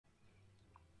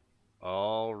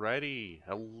Alrighty,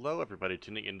 hello everybody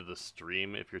tuning into the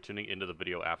stream. If you're tuning into the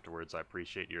video afterwards, I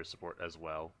appreciate your support as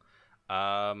well.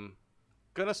 Um,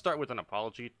 gonna start with an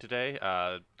apology today.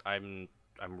 I'm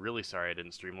really sorry I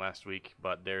didn't stream last week,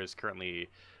 but there's currently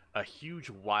a huge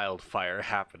wildfire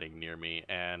happening near me,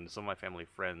 and some of my family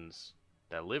friends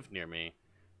that live near me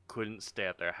couldn't stay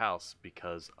at their house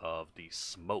because of the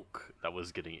smoke that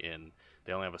was getting in.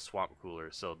 They only have a swamp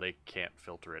cooler, so they can't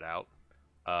filter it out.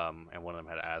 And one of them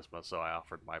had asthma, so I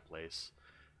offered my place.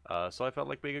 So I felt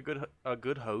like being a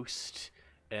good host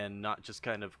and not just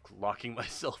kind of locking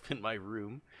myself in my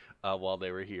room while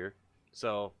they were here.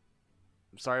 So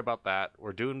I'm sorry about that.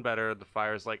 We're doing better. The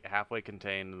fire's like halfway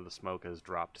contained, and the smoke has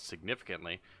dropped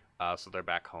significantly. So they're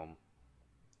back home.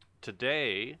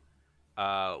 Today,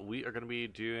 we are going to be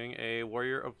doing a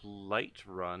Warrior of Light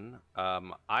run.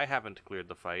 I haven't cleared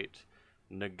the fight.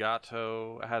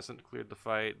 Nagato hasn't cleared the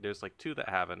fight. There's like two that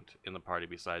haven't in the party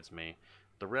besides me.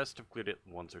 The rest have cleared it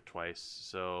once or twice,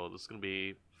 so this is going to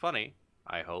be funny,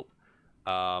 I hope.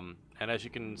 And as you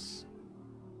can...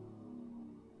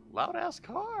 Loud-ass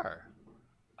car!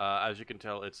 As you can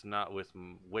tell, it's not with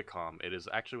Wicom. It is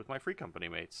actually with my free company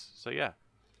mates. So yeah,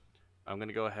 I'm going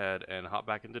to go ahead and hop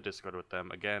back into Discord with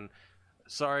them. Again,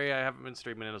 sorry I haven't been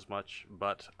streaming in as much,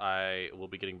 but I will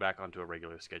be getting back onto a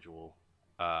regular schedule.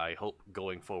 I hope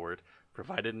going forward,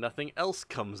 provided nothing else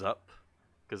comes up,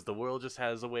 because the world just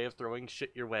has a way of throwing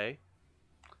shit your way.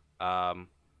 But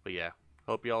yeah,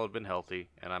 hope y'all have been healthy,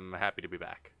 and I'm happy to be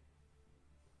back.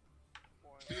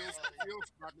 Feels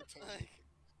Nagato.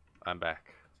 I'm back.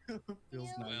 Feels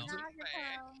nice.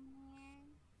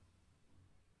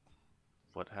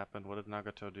 What happened? What did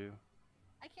Nagato do?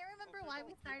 I can't remember why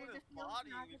we started to feel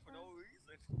Nagato. For no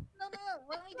reason. No.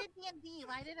 When we did D&D,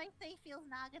 why did I say feels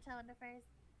Nagato in the first?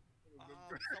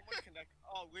 Someone connect.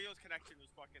 Oh, Leo's connection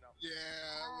was fucking up. Yeah,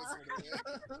 it was what it is.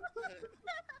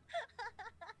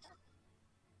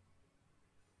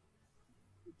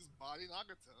 His body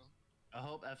Nagato. I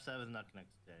hope F7 is not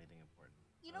connected to anything important.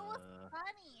 You know what's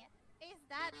funny is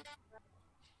that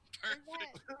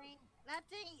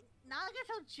day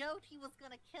Nagato joked he was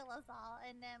gonna kill us all,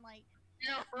 and then like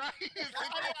Yeah, right. I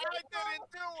didn't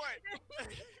do it.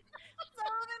 so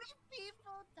many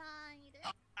people died.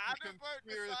 Adalbert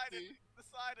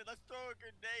decided let's throw a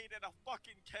grenade in a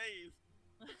fucking cave.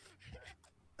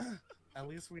 At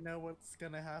least we know what's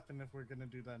gonna happen if we're gonna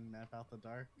do that in Map Out the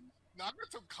Dark.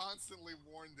 Nagato constantly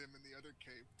warned him in the other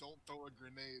cave, don't throw a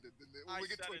grenade. And then when I we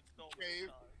get said to a it so many cave,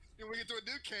 times. when we get to a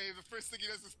new cave, the first thing he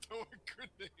does is throw a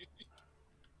grenade.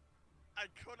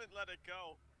 I couldn't let it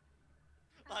go.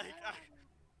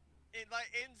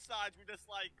 Like, inside, we're just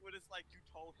like, you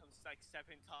told him like 7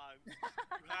 times.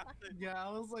 You have to. Yeah, I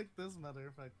was like, this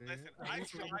motherfucker. Listen, At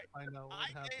least we're gonna find out what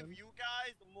I happened. gave you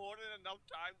guys more than enough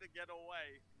time to get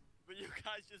away, but you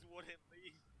guys just wouldn't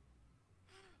leave.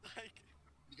 Like,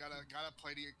 You gotta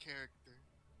play to your character.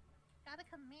 Gotta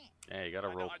commit. Yeah, you gotta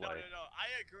roleplay. No. I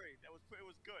agree. It was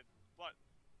good, but.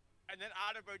 And then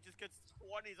Adalbert just gets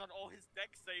 20s on all his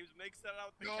deck saves, makes it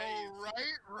out the cave.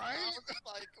 Right? I was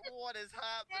like, what is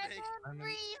happening? And then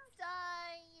Breeze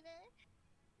died.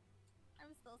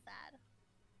 I'm so sad.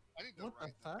 I need to What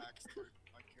the write the fuck? backstory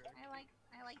for my character. I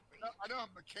like Breeze. I know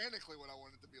mechanically what I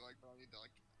want it to be like, but I need to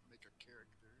like make a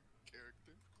character.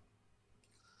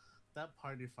 That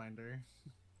party finder.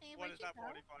 Hey, What where'd is you that go?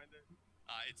 party finder?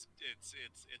 It's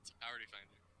Priority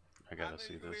Finder. I gotta I'm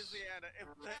see in this. Louisiana.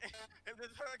 If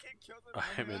this hurricane kills him,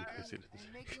 I'm interested in this.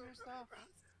 And making yourself.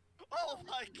 Oh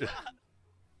my god!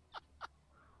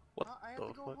 What I have to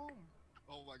the go fuck? home.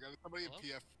 Oh my god, somebody in Hello?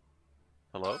 PF.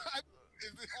 Hello? Is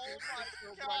it- Oh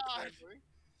my Black god! Family?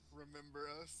 Remember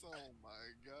us? Oh my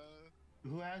god.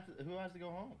 Who has to go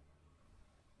home?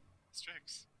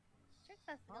 Strix. Trick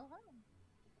us to go home.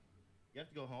 You have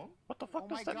to go home? What the fuck Oh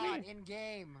does my that god, mean? in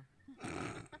game. I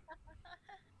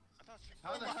thought she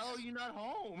How the hell are you not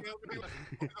home? Nobody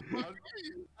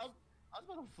I was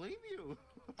about to flame you.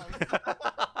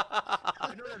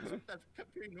 I know that's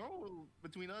pretty normal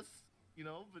between us, you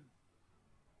know, but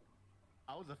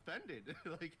I was offended.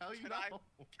 Like, how are you Can not I- home?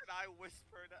 Can I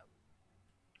whisper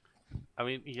them? I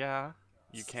mean, yeah,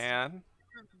 you can.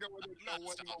 go with it, I'm no not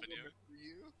one stopping will you. limit for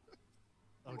you.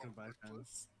 Oh, You are goodbye,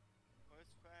 worthless.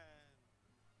 Whisper.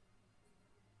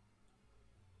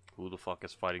 Who the fuck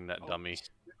is fighting that Oh, dummy? shit.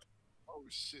 Oh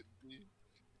shit, B.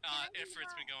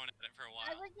 Ifrit's been going at it for a I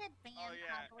while. would get banned. Oh,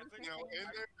 yeah, probably if for it- You know, saying in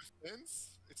that. their defense,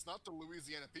 it's not the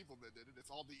Louisiana people that did it. It's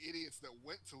all the idiots that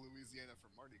went to Louisiana for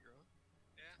Mardi Gras.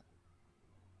 Yeah.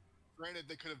 Granted,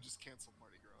 they could have just canceled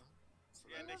Mardi Gras. So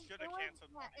Yeah, that- they should have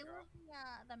canceled Mardi It Gras.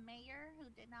 was the mayor who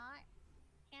did not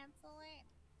cancel it.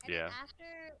 And Yeah. then after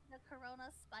the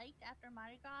corona spiked after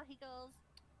Mardi Gras, he goes,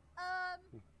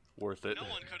 Worth it. No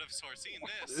one could have foreseen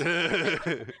this. Who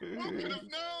could have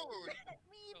known?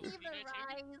 maybe the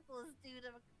rise was due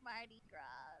to Mardi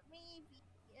Gras. Maybe.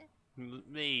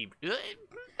 Maybe.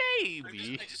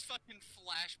 I just fucking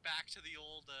flash back to the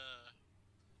old,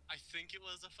 I think it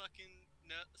was a fucking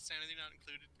Sanity Not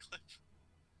Included clip.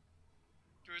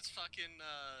 Where it's fucking,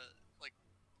 like,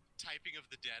 typing of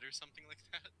the dead or something like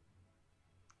that.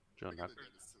 John Look at Nag-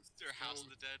 that, it's so- Or House so-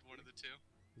 of the Dead, one of the two.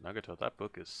 Nagato, that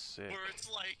book is sick. Where it's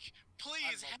like,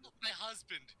 please I love help my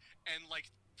husband! And,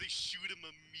 like, they shoot him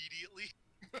immediately.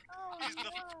 Oh He's the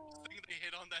no. first thing they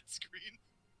hit on that screen.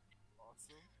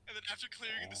 Awesome. And then after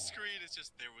clearing the screen, it's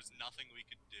just, there was nothing we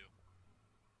could do.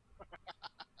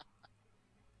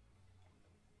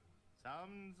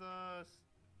 Sounds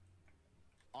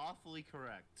awfully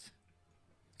correct.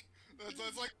 That's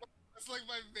like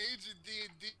my mage in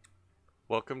D&D.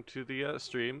 Welcome to the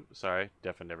stream. Sorry,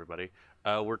 deafened everybody.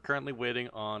 We're currently waiting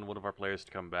on one of our players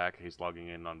to come back. He's logging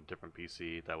in on a different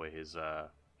PC. That way his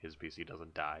PC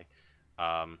doesn't die.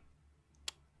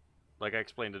 Like I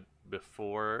explained it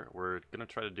before, we're gonna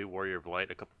try to do Warrior of Light.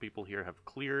 A couple people here have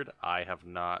cleared. I have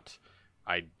not.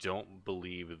 I don't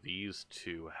believe these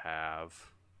two have,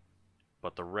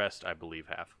 but the rest I believe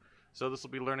have. So this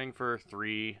will be learning for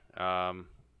 3. Hope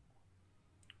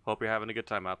you're having a good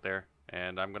time out there.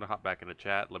 And I'm going to hop back in the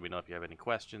chat. Let me know if you have any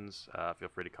questions. Feel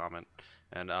free to comment.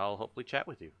 And I'll hopefully chat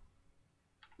with you.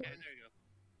 Yeah, there you go.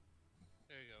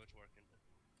 There you go, it's working.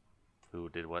 Who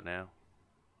did what now?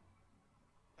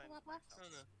 What, what? Oh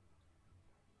no.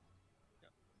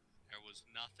 There was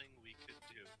nothing we could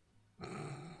do.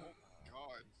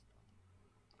 God.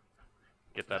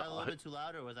 Get Was that. that a little bit too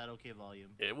loud, or was that okay volume?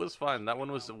 It was fun. That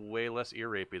one was way less ear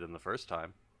rapey than the first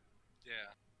time. Yeah.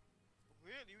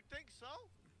 Really? You think so?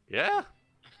 Yeah.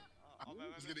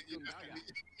 He's gonna eat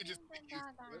it. Just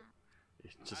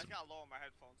It's I just. got low on my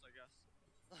headphones, I guess.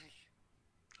 Like,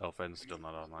 Oh, Fenn's still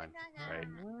not online. Right.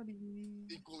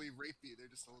 equally rapey. They're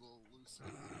just a little looser.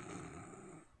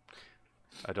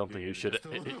 I don't think you should.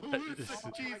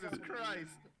 Jesus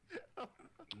Christ! Oh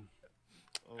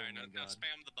Alright, my now God.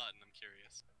 spam the button, I'm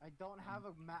curious. I don't have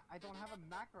a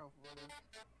macro for this.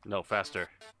 No, faster.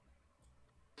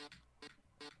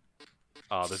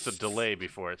 Oh, there's a delay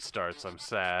before it starts. I'm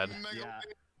sad. Mega Yeah.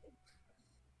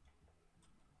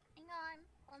 Hang on,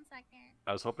 1 second.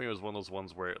 I was hoping it was one of those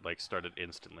ones where it like started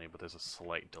instantly, but there's a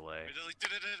slight delay. It's like,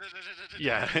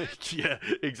 Yeah, yeah,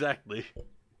 exactly.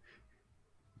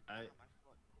 I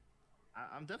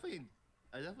definitely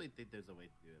think there's a way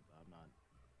to do it, but I'm not.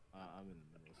 I'm in the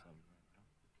middle of something right now.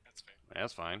 That's fair.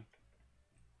 That's fine.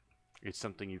 It's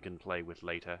something you can play with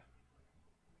later.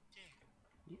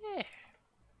 Yeah.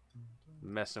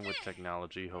 Messing with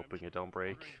technology, hoping it don't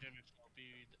break. Ordering dinner, so I'll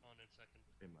be on in a second.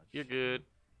 Pretty much. You're good.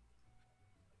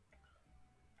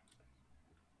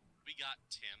 We got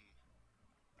Tim.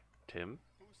 Tim?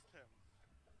 who's Tim?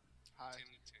 Hi,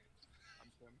 Tim.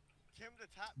 I'm Tim. Tim the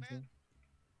Tap Man?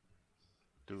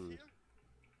 Dude. Here?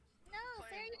 No,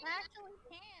 sir, you actually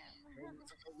can. No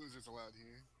losers allowed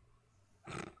here.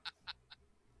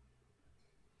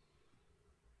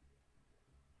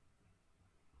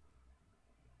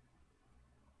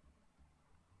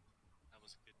 That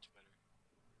was a good Twitter.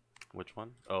 Which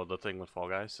one? Oh, the thing with Fall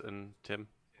Guys and Tim?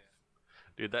 Yeah.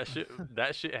 Dude,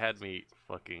 that shit had me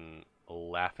fucking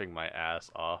laughing my ass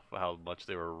off how much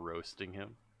they were roasting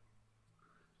him.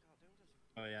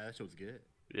 Oh yeah, that shit was good.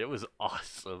 It was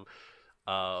awesome.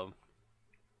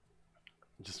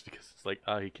 Just because it's like,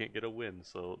 he can't get a win,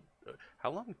 so... how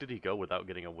long did he go without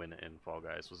getting a win in Fall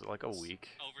Guys? Was it like a week?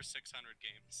 Over 600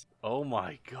 games. Oh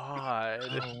my god!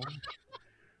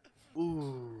 Oh,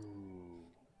 Ooh.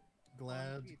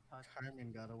 glad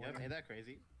Carmen got away. Yeah, ain't that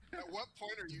crazy? At what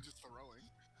point are you just throwing?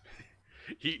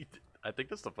 I think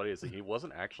that's the funniest thing. He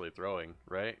wasn't actually throwing,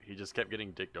 right? He just kept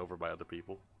getting dicked over by other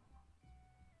people.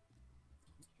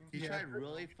 He Yeah. tried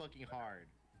really fucking hard.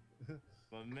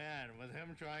 But man, with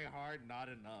him trying hard, not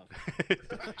enough.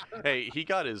 Hey, he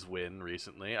got his win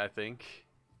recently, I think.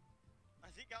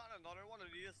 Has he gotten another one, or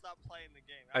did he just stop playing the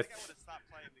game? I I think I would have stopped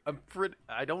playing the game.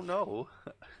 I don't know.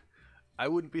 I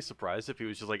wouldn't be surprised if he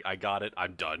was just like, I got it,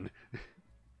 I'm done.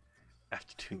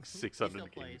 After doing He 600 still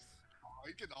games. plays. Oh,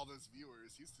 he getting all those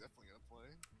viewers. He's definitely gonna play.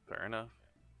 Fair enough.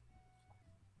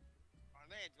 My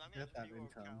man's Get that viewer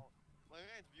income. count. My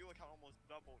man's viewer count almost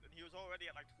doubled, and he was already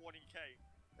at like 20K.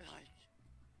 Like,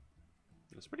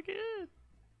 That's pretty good.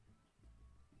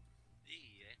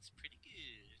 Hey, that's pretty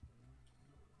good.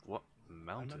 What I'm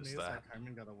mount is amazed that?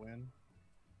 Carmen got a win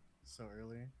so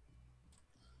early.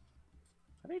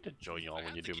 I need to join y'all I when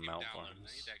have you the do game mount downloaded, I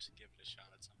farms. need to actually give it a shot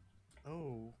at some point.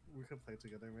 Oh, we could play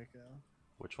together, Miko.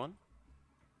 Which one?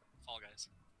 Fall Guys.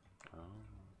 Oh.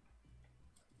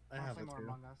 I have Honestly, it more too.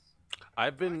 Among Us.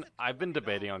 I've been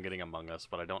debating on getting Among Us,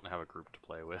 but I don't have a group to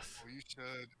play with. Oh, you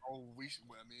should. Oh, we should.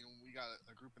 I mean, we got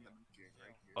a group in the meeting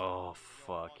right here. Oh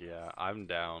fuck yeah, I'm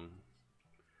down.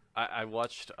 I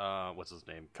watched what's his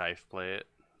name, Kaif play it,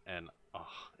 and oh,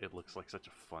 it looks like such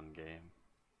a fun game.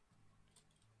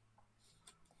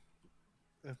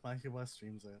 If Mahiwa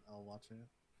streams it, I'll watch it.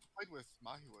 Played with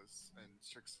Mahiwas and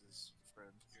Strix's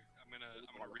friend. Here, I'm gonna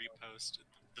repost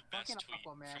the best Fucking tweet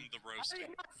Aqua, man. from the I roasting.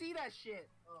 did not see that shit.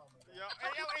 Oh my god. Yo,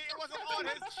 it wasn't on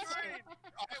his screen.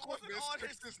 It wasn't on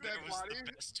his Strix's screen. dead It was body. the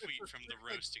best tweet from the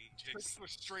roasting, Strix Jason.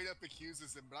 was straight up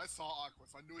accuses him, but I saw Aqua,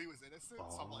 so I knew he was innocent.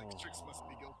 So I'm like, Strix must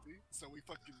be guilty. So we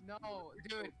fucking No,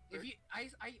 dude. If you,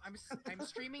 I'm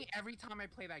streaming every time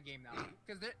I play that game now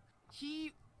because it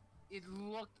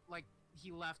looked like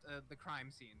he left the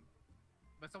crime scene,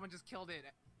 but someone just killed it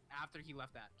after he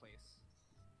left that place.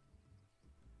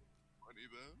 funny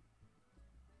though.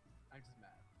 I'm just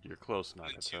mad. You're close, And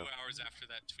then 2 Nagato. hours after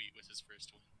that tweet was his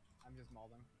first win. I'm just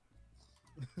mauling.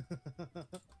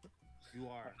 You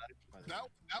are. by the way.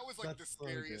 That was like the That's so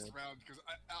scariest good. round because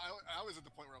I was at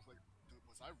the point where I was like, dude,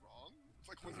 was I wrong?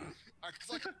 Like,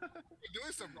 because like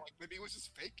doing something like maybe it was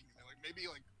just faking. Like maybe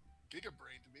like Giga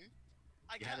brained me.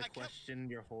 You had to question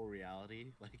your whole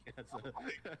reality, like as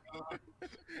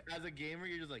a gamer,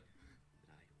 you're just like,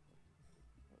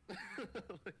 did I?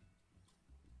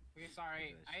 Okay,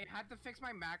 sorry. I had to fix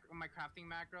my crafting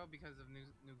macro because of new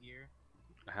gear.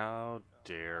 How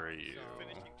dare you? So-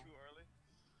 Finishing too early.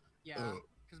 Yeah,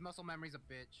 because muscle memory's a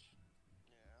bitch.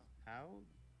 Yeah. How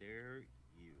dare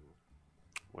you?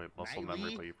 Wait, muscle Nightly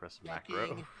memory, but you press macro.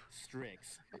 Fucking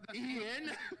Strix.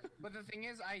 Ian. But the thing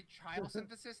is, I trial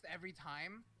synthesis every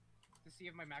time to see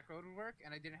if my macro would work,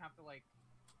 and I didn't have to like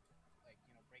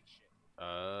break shit.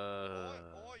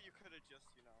 Or you could have just,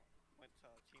 went to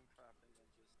Teamcraft and then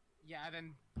just. Yeah, and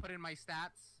then put in my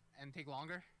stats and take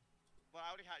longer. But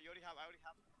I already have.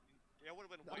 It would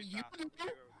have been No, way you faster. I'm gonna be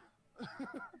real with you.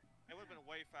 It would have been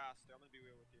way faster. I'm gonna be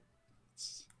real with you.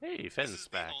 Hey, This Fenn's is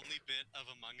back. the only bit of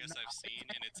Among Us I've seen,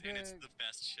 and it's the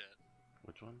best shit.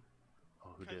 Which one?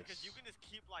 Oh, who Because dis? you can just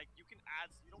keep you can add.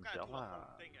 You don't gotta do the whole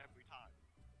Della. thing every time.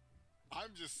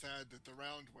 I'm just sad that the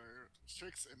round where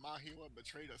Strix and Mahiwa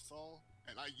betrayed us all,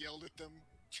 and I yelled at them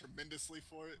tremendously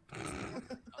for it. time.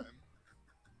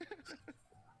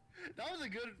 That was a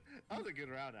good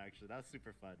round actually. That was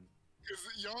super fun. Because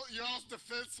y'all's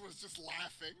defense was just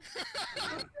laughing.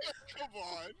 Come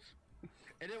on.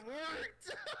 And it worked!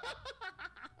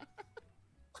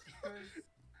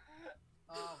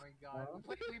 Oh my god.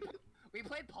 We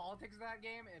played politics that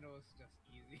game, and it was just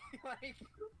easy. Like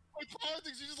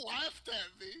Politics, you just laughed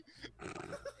at me.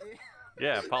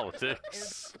 Yeah,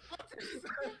 politics.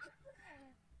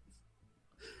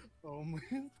 Oh my.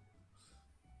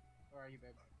 Where are you,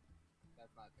 babe?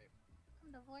 That's not babe.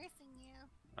 I'm divorcing you.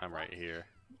 I'm right here.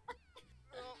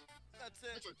 Well, that's it.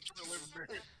 That's a short-lived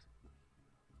marriage.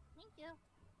 Thank you.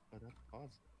 Oh, that's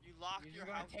pause. You locked You're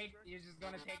your house. you're just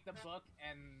gonna take the book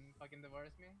and fucking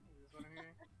divorce me? Is this what I'm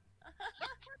hearing?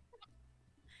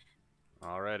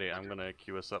 Alrighty, I'm gonna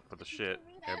queue us up for the shit.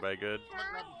 Everybody good? I'm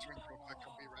gonna grab a drink real quick.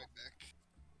 I'll be right back.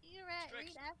 You're right. Strix.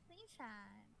 Read Ashley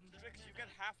Shine. Strix, you get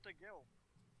half the guild.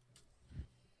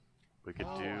 We could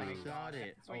Oh, do. I got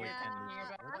it. That's what you're and- talking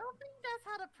about. I don't think that's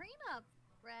how the prenup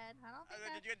read. I don't think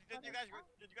Did you guys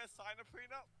sign a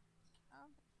prenup?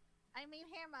 I made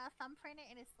here my thumbprint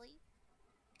it in his sleep.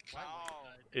 Wow.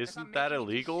 Isn't that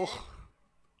illegal?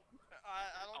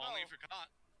 I don't know. Only forgot.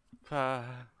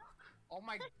 Oh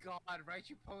my god, right?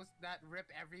 You post that rip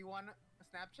everyone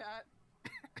Snapchat?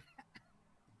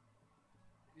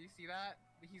 Do you see that?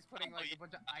 He's putting like a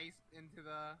bunch of ice into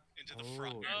the... Into the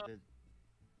front. Oh,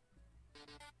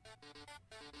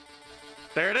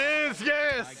 There it is.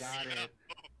 Yes. I got it.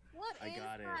 What I is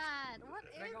got it. that? What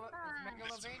is It's that?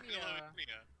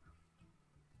 Megalovania.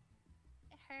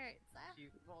 It hurts.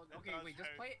 Well, That okay, does wait, just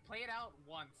hurt. play it out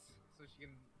once so she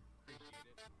can appreciate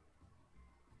it.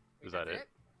 Wait, Is that that's it?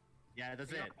 Yeah,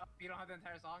 that's You it. You don't have the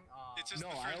entire song? Aw. It's just No,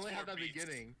 the I first only have 4 that beats.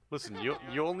 beginning. Listen, you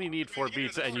only need 4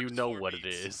 beats and you know what it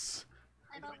is.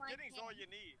 I The don't like beginning's it. all you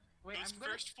need. Wait, Those I'm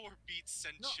gonna... first 4 beats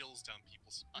send No. chills down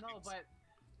people's spines. No, but...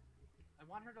 I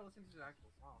want her to listen to the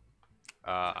actual song.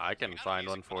 I can You got a find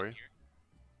music one for button you. here.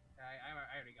 Yeah, I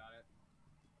already got it.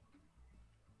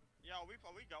 Yeah, are we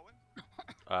going?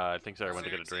 I think Sarah went to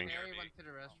get a drink. Mary went to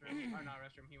the restroom. Or not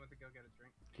restroom, he went to go get a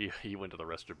drink. He went to the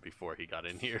restroom before he got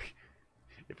in here.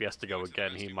 If he has to go Went to the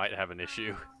again, he restroom. might have an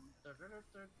issue.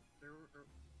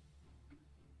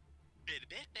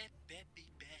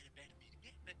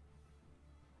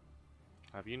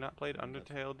 Have you not played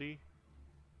Undertale, D?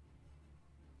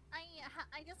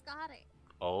 I just got it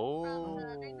Oh. from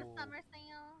during the summer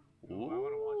sale. Ooh, I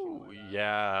wanna watch you play that.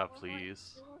 Yeah, It was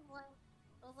please. It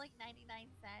was like 99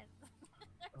 cents.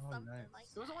 Oh, Something nice. like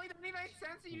It was that. only 99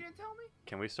 cents and you didn't tell me?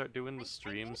 Can we start doing I the did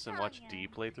streams and tell watch ya. D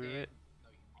play through it?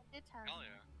 I did tell Hell you.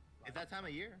 yeah. It's that time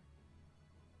of year.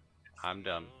 I'm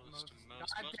done. God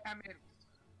damn it.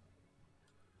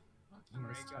 The There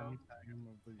most you go. tiny time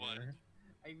of the What? year.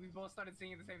 Hey, we both started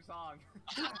singing the same song.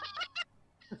 You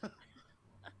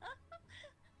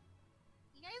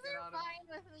guys Get are out of- fine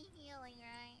with me healing,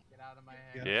 right? Get out of my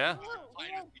head. Yeah? You fine will with me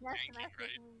just tanking, mess with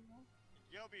right? me.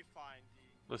 You'll be fine, D.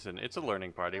 Listen, it's a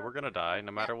learning party. We're gonna die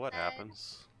no matter what That's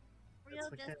happens. Rio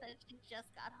okay. just said she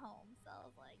just got home, so I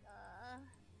was like,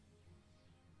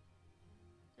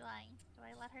 do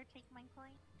I let her take my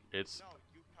point? It's No,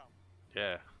 you come.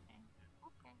 yeah.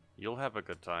 Okay. You'll have a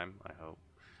good time, I hope.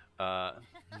 Having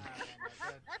a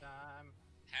good time.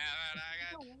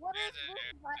 So what does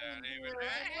this button do? What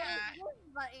does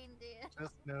this button do?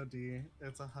 Just know, D,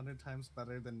 it's 100 times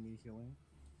better than me healing.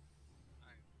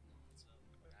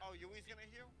 Oh, Yui's gonna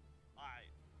heal? Alright.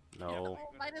 No.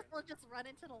 Oh, might as well just run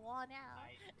into the wall now.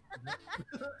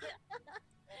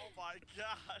 Oh my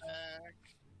god.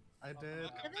 I did.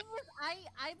 The thing is,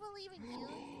 I believe in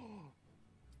Yui.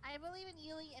 I believe in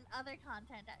Yui and other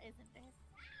content that isn't this.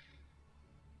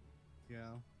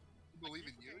 Yeah. You believe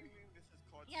in you? This is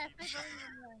called Yes, I TV. believe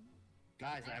in Yui.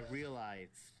 Guys, I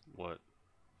realize. What?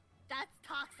 That's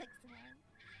toxic to me.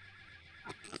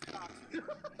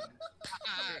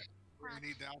 We're gonna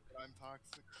need doubt that I'm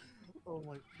toxic. Oh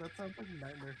my, that sounds like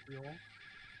nightmare fuel.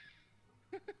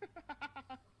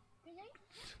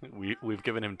 We've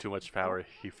given him too much power.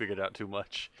 He figured out too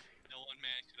much. No one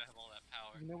man could have all that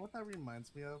power. You know what that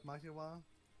reminds me of, Mahiwa?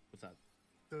 What's up?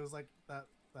 There was like that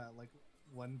like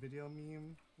one video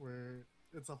meme where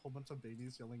it's a whole bunch of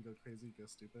babies yelling "Go crazy, go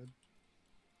stupid."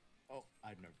 Oh,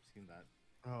 I've never seen that.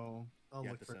 Oh, I'll You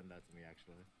have look to for. send that to me,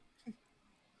 actually.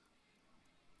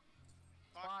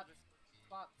 Talk to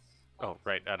Spots. this- Oh,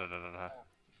 right.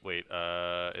 Wait,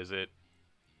 is it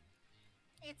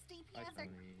It's DPS I or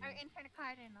mean-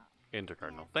 intercardinal.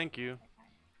 Intercardinal? Yes, Thank you.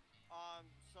 intercardinal.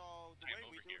 So the I am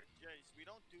way we over do here. it, Jace, we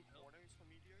don't do corners for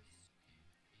meteors.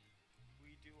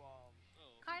 We do Oh,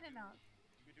 Cardinal.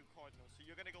 we do cardinals. So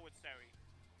you're gonna go with Seri.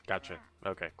 Gotcha.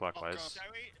 Okay, clockwise.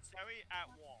 Seri at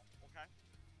wall, okay?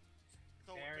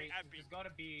 So Barry, at B. just go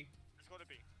to B. Let's go to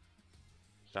B.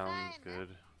 Sounds Fun. good.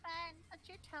 Fun, put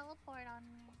your teleport on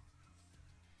me.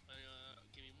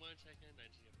 give me 1 second. I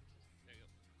just there you go.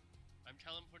 I'm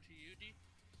teleporting to you, D.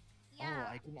 Yeah.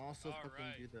 Oh, I can also fucking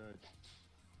Alright. do the.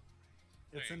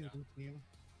 It's There in you new team.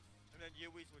 And then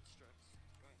Yui's with strips.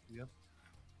 Yep.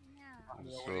 Yeah.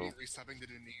 So, Resubbing to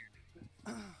do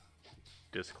near.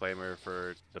 disclaimer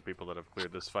for the people that have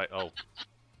cleared this fight. Oh,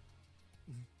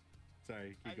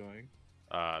 Sorry, keep going.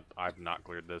 I've not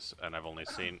cleared this, and I've only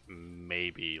seen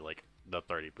maybe like the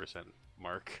 30%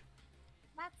 mark.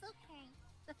 That's okay.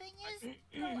 The thing is,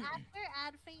 so after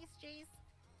ad phase, Jace,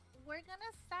 we're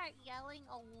gonna start yelling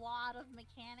a lot of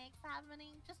mechanics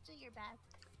happening. Just do your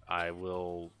best. I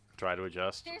will try to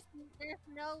adjust. There's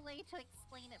no way to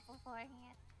explain it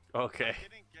beforehand. Okay.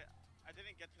 I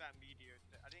didn't get to that meteor.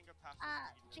 I didn't get past the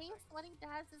meteor. Jace, what he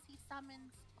does is he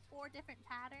summons 4 different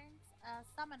patterns: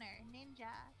 Summoner,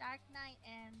 Ninja, Dark Knight,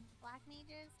 and Black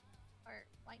Mages, or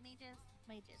White Mages,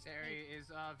 Mages. Sari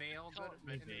is Veil good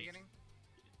in the beginning.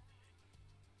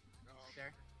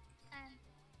 There. And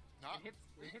Not It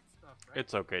hits stuff, right?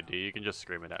 It's okay, D. You can just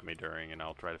scream it at me during, and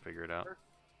I'll try to figure it out.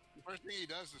 the first thing he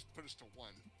does is put us to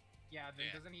 1. Yeah, then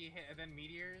Yeah. doesn't he hit and then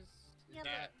meteors? yeah,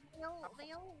 Yeah. but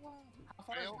Veil won't. How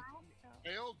far is Veil? it? So.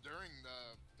 Fail during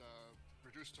the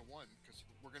reduce to 1 because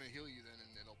we're gonna heal you then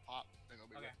and it'll pop and it'll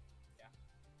be Okay. good.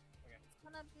 It's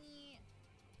gonna be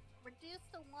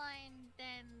reduced to 1,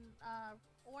 then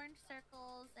orange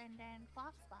circles, and then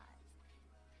clock spots.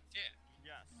 Yeah.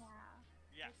 Yes. Yeah.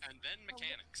 Yes. And then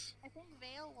mechanics. I think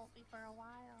Veil won't be for a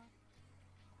while.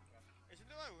 Isn't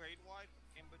there a raid wide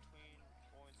in between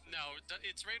points? No,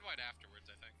 it's raid wide afterwards,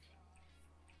 I think.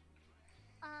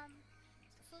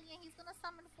 So yeah, he's gonna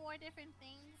summon 4 different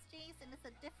things, Jace, and it's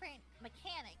a different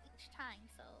mechanic each time,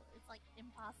 so it's like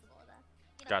impossible to.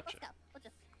 You know, Gotcha. Let's go. We'll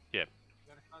just.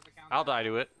 How's the I'll die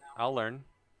countdown? to it. I'll learn.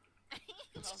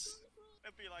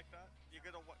 It'd be like that. You're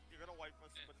gonna wipe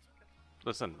us, but it's okay.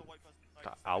 Listen, You're gonna wipe us, like,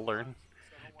 I'll 7 learn. times,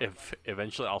 so don't worry If about it.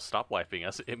 eventually I'll stop wiping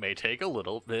us, it may take a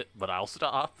little bit, but I'll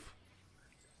stop.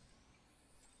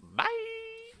 Bye.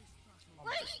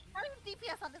 Wait, I'm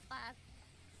DPS on this class.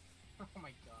 Oh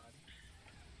my god.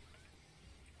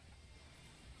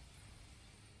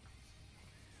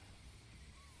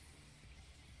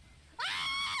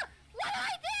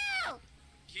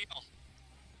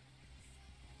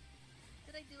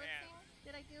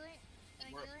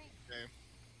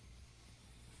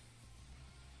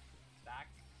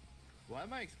 Why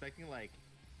am I expecting like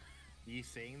you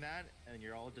saying that and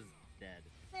you're all just dead?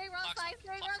 Hey, wrong Clock side,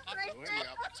 hey, wrong spot. side. Wait,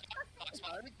 yeah. Clock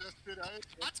spot. I just did. I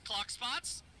That's clock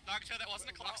spots. Nagato, that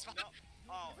wasn't a clock No, spot. no.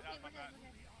 Oh, Okay, that's we're my good, bad. we're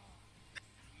good.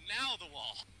 Now the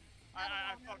wall.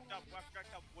 I fucked up. I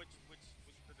fucked up which to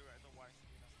do it. I don't know why.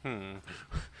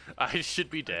 I should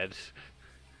be dead.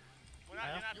 Well,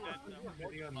 I you're not also dead, posted the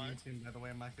video on Fine. YouTube, by the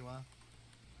way, Makiwa.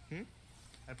 Hmm?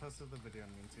 I posted the video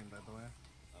on YouTube, by the way.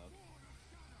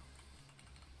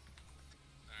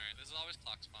 Alright, this is always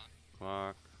clock spot.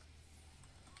 Clock.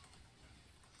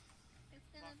 It's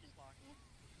gonna be Clock.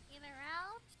 in or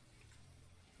out.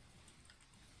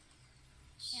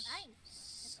 And ice.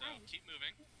 It's So ice. keep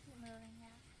moving Keep moving,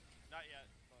 yeah. Not yet.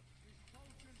 But...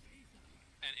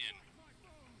 and in.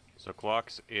 So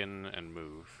clocks in and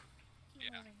move. Keep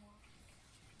Yeah. moving, yeah.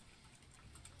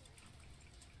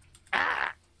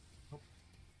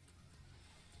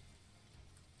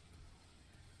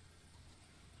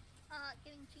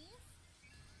 Getting cheese?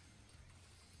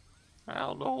 I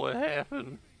don't know what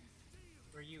happened.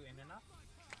 Were you in enough?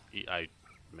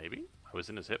 Maybe? I was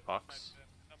in his hitbox.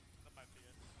 That might be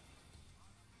it.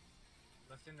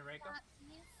 Listen to Reiko. Got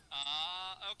cheese?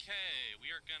 Okay, we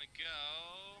are gonna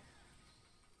go.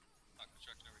 Fuck, which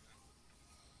direction are we going?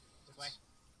 This way.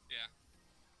 Yeah.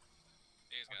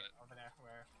 Yeah, he's got Okay, it. over there.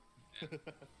 Where?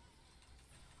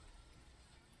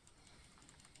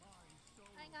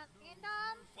 I got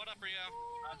random. What up, Rio?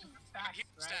 Just stacks, Here,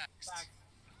 right? stacks.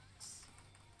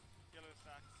 Yellow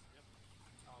stacks. Yep.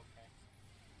 Oh, okay.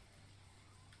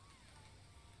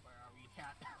 Where are we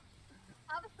at?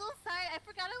 I'm so sorry. I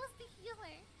forgot I was the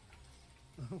healer.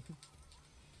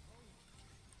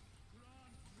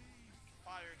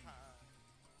 Fire time.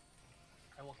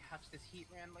 I will catch this heat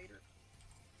ran later.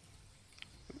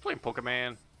 I'm playing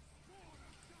Pokemon.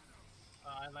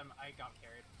 I got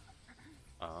carried.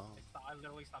 Oh. I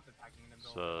literally stopped attacking them.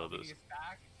 So We this- need a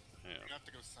stack. Yeah. You have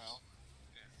to go south.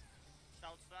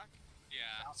 South stack.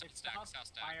 Yeah, South, south it's stack, south south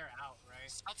stack. Fire out, right?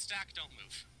 South stack, don't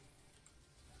move.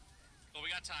 Well, we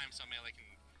got time, so Melee can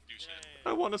do shit.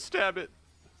 I want to stab it.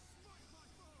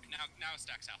 Now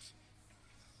stack south.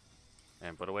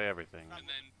 And put away everything. And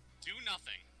then do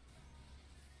nothing.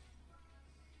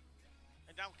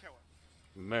 And now kill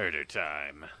it. Murder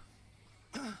time.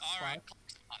 Alright, clock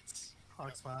spots.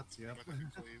 Hawk spots, yep. With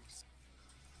the cleaves.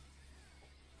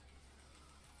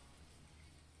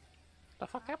 The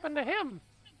fuck happened to him?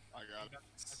 I got it.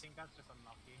 I think that's just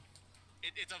unlucky.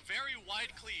 It's a very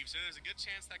wide cleave, so there's a good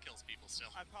chance that kills people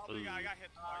still. I got hit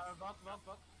twice.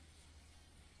 Vote.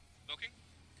 Invoking.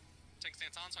 Tank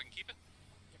stance on so I can keep it.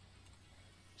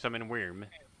 Summon worm.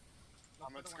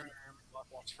 I'm just gonna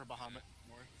watch for Bahamut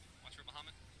more. Watch for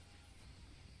Bahamut.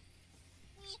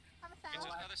 Me, I'm a Get to foul.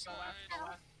 the other Go side. west, go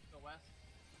west, go west.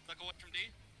 Look away from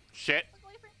D. Shit. Look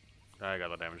away from- I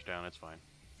got the damage down. It's fine.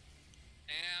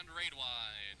 And raid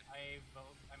wide. I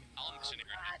vote. I mean, I'll missionary.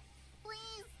 God,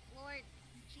 please, Lord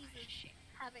Jesus,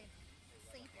 heaven,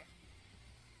 Savior.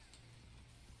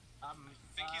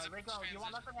 think he's a Rico, you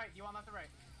want left or right? You want left or right?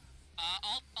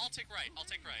 I'll take right. I'll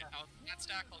take right. That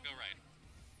stack, I'll go right.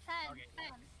 10, Okay.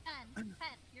 10.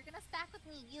 You're gonna stack with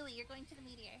me, Yui. You're going to the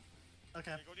meteor.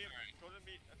 Okay. Go to the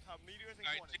meteors and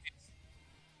Alright, corners.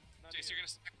 Not Jace, you're gonna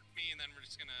stack with me, and then we're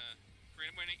just gonna. You're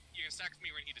gonna stack with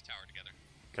me. We're gonna eat a tower together.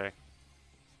 Okay.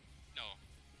 No.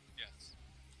 Yes.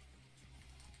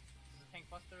 This is a tank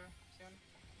buster soon.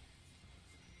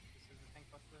 This is a tank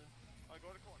buster. I'll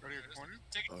go to corner. Go to your corner.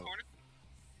 Take it corner.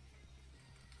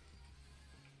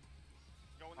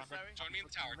 Go in the ferry. Join me in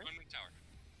the tower. Join me in the tower.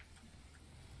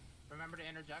 Remember to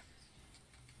interject.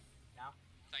 Now,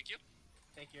 Thank you.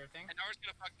 take your thing. And now we're just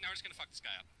gonna fuck. Now we're just gonna fuck this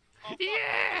guy up. Oh, fuck.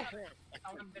 Yeah! I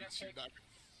Someone couldn't didn't shoot take. back.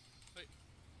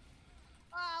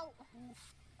 Oh.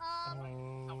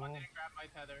 Someone Oh. didn't grab my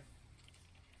tether.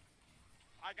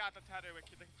 I got the tether.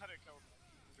 The tether killed me.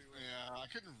 Yeah, I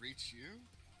couldn't reach you.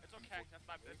 It's okay. That's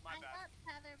my I bad. got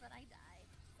tether, but I died.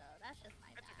 So that's just my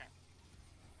It's bad. okay.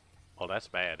 Oh, that's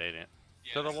bad, ain't it?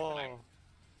 Yeah, To the this is what I- wall.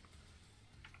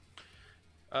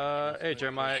 Hey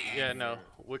Jeremiah. Yeah, no.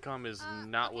 Wicom is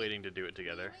not okay. waiting to do it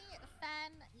together. Yui,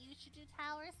 Fen, you should do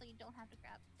tower so you don't have to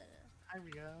grab the. Hi,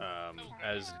 Rio.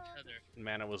 As Tether.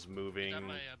 Mana was moving,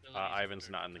 my abilities Ivan's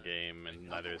for not in the the- game, and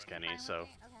neither is Kenny, Fine with so it? Okay.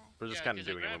 we're just Yeah, kind of 'cause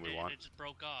I doing it when grabbed we and want. It just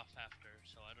broke off after,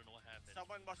 so I don't know what happened.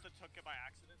 Someone must have took it by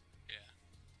accident. Yeah.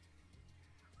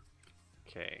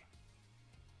 Okay.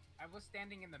 I was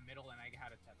standing in the middle and I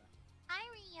had a tether. Hi,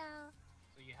 Rio.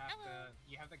 So you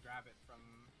have to grab it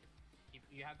from.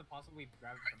 You have to possibly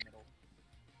grab it from middle.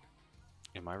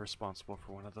 Am I responsible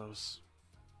for one of those?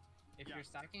 If Yeah. you're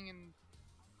stacking in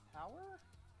tower.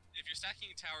 If you're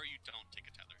stacking a tower, you don't take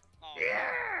a tether.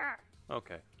 Oh,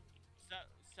 Okay.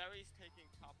 Sari's taking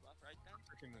top left, right then?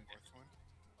 Freaking the north one.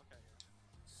 Okay.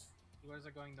 You guys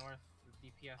are going north. The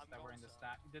DPS I'm that were going in the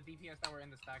south. stack. The DPS that were in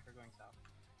the stack are going south.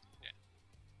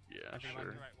 Yeah, Okay,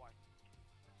 sure. Right, why?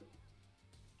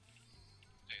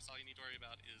 Okay, so all you need to worry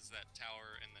about is that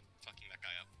tower and then fucking that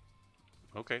guy up.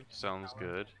 Okay, sounds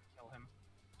good. Kill him.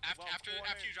 After Well, after corner-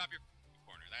 after you drop your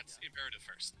corner, that's imperative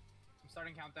first. I'm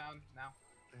starting countdown now.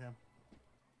 Damn.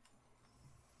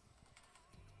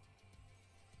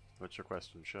 What's your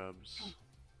question, Shubs?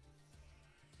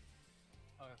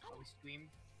 Oh, we streamed.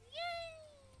 Yay!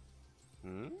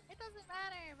 Hmm? It doesn't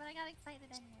matter, but I got excited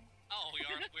anyway. Oh,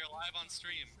 we're live on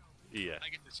stream. Yeah.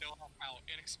 I get to show off how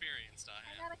inexperienced I I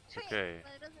am. got a crit, okay.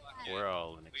 but it doesn't Yeah. matter. We're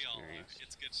all We all are. inexperienced.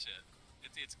 It's good shit.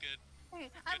 It's good. Hey,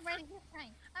 I'm for- ready this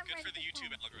time. I'm Good ready for the this YouTube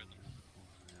time. algorithm.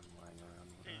 I'm lying around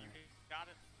the Okay, back. you got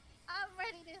it. I'm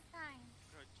ready this time.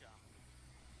 Good job.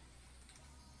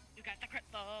 You got the crit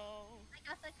though. I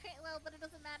got the crit low, but it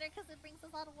doesn't matter because it brings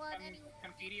us all to one anyway.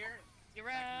 Confeteer. You're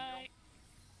right.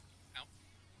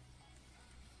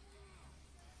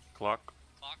 Clock.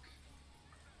 Clock.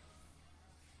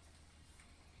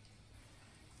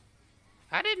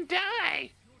 I didn't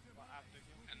die! Well, after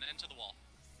you. And then to the wall.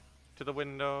 To the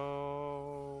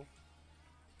window.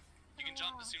 You can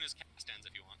jump as soon as cast ends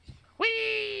if you want.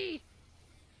 Whee!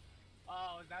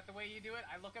 Oh, is that the way you do it?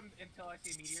 I look until I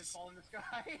see meteors fall in the sky,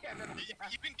 and then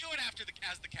You can do it after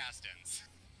as the cast ends.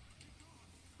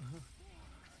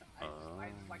 I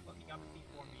just like looking up and see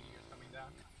 4 meteors coming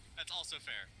down. That's also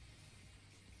fair.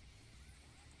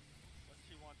 What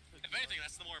she wants to If do. anything,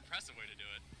 that's the more impressive way to do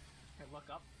it. I look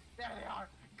up. There they are.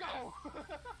 Go.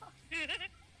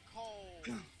 Cold.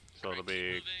 So it'll Alright, be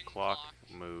keep moving, clock, clock.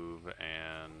 move,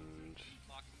 and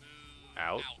Clock move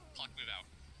Out? Clock move out.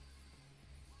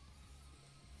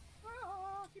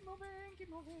 Oh, keep moving. Keep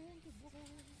moving. Keep moving.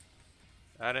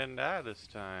 I didn't die this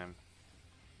time.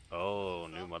 Oh,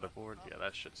 new motherboard? Yeah,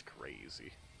 that shit's crazy.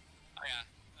 Oh yeah.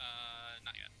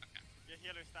 Not yet. Okay. Your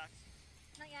healer stacks.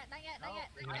 Not yet, not yet, No, not yet.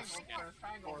 Not yet, triangle not yet. first.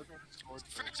 Triangle Sword, first. sword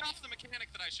Scratch first. off the mechanic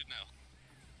that I should know.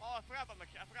 Oh, I forgot about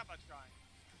trying.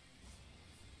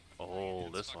 Oh,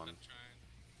 It's this fucked one. up shrine.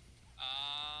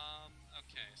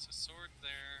 Okay, so sword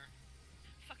there.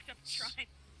 Fucked up shrine.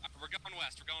 We're going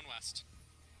west. We're going west.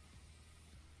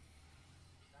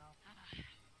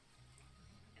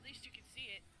 At least you can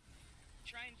see it.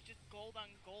 Shrine's just gold on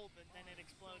gold, but then it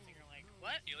explodes, and you're like,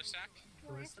 what? Healer stack.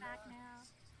 We're back now.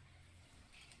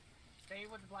 Stay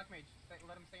with the black mage.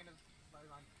 Let him stay in his ley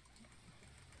line.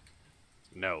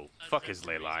 No. Fuck his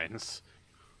ley lines.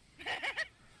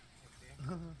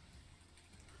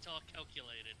 It's all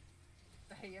calculated.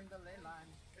 Stay in the ley line.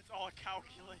 It's all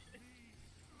calculated.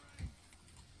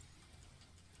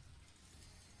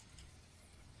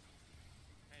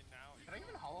 And now. Can I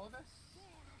even hollow this?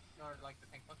 Or like the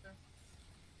tank buster?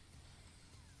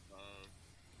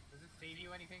 Does it save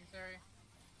you anything, Sari?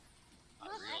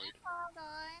 Look, I just hold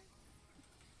on.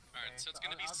 Alright, Okay, so it's so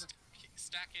gonna be I'll just-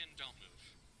 stack in, don't move.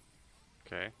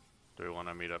 Okay. Do we want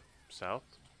to meet up south?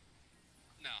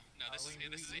 No, this we-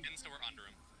 is we- in, so we're under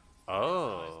him.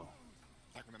 Oh.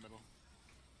 Back in the middle.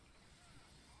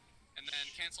 And then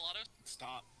cancel auto.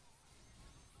 Stop.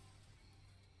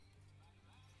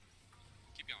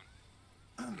 Keep going.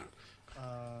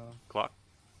 Clock.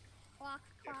 Clock,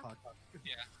 clock. Clock.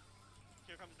 Yeah.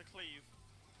 Here comes the cleave.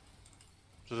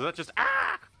 So is that just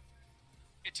ah?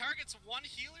 It targets one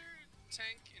healer,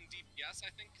 tank, and DPS. I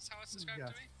think is how it's described Yeah.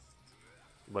 to me.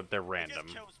 But they're It random.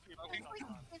 just kills people. Okay.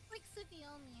 It's like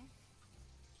Tsukiyomi.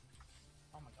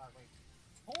 Oh my god, wait.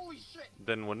 Holy shit!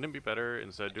 Then wouldn't it be better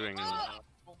instead of doing? Oh,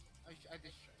 I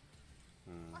did shit.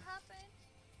 Hmm. What happened?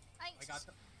 I got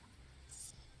the.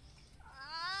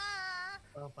 Ah!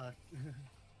 Oh fuck.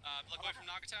 Look away from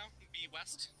Nagato. Be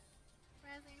west.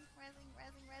 Rezzing.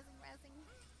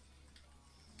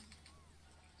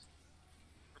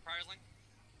 Reprising.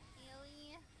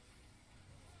 Healy.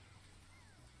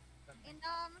 And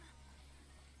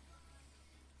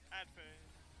Add phase.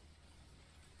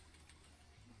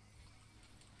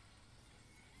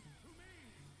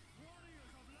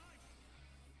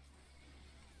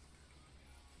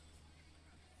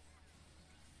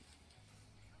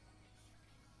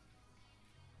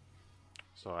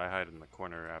 So I hide in the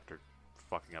corner after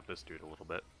fucking up this dude a little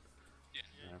bit. Yeah.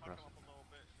 Yeah, you Yeah, fuck him press up a little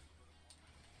bit.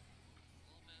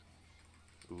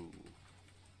 A little bit. Ooh.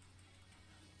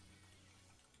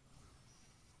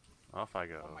 Off I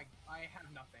go. Oh my. I have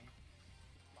nothing.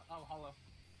 Oh, hollow.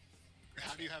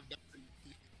 How do you have nothing?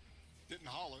 You didn't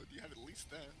hollow. Do you have at least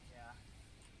that? Yeah.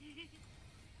 Thank you,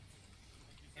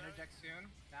 sir. Interject soon.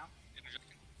 Now.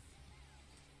 Interjecting.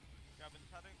 Grabbing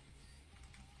cutting.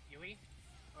 Yui.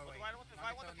 Oh, wait. Why want the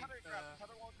Nagato tether needs grab? The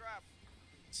tether won't grab.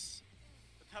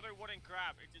 The tether wouldn't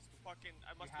grab. It just fucking.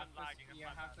 I must have been lagging. You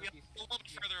have to Yeah, be. a little bit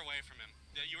further away from him.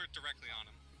 Yeah, you were directly on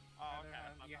him. Oh, okay.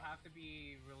 That's not You bad. have to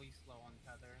be really slow on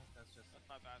tether. That's just. That's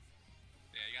not bad.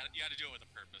 Yeah, you gotta do it with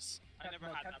a purpose. I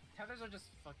never had that. Tethers are just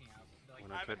fucking out. Like,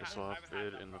 When I tried to haven't swap had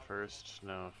it that in the problem. first,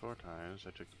 no, 4 times,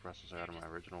 I took the processor out of my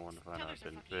original one to find out it Tethers are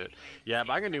didn't fucking fit. anyway. Yeah,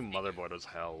 buying a new motherboard was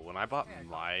hell. When I bought Yeah,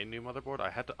 my new motherboard, I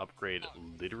had to upgrade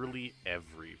literally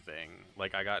everything.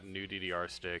 Like, I got new DDR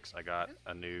sticks, I got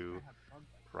a new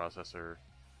processor,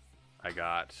 I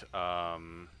got,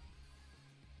 Heatmore?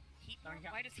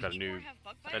 Why does got a new, Heatmore have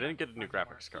bug I bite? didn't get a new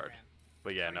graphics card.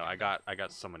 But yeah, no, I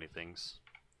got so many things.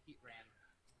 Heat ran.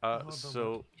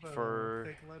 So for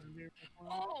fake legendary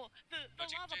Pokemon? Oh, the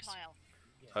What'd you lava taste? pile.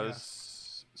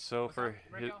 so What's for up,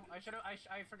 his, Rico?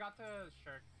 I forgot to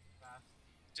shirt fast.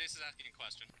 Jace is asking a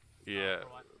question. yeah, for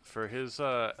what? for his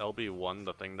LB1,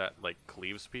 the thing that like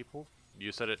cleaves people,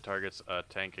 you said it targets a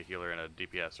tank, a healer, and a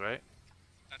DPS, right?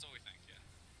 That's what we think, yeah.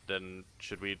 Then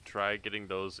should we try getting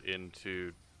those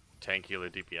into tank, healer,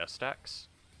 DPS stacks?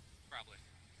 Probably.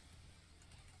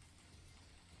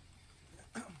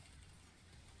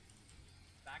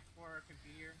 Back for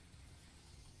computer.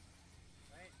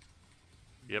 Right?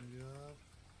 Yep. Yeah.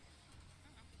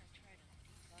 I'm gonna try to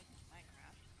debug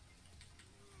Minecraft.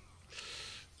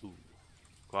 Ooh.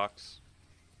 Clocks.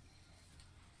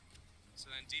 So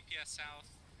then DPS south,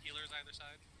 healers either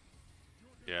side.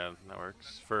 Yeah, that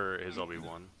works. For his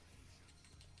LB1.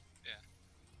 Yeah.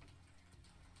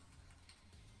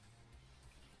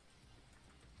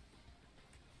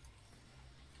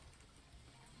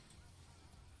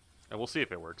 And we'll see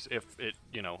if it works. If it,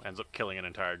 ends up killing an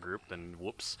entire group, then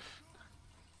whoops.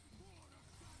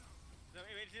 So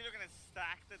it means you're gonna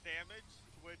stack the damage,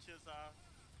 which is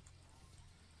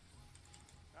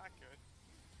not good.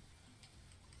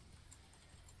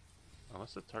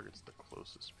 Unless it targets the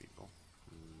closest people.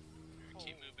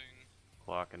 Keep moving.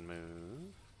 Clock and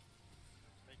move.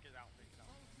 Take it out. Take it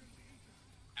out.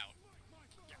 Out.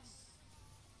 Yes.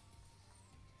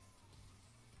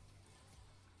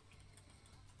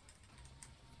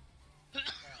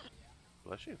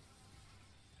 Bless you.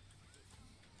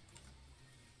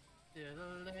 To the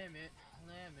limit,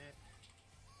 limit.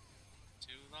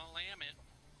 To the limit.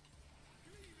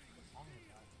 Oh my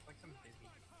god, it's like some Disney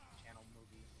Channel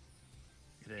movie.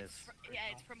 It is. Yeah,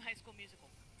 it's from High School Musical.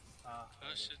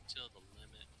 Push it till the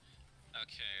limit.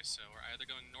 Okay, so we're either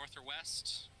going north or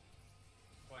west.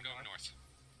 We're going north.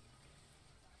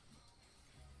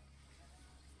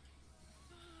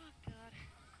 Oh god,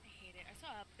 I hate it. I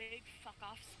saw a big fuck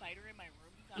off spider in my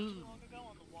room not too long ago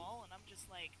on the wall, and I'm just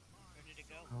like, where did it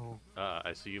go? Oh.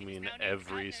 I see you It's mean now named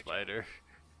every Cotton Eye Joe. spider.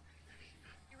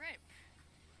 You're right.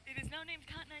 It is now named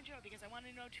Cotton Eye Joe because I want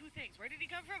to know 2 things: where did he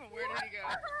come from, and where did he go?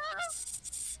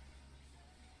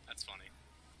 That's funny.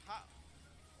 How?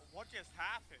 What just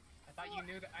happened? I thought you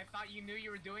knew that. I thought you knew you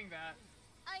were doing that.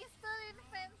 I stood in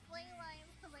fence ley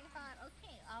lines because I thought,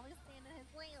 okay, I'll always stand in his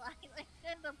ley line. And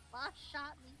then the boss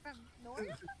shot me from north.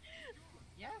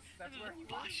 Yes, that's where he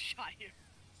Boss was. shot you.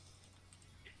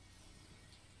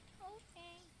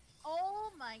 Okay.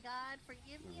 Oh my god,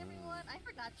 forgive me everyone. I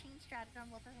forgot change stratagem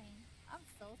was a thing. I'm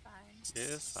so sorry.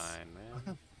 It's fine,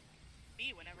 man.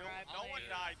 Me, whenever I No play. one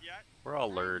died yet. We're all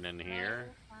I'm learning so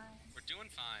here. fine. We're doing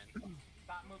fine.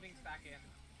 Stop moving back in.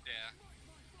 Yeah.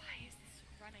 Why is this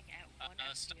running at 1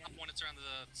 Stop FPS? when it's around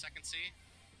the second C.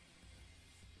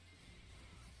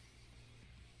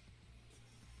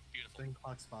 Beautiful. Then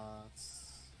clock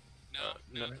spots. No,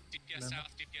 no, no. DPS No.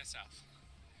 south, DPS south.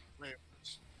 Wait,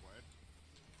 what?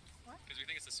 Because we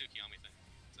think it's the Tsukiyomi thing.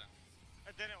 So.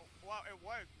 And then it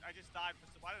worked. I just died for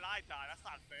some. Why did I die? That's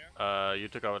not fair. You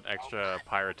took out an extra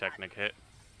pyrotechnic hit.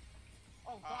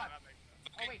 Oh god. That makes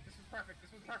sense. Oh wait, this was perfect.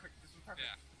 This was perfect. This was perfect.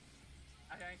 Yeah.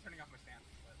 I ain't turning off my stand.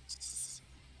 But...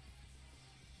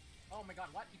 Oh my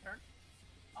god, what? He turned?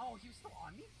 Oh, he was still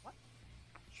on me? What?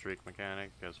 Shriek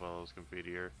mechanic as well as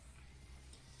Confidier.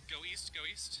 Go east, go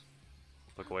east.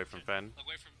 Look away from Fen. Look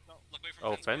away from. Look away from.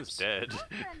 Oh, Fen's dead. Oh,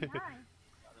 then die.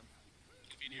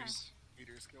 Convenience.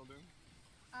 Meteors killed him.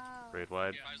 Oh. Raid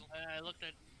wide. Yeah. Faisal. I looked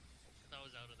at. That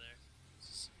was out of there.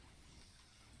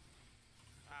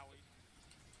 Owie.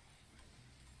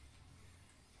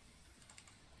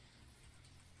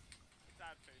 It's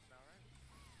that face now,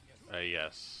 right?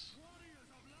 Yes.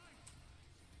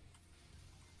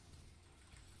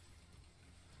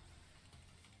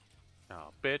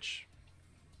 Oh, bitch.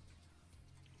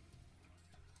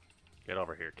 Get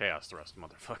over here. Chaos thrust,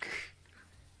 motherfucker.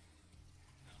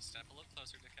 Now step a little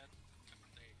closer, dickhead.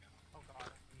 There you go. Oh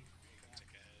god.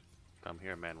 Dickhead. Come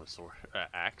here, man with sword.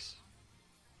 Axe.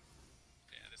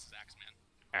 Yeah, this Axeman.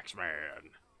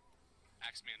 Axeman.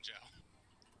 Axeman Joe.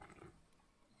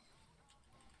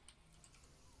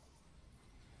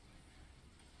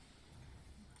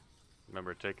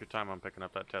 Remember, take your time on picking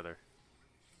up that tether.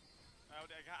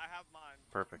 I have mine.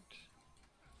 Perfect.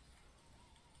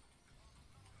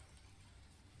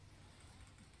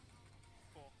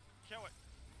 Cool. Kill it.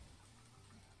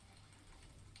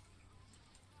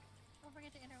 Don't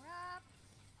forget to interrupt.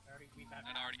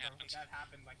 That already happened. That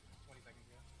happened like 20 seconds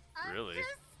ago. I'm Really?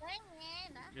 just saying.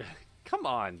 Come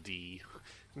on, D.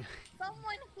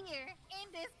 Someone here in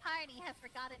this party has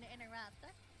forgotten to interrupt.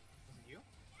 Was it you?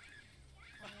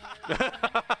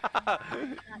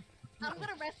 I'm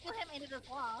gonna rescue him into this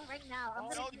wall right now. I'm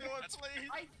gonna Don't do it, please.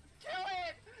 Kill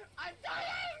it! I'm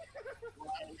dying!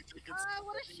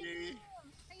 what a shame.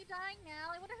 Are you dying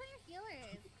now? I wonder who your healer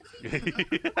is.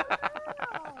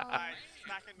 Alright,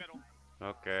 smack in middle.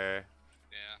 Okay.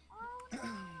 Yeah. Oh no.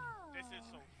 This is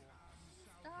so cool.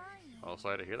 Dying. I'll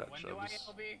slide to hear that When do I shows.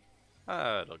 LB?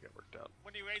 It'll get worked out.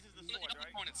 When he raises the sword, You'll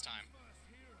right? know when it's time.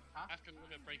 After a little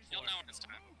bit break You'll 4. know when it's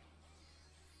time.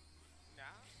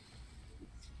 Now?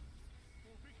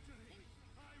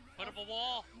 Put up a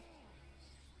wall.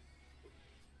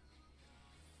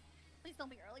 Please don't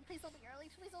be early. Please don't be early.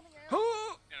 Please don't be early.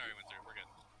 It already went through. We're good.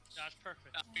 That's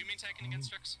perfect. You mean taking against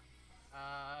Strix?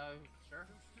 Sure.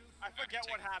 I forget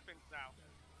what happens now.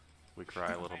 We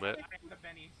cry a little bit. The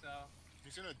Benny, so.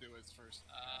 He's gonna do his first.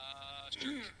 Sure.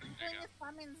 There Bring you the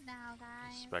summons now,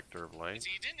 guys. Spectre of Light.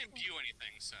 See, he didn't imbue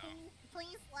anything, so.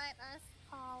 Please let us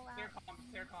call out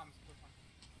Clear comms.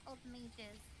 old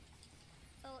mages.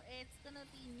 So it's gonna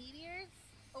be meteors.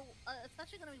 Oh, it's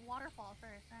actually gonna be waterfall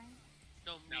first, right?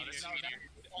 No, No, this is meteor.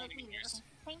 meteor. Only Okay, meteors.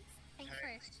 Tanks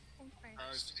first. Tanks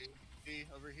first. D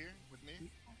over here with me.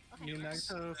 Okay. New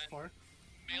Naruto Spark.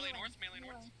 Melee north, melee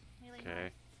north. Melee Okay.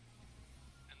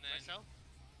 And then. Myself?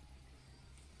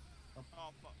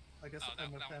 Oh, fuck. I guess Oh, that I'm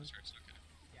a one fan. was hers.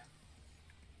 Okay.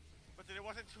 But then it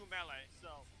wasn't too melee,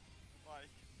 so, like,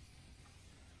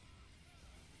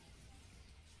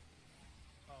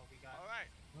 Oh, we got.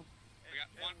 alright. We got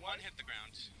one hit the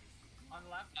ground. On the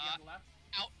left, on the left.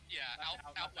 Out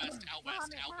west, out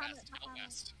west, out west, out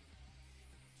west.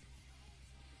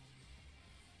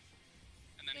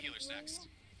 And then healer stacks.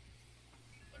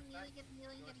 Get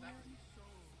healing.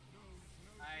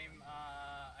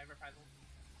 I reprisal.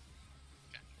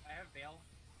 Okay. I have Veil.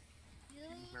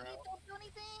 Healing, We're out. don't do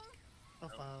anything.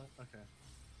 Oh, okay.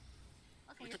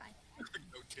 Okay, you're fine.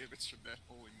 No damage from that.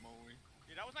 Holy moly.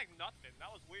 Yeah, that was like nothing. That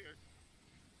was weird.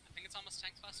 I think it's almost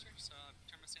tank cluster, so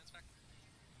turn my stance back.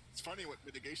 It's funny what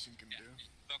mitigation can do.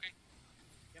 Invoking.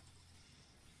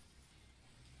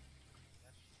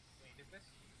 Wait, is this?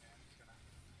 Yeah, I'm just gonna.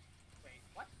 Wait,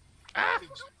 what?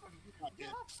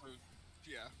 So,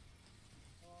 yeah.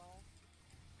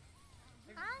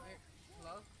 Hi.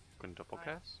 Hello? Quintuple Hi.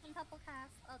 cast? Quintuple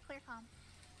cast. Clear comm.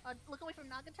 Look away from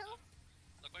Nagato.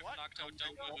 Look away What? from Nocto,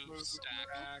 don't move,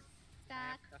 stack.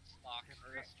 Stack. That's Lock.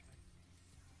 first.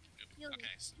 Healing.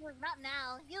 Okay. Healing, not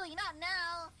now. Healing, not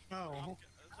now. Oh.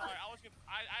 Sorry,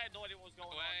 I had no idea what was going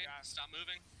Away. on, guys. Stop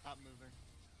moving. Stop moving.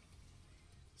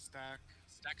 Stack.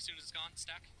 Stack as soon as it's gone.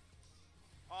 Stack.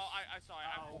 Oh, I sorry.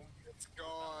 Oh. It's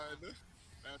gone.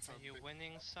 That's Are a you big-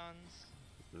 winning, sons?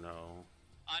 No.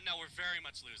 No, we're very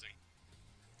much losing.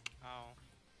 Oh.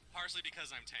 Partially because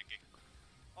I'm tanking.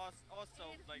 Also,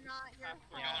 It's like, not your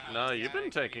halfway fault. down. No, you've been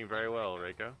taking very well,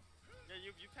 Reiko. Yeah,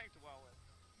 you tanked well with.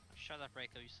 Shut up,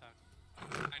 Reiko, you suck.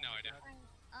 I know I do.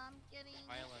 I'm getting.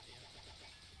 I love you.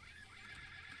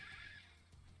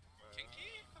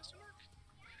 Kinky? Question mark?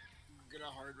 Get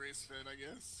a hard race fit, I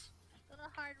guess. Go to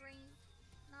hard range.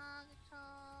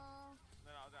 Nagato.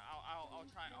 Then I'll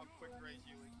try. I'll quick raise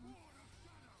you.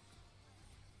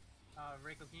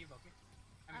 Reiko, can you evoke it?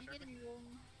 I'm getting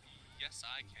room. Yes,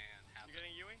 I can have You it.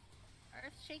 getting Yui?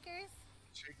 Earth Shakers.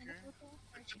 Shaker.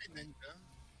 It should be ninja.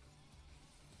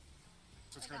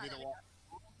 So it's I gonna be got the it. wall.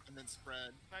 And then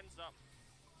spread. Fens up.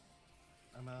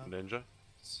 I'm out. Ninja?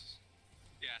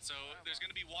 Yeah, so there's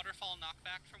gonna be waterfall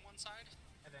knockback from one side.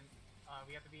 And then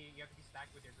you have to be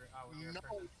stacked with your with your No,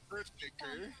 person.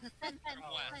 Earthshaker. Fen.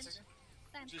 From west.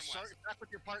 Just From stack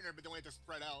with your partner, but then we have to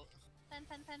spread out. Fen.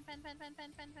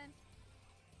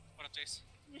 What up, Jace?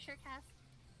 Use your cast.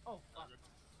 Oh fuck.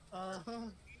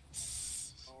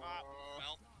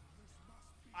 Well,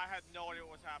 I had no idea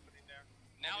what was happening there.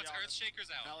 now I'll be it's honest. Earthshaker's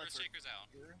out. Now it's Earthshaker's out.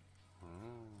 Oh.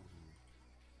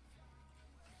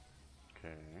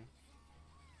 Okay.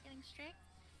 Getting strict.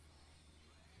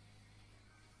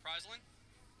 Prizelin?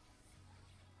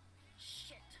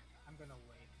 Shit. I'm gonna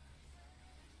wait.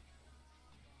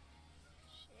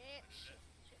 Shit.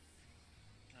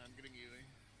 I'm getting Yui.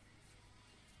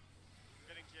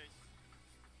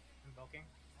 Invoking.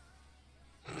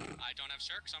 I don't have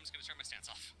Shirk, so I'm just gonna turn my stance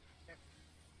off.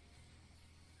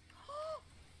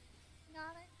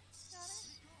 Got it. Got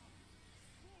it.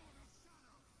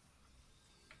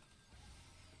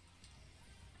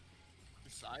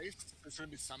 This ice is gonna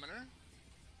be summoner.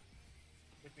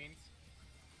 Which means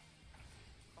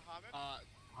Bahamut?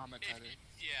 Bahamut If, Tether.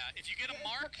 yeah, if you get a It's the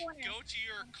mark, corner. go to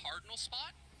your cardinal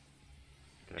spot.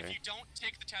 If Okay. you don't,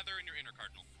 take the tether in your inner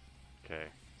cardinal.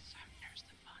 Okay. So here's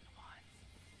the fun one.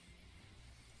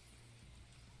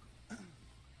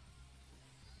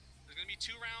 There's gonna be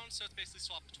 2 rounds, so it's basically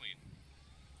swap between.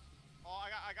 Oh, I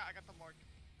got the mark.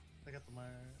 I got the mark.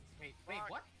 wait, Fuck.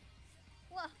 what?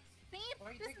 Well, babe, Why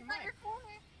are you this is taking not mine? your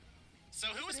corner. So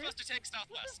who was supposed to take This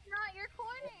southwest? is not your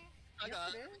corner. I Yes,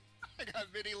 got, it is. I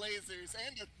got mini lasers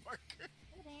and a marker.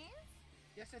 It is?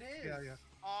 Yes, it is. Yeah, yeah.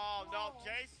 Oh no, Oh.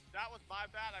 Jace, that was my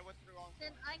bad. I went to the wrong Then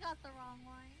corner. I got the wrong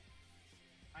one.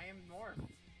 I am north,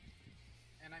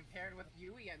 and I'm paired with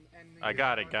Yui and. I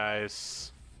got it,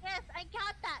 guys. Yes, I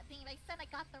got that, babe. I said I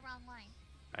got the wrong line.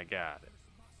 I got it.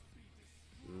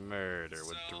 Murder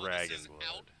with So dragon this is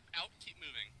blood. out, keep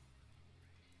moving.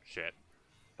 Shit.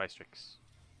 By Strix.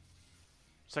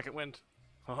 Second wind.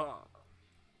 Haha.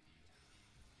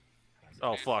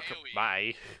 Oh And fuck. AoE.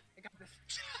 Bye. I got this.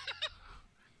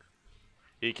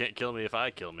 He can't kill me if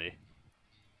I kill me.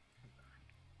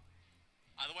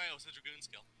 Either way, it was a Dragoon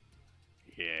skill.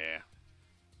 Yeah.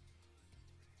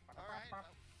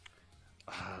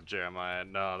 Alright. Jeremiah,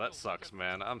 no, that sucks,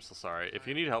 man. I'm so sorry. If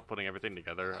you need help putting everything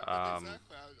together,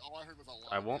 Exactly. All I heard was a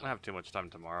lot. I won't have too much time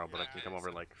tomorrow, but I can come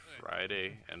over like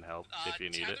Friday and help if you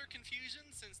need it. Tether confusion,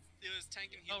 since it was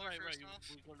tank and Oh, healer right, right. first off.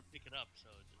 We're going to pick it up, so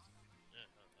just. Yeah,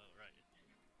 oh, right.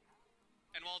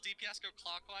 And while DPS go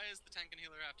clockwise, the tank and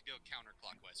healer have to go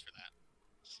counterclockwise for that.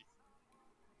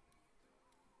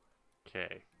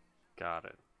 Okay, got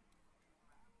it.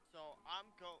 So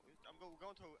we're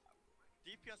going to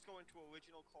DPS go into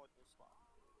original cardinal spot.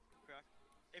 Correct?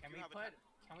 If Can you we have put?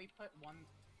 a Can we put 1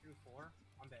 through 4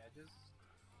 on the edges?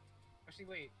 Actually,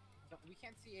 wait. We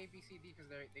can't see A, B, C, D because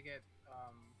they get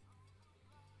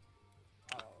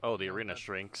Oh, the you know, arena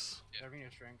shrinks. The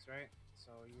arena shrinks, right?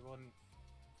 So you wouldn't.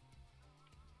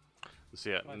 So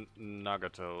yeah, What?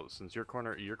 Nagato, since your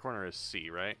corner is C,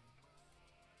 right?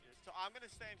 Yeah, so I'm gonna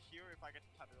stand here if I get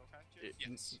the tether, okay? It-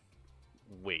 Cheers. Yes.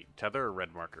 Wait, tether or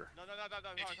red marker? No. If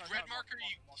you, red marker,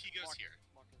 he goes here.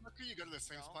 Marker, you go to the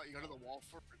same No. spot. You go to the wall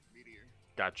for meteor.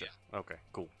 Gotcha. Okay,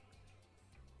 cool.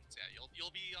 So yeah,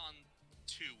 you'll be on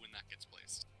 2 when that gets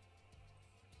placed.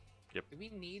 Do we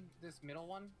need this middle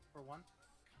one for 1?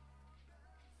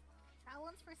 That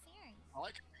one's for Searing. I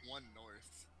like one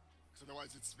north, because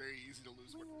otherwise it's very easy to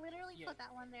lose. We literally Yeah. put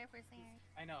that one there for Searing.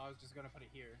 I know. I was just gonna put it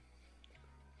here.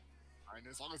 Fine,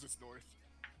 as long as it's north.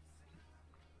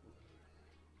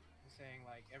 I'm saying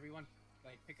like everyone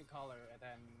like pick a color and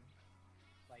then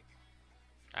like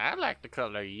I like the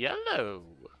color yellow.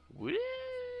 Woo!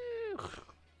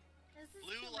 This is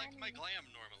Blue too like my many. glam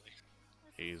normally.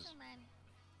 This He's- is too many.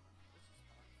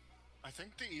 I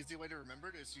think the easy way to remember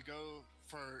it is you go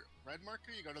for red marker,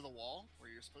 you go to the wall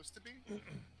where you're supposed to be.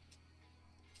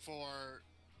 For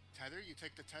tether, you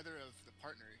take the tether of the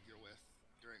partner you're with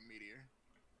during meteor.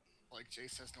 Like Jay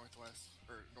says northwest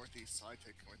or northeast, so I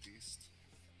take northeast.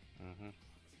 Mm-hmm.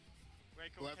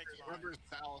 Reiko takes mine. Whoever's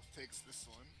south takes this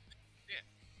one. Yeah.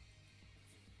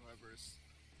 Whoever's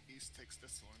east takes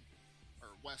this one, or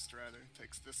west rather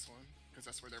takes this one, because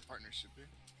that's where their partner should be.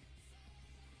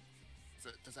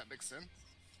 Does that make sense?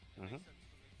 Mm-hmm.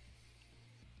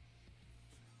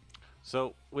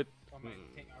 So with so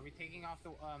are we taking off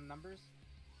the numbers?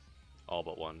 all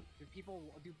but one. Do people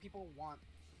want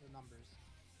the numbers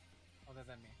other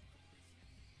than me?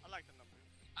 I like the numbers.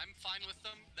 I'm fine with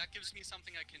them. That gives me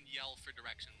something I can yell for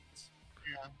directions.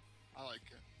 Yeah. I like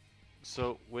it.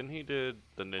 So when he did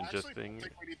the I ninja actually thing, don't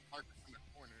think we need markers in the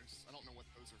corners. I don't know what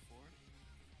those are for.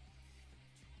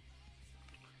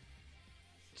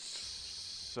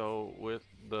 so with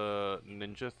the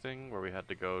ninja thing where we had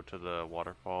to go to the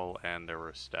waterfall and there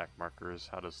were stack markers,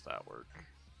 how does that work?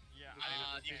 Yeah,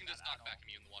 You can just knock back at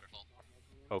me in the waterfall.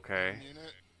 Okay.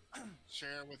 Unit,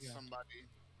 share with somebody,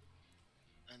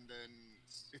 and then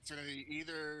it's gonna be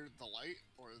either the light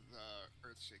or the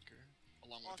Earthshaker,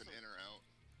 along with an Also- in or out.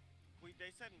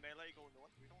 They said melee go north.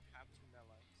 We don't have 2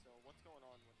 melee. So what's going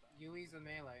on with that? Yui's a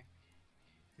melee.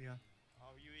 Yeah.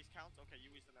 Oh, UE's counts? Okay,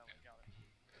 UE's the melee. Got it.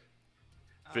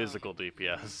 Physical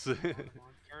DPS.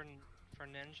 For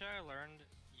ninja, I learned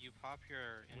you pop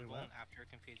your Wait, invuln what? after your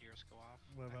configures go off,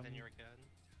 What and about then me? you're good.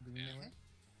 Do we know it?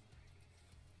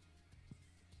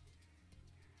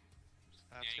 So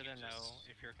that's Yeah, you good to can know just-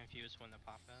 if you're confused when to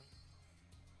pop in.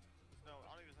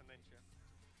 Ninja.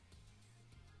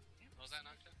 What was that,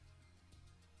 Nocta?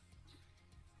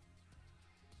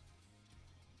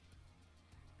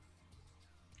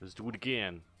 Let's do it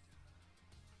again.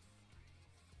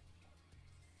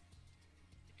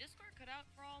 Did Discord cut out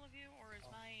for all of you, or is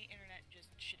my internet just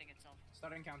shitting itself?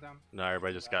 Starting countdown. No,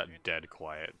 everybody just got dead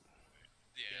quiet.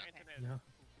 Yeah. Internet. Yeah.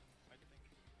 I think.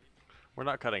 We're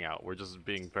not cutting out. We're just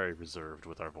being very reserved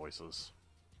with our voices.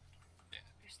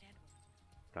 Understandable.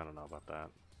 I don't know about that.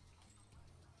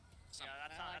 Yeah,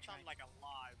 that sounds like a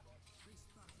lie, but.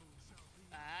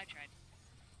 I tried.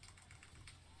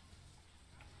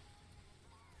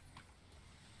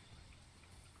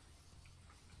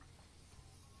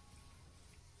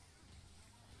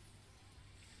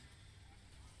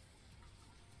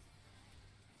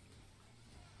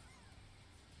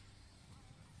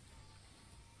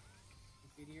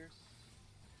 Meteors.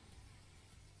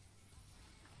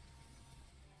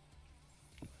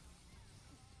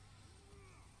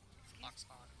 Lock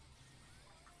spot.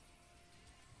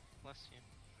 Bless you.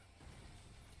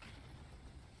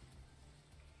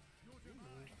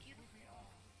 Thank you.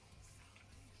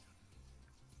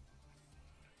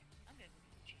 I'm good.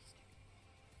 Cheese stick.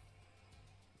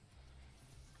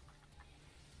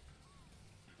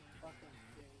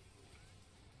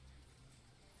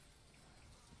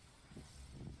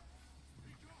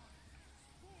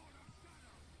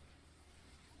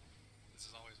 This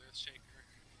is always Earthshaker.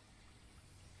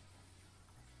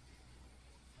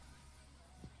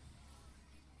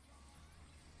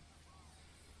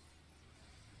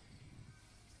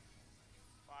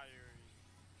 Fire.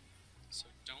 So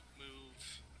don't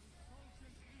move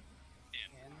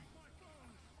in.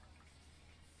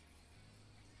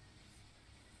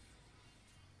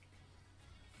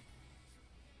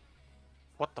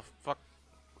 What the fuck?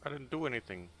 I didn't do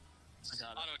anything.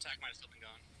 Auto attack might have still been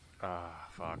gone. Ah,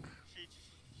 fuck.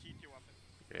 Sheath your weapon.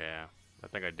 Yeah, I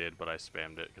think I did, but I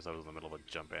spammed it because I was in the middle of a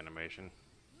jump animation.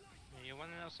 Yeah, you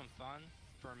wanna know some fun?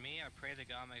 For me, I pray to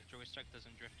God my joystick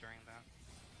doesn't drift during that.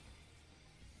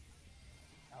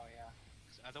 Oh yeah.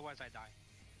 'Cause otherwise I die.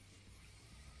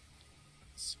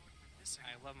 Sword we're missing.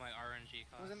 I love my RNG It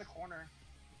class. was in the corner.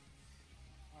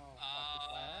 Oh.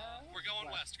 fuck, We're going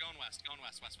west, going west, going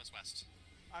west, west, west, west.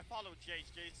 I followed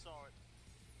Jace. Jace saw it.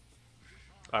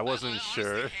 I wasn't I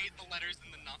sure. honestly hate the letters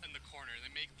in the corner. They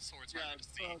make the swords Yeah, harder to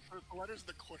see. the letters in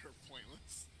the corner are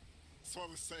pointless. That's what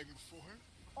I was saying before.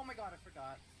 Oh my god, I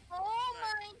forgot. Oh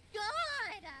my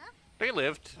god! They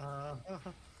lived. Uh,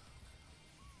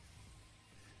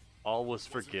 All was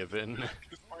forgiven.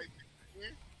 Despite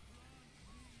the-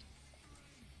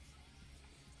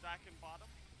 Stack and bottom.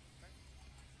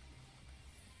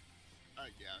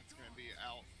 yeah, it's gonna be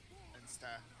out and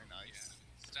stack and Yeah. ice.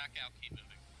 Stack out, keep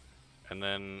moving. And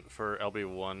then for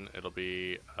LB1, it'll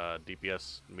be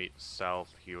DPS meet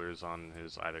south, healers on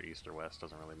his either east or west,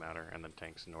 doesn't really matter, and then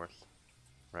tanks north.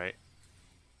 Right?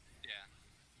 Yeah.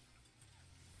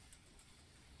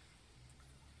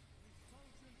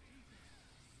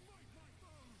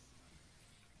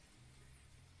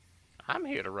 I'm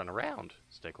here to run around.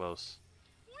 Stay close.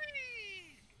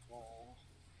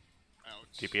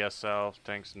 Ouch. DPS south,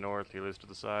 tanks north, healers to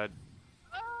the side.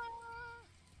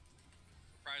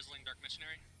 Friesling Dark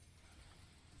Missionary.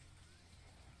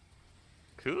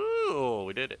 Cool,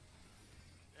 we did it.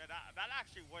 Yeah, that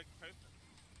actually worked perfect.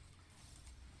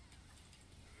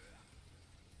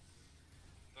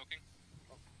 Voking.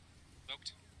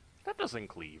 Voked. That doesn't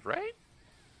cleave, right?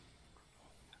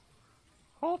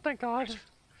 Oh, thank God.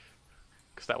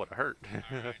 Because that would have hurt.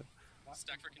 Alright. What?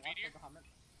 Stack for What Confiteor. Bahamut?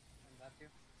 And that too.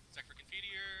 Stack for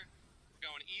Confiteor. We're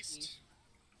going east.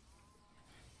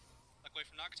 Luck away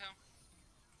from Nagato.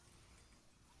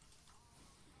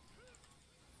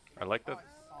 I like Oh, that.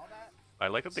 I saw that. I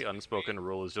like that the unspoken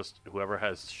rule is just whoever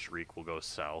has Shriek will go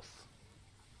south.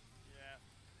 Yeah.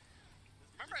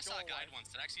 Remember I saw a Go guide west. once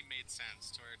that actually made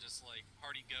sense, to where just like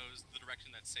party goes the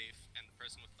direction that's safe, and the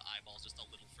person with the eyeballs just a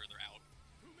little further out.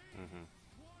 Mm-hmm.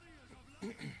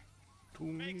 To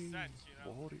Makes me, sense, you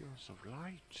know. warriors of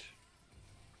light.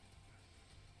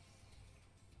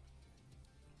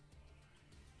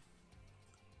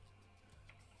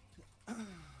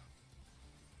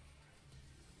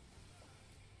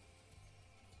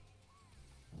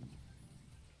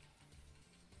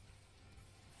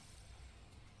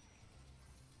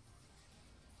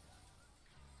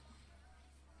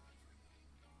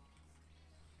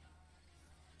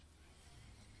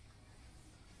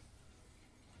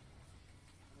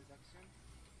 Is that soon?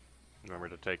 Remember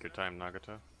to take your time,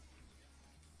 Nagato.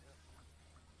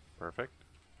 Perfect.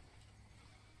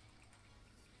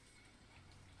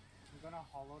 I'm gonna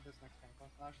hollow this next tank.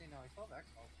 Actually, no, I still have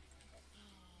X-Health.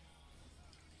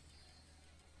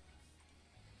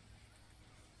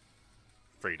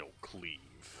 Fatal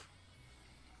Cleave.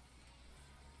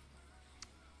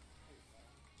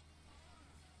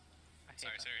 I hate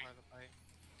Sorry, that sorry. part of the fight.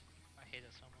 I hate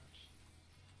it so much.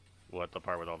 What, the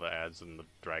part with all the ads and the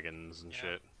dragons and Yeah.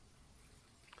 shit?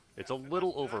 It's a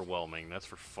little overwhelming, that's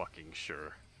for fucking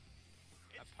sure.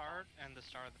 That part and the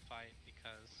start of the fight,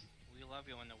 because we love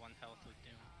you in the one health with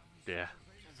Doom. Yeah.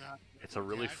 Exactly. It's a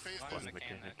really The ad phase fun is-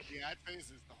 mechanic. The ad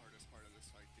phase is the hardest part of this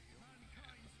fight to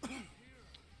heal.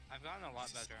 I've gotten a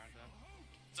lot better at it.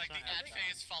 It's like the not ad as bad.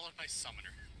 phase followed by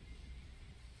summoner.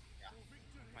 Oh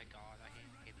my god, I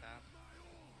hate that.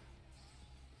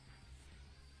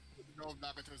 No,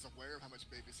 Nagato is aware of how much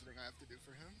babysitting I have to do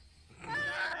for him. don't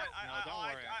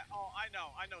worry. I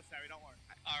know, Sammy, don't worry.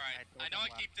 Alright, I I know I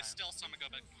told them keep this last still, so I'm gonna go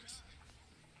back north.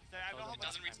 Sammy, I know how It much.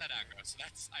 doesn't reach that aggro, so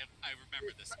that's I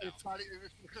remember this now. It's not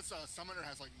it's because Summoner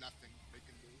has like nothing they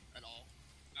can do at all.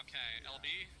 Okay,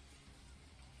 LB.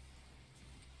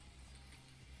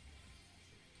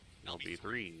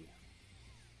 LB3.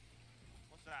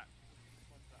 What's that?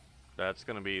 What's that? That's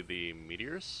gonna be the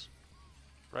meteors,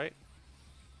 right?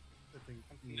 I think.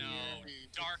 No, Yeah.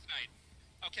 Dark Knight.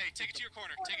 Okay, take it to your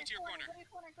corner. Take it to your corner. Go to your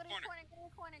corner. Go to your corner. Go to your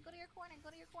corner. Go to your corner. Go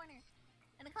to your corner.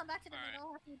 And then come back to the Alright.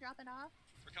 middle after you drop it off.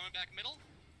 We're coming back middle.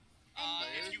 And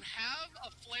If then- you have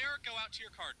a flare, go out to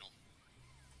your cardinal.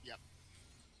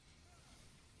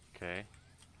 Okay.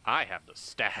 I have the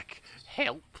stack.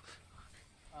 Help!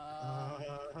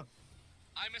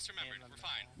 I misremembered. We're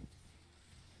fine.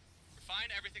 We're fine.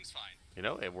 Everything's fine. You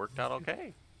know, it worked out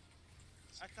okay.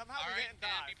 Somehow All we right, didn't and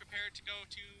die. be prepared to go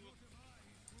to.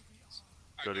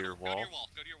 All Go to your Go to wall. your wall.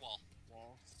 Go to your wall.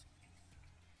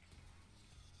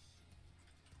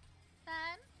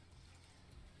 Fan.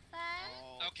 Fan.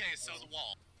 Okay, so the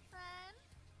wall. Fan.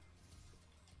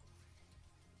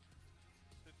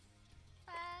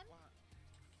 Fan.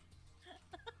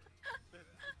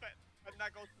 And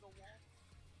that goes to the wall.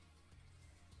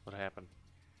 What happened?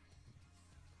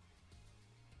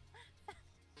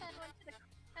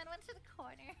 Fan went to the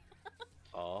corner.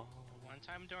 Oh. One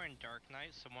time during Dark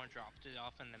Knight, someone dropped it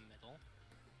off in the middle,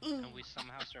 and we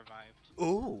somehow survived.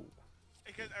 Ooh.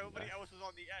 Because everybody else was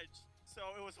on the edge, so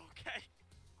it was okay.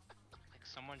 Like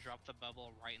someone dropped the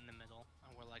bubble right in the middle,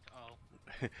 and we're like, oh.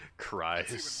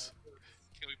 Cries.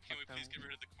 Can we please get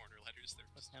rid of the corner letters? There.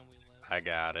 But then we live. I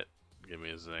got it. Give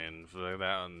me a second. For that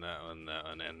one, that one, that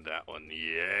one, and that one.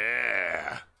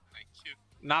 Yeah! Thank you.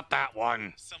 Not that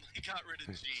one! Somebody got rid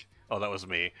of G. Oh, that was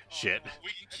me. Shit. no.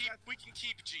 We can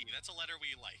keep G. That's a letter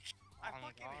we like. I Oh my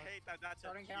fucking God. hate that. That's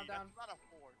Starting a G. countdown. That's not a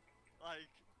 4.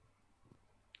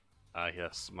 Like,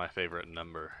 Yes, my favorite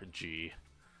number, G.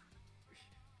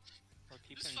 We're Just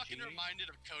keeping fucking G. reminded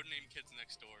of Codename Kids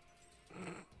Next Door.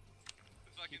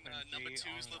 Fucking Keeping number G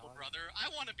 2's on little guard. brother. I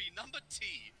want to be number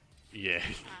T. Yeah.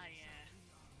 Ah,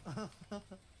 yeah.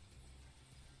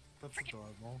 That's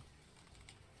adorable.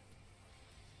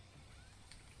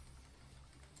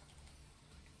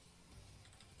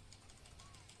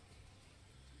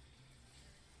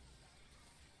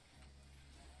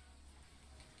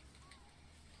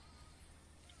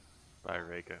 Bye,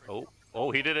 Reika.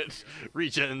 Oh, he did it!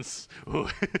 Regens! Ooh.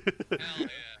 Hell yeah.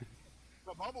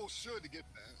 The bubble should get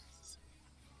that.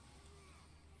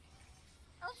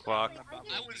 Oh, Clock. sorry,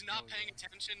 I was not paying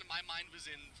attention. My mind was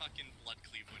in fucking Blood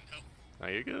Cleave window. Now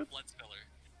you're good. Blood Spiller.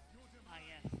 Ah,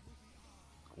 yes.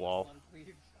 Wall.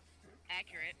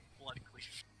 Accurate. Blood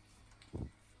Cleave.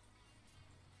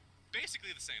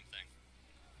 Basically the same thing.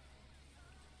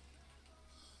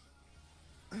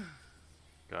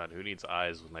 God, who needs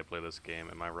eyes when they play this game?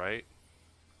 Am I right?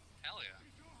 Hell yeah.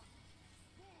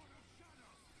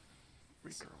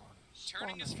 Reaker one.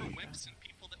 Turning is for wimps and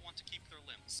people that want to keep their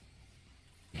limbs.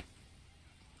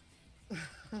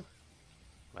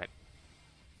 Right.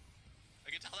 I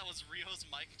can tell that was Rio's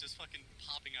mic just fucking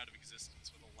popping out of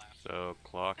existence with a laugh. So,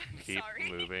 clock, keep Sorry.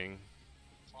 moving.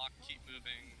 Clock, keep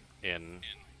moving. In.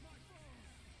 In.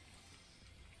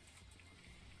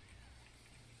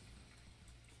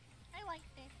 I like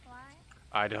this fly.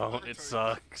 I don't, it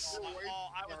sucks. oh,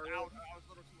 I was out. I was a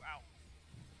little too out.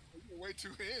 You were way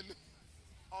too in.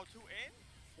 Oh, too in?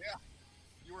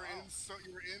 You were in so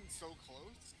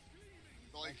close.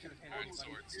 Like should've hit totally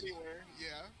swords. anywhere.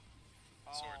 Yeah.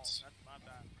 Oh, Swords. that's not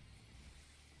bad.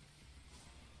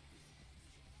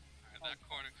 Alright, that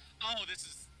corner. Oh, this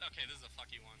is okay. This is a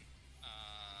fucky one.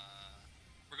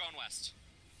 We're going west.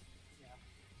 Yeah.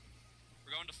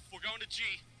 We're going to G.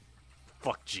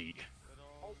 Fuck G. Good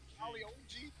Oh, old Ollie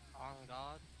G. OG. On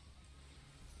God.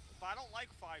 But I don't like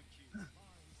 5G.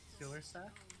 Killer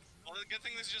stack? Well, the good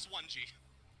thing this is just 1 G.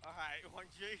 Alright,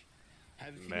 1G.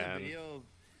 Have you seen Man. the video,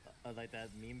 like that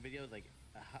meme video, like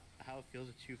how it feels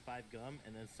to chew 5 gum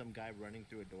and then some guy running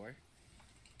through a door.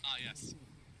 Ah, yes.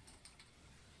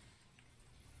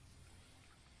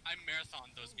 I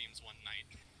marathoned those memes one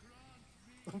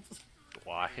night.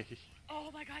 Why?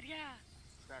 Oh my god, yeah.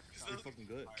 It's fucking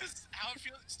good. Because how it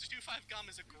feels to chew 5 gum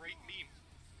is a great meme.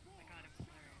 Oh my god, it was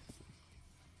hilarious.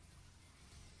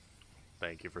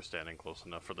 Thank you for standing close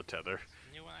enough for the tether.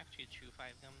 Anyone actually chew 5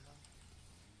 gum though?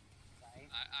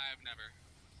 I've never.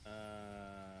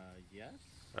 Yes?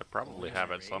 I probably Oh,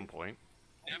 have at right. some point.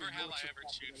 Never have I ever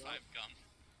chewed 5 gum.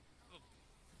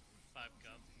 5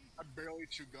 gum. I barely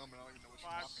chew gum and I don't even know what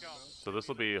you're 5 talking gum. about. So this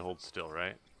will be hold still,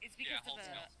 right? It's Yeah, because hold of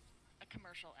still. a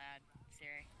commercial ad,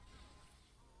 Siri.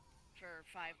 For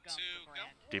 5 gum,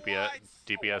 Two the brand. DPS,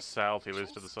 DPS south,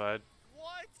 healers to the side.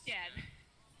 What? Yeah,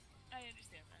 I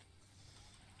understand that.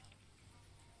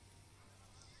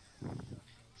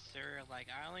 Sir, like,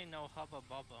 I only know Hubba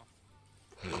Bubba.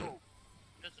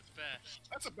 That's fair.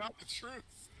 That's about the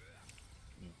truth.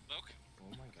 Look. Oh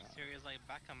my god. Sirius, like,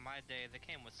 back in my day, they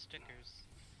came with stickers.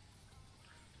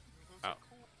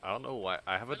 I don't know why.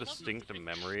 I have a I love those distinct things.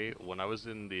 memory. When I was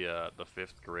in the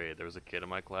 5th grade, there was a kid in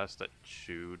my class that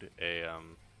chewed a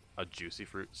juicy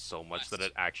fruit so much that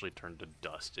it actually turned to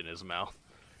dust in his mouth.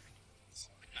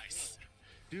 Nice.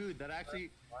 Dude, that actually,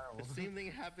 the same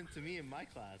thing happened to me in my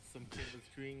class. Some kid was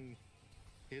chewing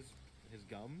his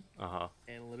gum Uh-huh.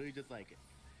 and literally just like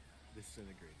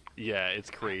disintegrated. Yeah, it's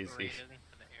crazy. Evaporated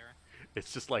into the air.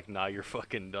 It's just like, nah, you're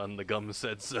fucking done. The gum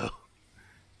said so.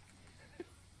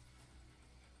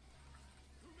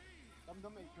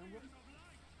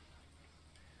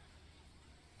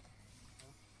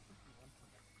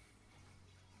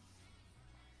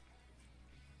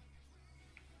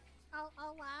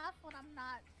 I'll laugh when I'm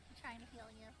not trying to heal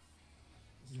you.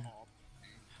 Ha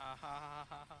ha ha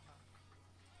ha ha.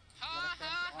 Ha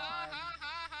ha ha ha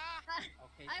ha ha.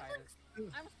 Okay, I'm, Titus.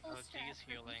 I'm so Oh, stressed. geez,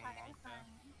 for healing, the entire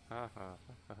Wonka.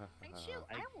 time. And shoot,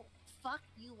 I will fuck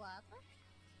you up.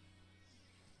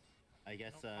 I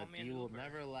guess Don't call me an you will Uber.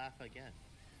 never laugh again.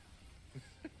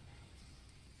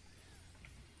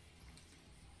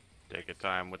 Take your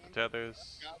time with the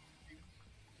tethers.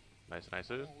 Nice, nice.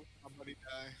 My buddy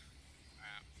die.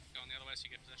 Going the other way so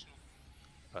you get positional.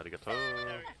 Arigato.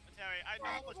 Terry, I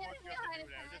know how much work you have to do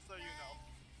there, just so you know.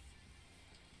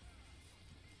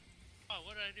 Oh,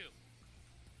 what did I do?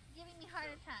 Giving me heart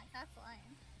attack, that's why.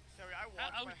 Terry, I I watched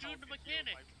was my doing health the get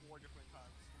healed mechanic. like 4 different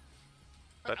times.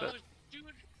 That- I was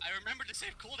doing. I remembered to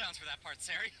save cooldowns for that part,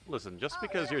 Sari. Listen, just Oh,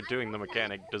 because yeah, you're I doing know the that.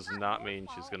 mechanic It's does not not your mean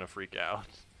she's fault. gonna freak out.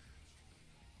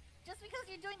 Just because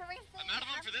you're doing the right thing. I'm out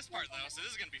of them I'm for this part still- though, so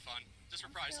this is gonna be fun. Just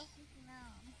I'm reprise. still freaking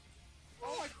out.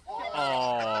 Oh my god.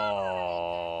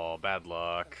 Oh, bad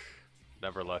luck.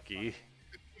 Never lucky. It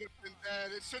should have been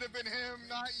dead. It should have been him,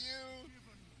 not you.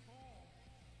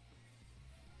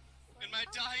 In my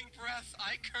dying breath,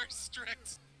 I curse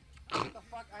strict. What the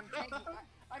fuck?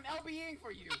 I'm LBing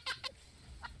for you.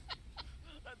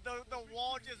 The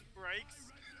wall just breaks.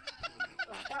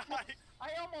 I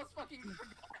almost fucking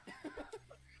forgot.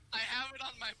 I have it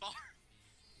on my bar.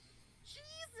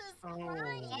 Jesus Oh.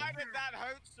 Christ! Why did that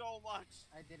hurt so much?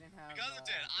 I didn't have. Because it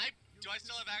did. Do I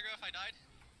still have aggro if I died?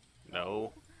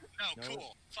 No. No, No.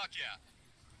 cool. Fuck yeah.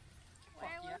 Where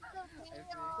Fuck was yeah. the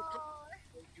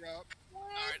veil? Drop.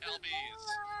 Alright,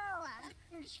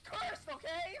 LBs. It's cursed,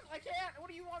 okay? I can't. What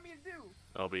do you want me to do?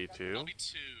 LB2. I'll be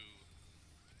 2.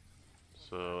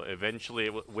 So eventually,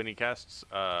 when he casts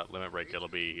Limit Break, it'll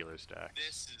be healer stacks.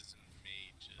 This is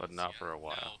mages. But not for a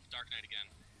while. No, Dark Knight again.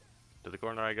 To the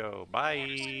corner I go. Bye. I'm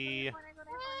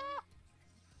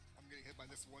getting hit by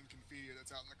this one Confedia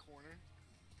that's out in the corner.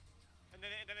 And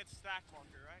then it's stack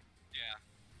longer, right? Yeah.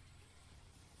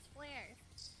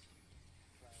 Flares.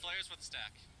 Flares with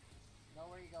stack. No,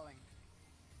 where are you going?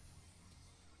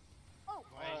 Oh,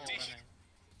 Why are you D-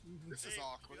 running? This is See,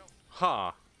 awkward. we don't-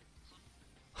 Huh.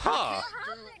 Huh.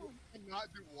 Not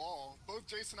do wall. Both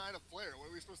Jason and I had a flare. What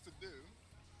are we supposed to do?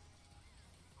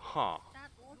 Huh.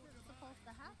 that wasn't supposed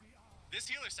to happen. This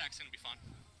healer stack's gonna be fun.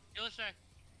 Yellow stack.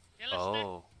 Yellow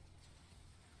Oh.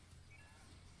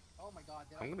 Oh my god,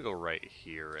 did I'm I? gonna go right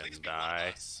here Please and be one of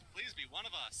die. us. Please be one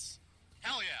of us.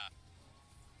 Hell yeah.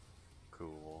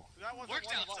 Cool. That wasn't Worked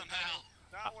one out of us, somehow.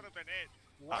 That would have been it.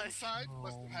 One side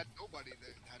must have had nobody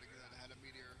that had a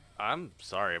meteor. I'm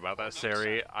sorry about that,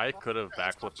 Sari. I could have Yeah,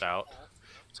 it's not backflipped your out. fault.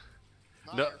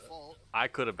 Not No. your fault. I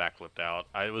could have backflipped out.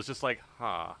 I was just like,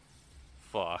 huh.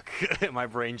 Fuck. My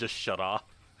brain just shut off.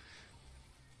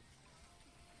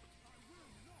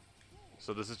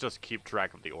 So this is just keep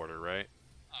track of the order, right?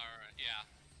 Alright, yeah.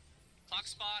 Clock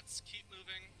spots, keep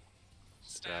moving.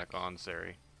 Stack on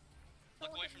Sari. Look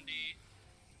away from D.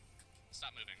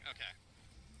 Stop moving. Okay.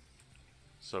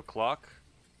 So clock.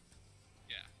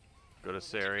 Yeah. Go to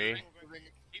Sari. Moving.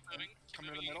 Keep moving. Keep Come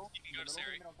to the moving. middle. You can go to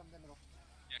Sari. Yeah, come to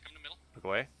the middle. Look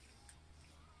away.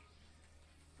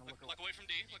 Look away from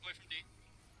D. Look away from D.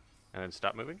 And then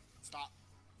stop moving. Stop.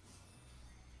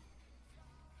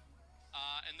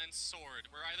 And then sword.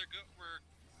 We're either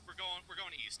we're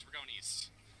going east. We're going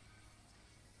east.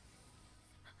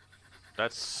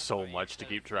 That's so much to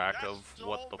keep track That's of. so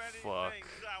What the many fuck? things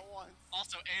at once.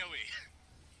 Also AOE.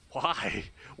 Why?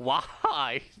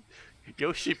 Why?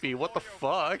 Yoshipi, what the All your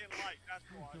fuck? fucking light, that's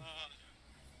why.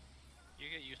 You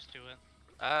get used to it.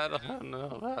 I don't know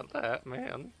about that,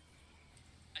 man.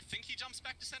 I think he jumps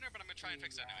back to center, but I'm gonna try and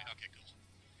fix it anyway. Okay, cool.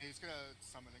 He's gonna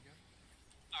summon again.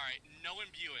 All right, no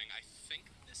imbuing. I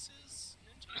think this is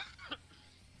ninja.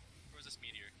 Or is this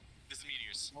meteor? This is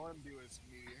meteors. All I'm doing is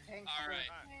meteor. All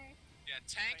right. Okay. Yeah,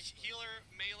 tank, healer,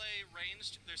 melee,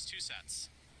 ranged. There's 2 sets.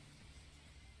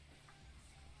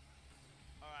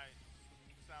 Alright.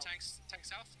 South. Tank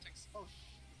south. Tanks. Oh,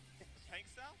 Tank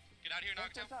south? Get out of here,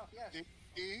 Noctown. yes.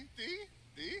 D?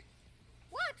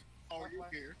 What? Oh, you're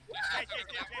here. Yes. We're going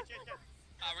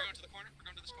to the corner. We're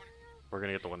going to this corner. We're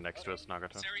gonna get the one next to us,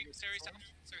 Nagato. Sari south.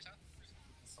 Sari south.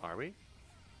 Are we?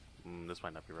 This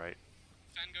might not be right.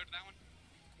 Fen, go to that one.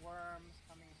 Worms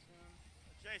coming soon.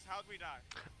 Jace, how'd we die?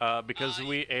 Because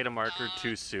we ate a marker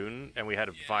too soon, and we had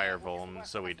a fire vuln,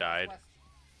 so we died.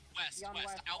 West. Beyond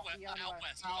west, Out west. beyond Out west.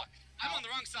 west. Fuck. I'm on the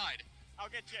wrong side. I'll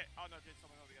get Jay. Oh no, Jay's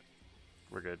someone else again.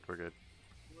 We're good. We're good.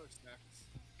 What's next?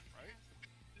 Right?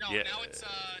 No, Yeah. now it's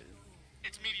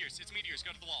meteors. It's meteors.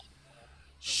 Go to the wall.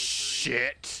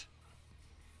 Shit.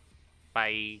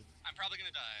 Bye. I'm probably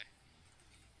gonna die.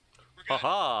 We're good.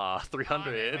 Haha,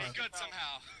 300. We're good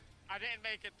somehow. I didn't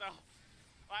make it though.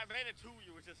 I made it to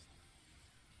you. It just.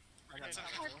 I got Okay,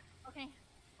 time. Okay.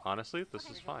 Honestly, this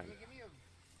is fine.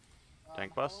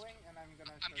 Tank bust?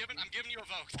 I'm giving you a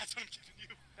vote. That's what I'm giving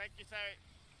you. Thank you, Sari.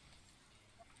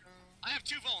 I have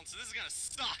 2 vulns, so this is gonna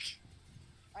suck.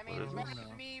 I mean, What is it mess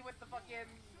now? me with the fucking.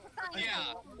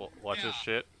 Yeah. Watch this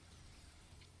shit.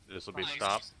 This will be Nice.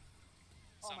 stop.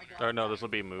 Oh my Summoner. god. Or no, this will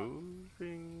be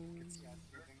moving.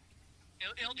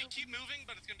 It'll be keep moving,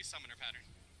 but it's gonna be summoner pattern.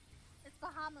 It's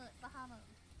Bahamut. Bahamut.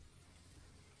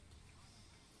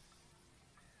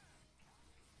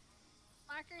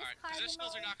 Markers Alright, cardinal.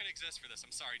 positionals are not gonna exist for this.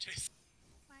 I'm sorry, Jason.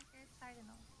 Markers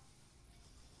cardinal.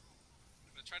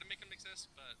 I'm gonna try to make them exist,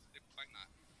 but they might not.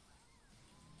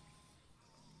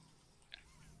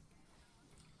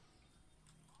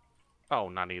 Oh,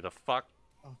 Nani, the fuck?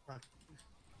 Oh, fuck.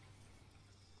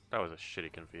 That was a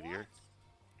shitty confiteor.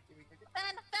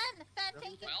 Fen,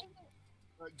 take it. Well.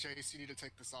 Jace, you need to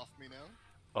take this off me now.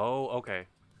 Oh, okay.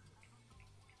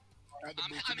 I had to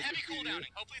I'm move to the heavy meteor. cooldowning.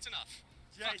 Hopefully it's enough.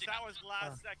 Jace, that was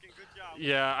last second. Good job.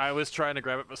 Yeah, I was trying to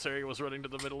grab it, but Sari was running to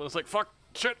the middle. It was like, fuck,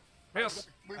 shit, miss.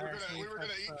 We were gonna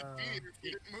eat the meteor if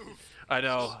you didn't move. I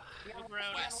know.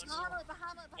 West. Bahamut,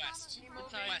 Bahamut, West.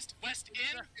 Bahamut. West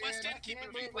in. West in. Keep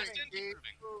moving. West in. Keep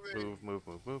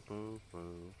moving. Move.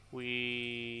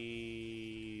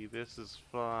 Wee. This is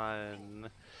fun.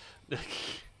 Hey,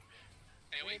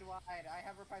 wait. Wade wide. I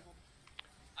have reprisal.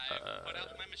 I put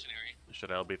out my missionary. Should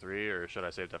LB3 or should I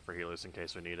save that for healers in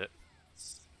case we need it?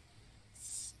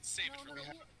 Save it for me.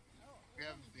 We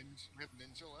have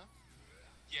ninja left.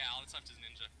 Yeah, all that's left is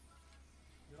ninja.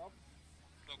 Yup.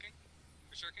 Cloaking?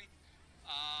 Berserking?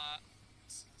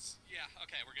 Yeah,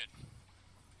 okay, we're good.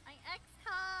 My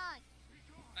XCOG.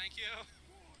 Thank you.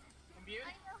 Imbued? I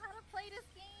know how to play this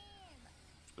game.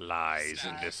 Lies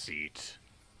and Stack. deceit.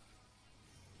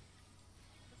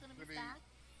 It's gonna be Maybe- stacked.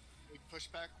 We push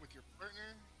back with your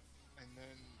partner, and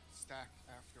then stack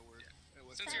afterward. It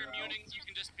was Since you're immuning, you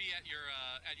can just be at your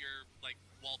like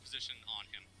wall position on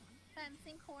him. Fen,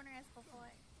 same corner as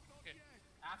before.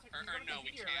 After, Or he's gonna no, we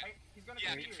confeed can't. right? He's gonna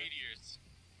Yeah, confeed confeed ears.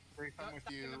 Great fun with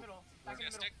Stack in the you. middle. Stack in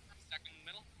Yeah, the middle. stack in the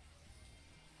middle.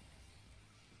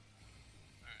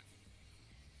 Alright.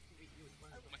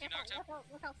 With you, Nocto?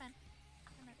 Look out, Fen.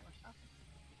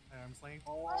 I'm slaying.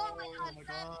 Oh, Oh my god, my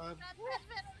Fen, god. Fen.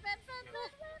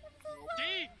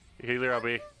 Healer LB.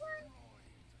 Yeah.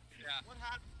 What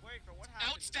happened? Wait, but what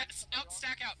happened?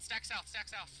 Stack out. Stack south. Stack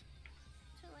south.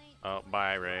 Too late. Oh,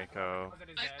 bye, Reiko. Was it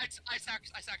his I dead?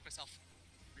 sacked myself.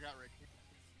 I got Ricky.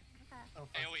 Okay. Oh,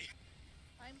 fuck. AoE.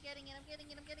 I'm getting it. I'm getting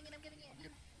it. I'm getting it. I'm getting it. I'm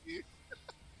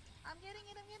getting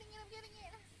it. I'm getting it. I'm getting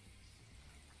it.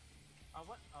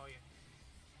 What? Oh yeah.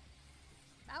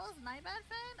 That was my bad,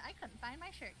 Fen. I couldn't find my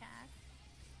shirt cast.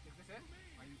 Is this it?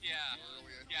 Yeah.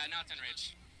 Yeah, now it's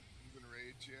enraged. He's in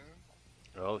rage,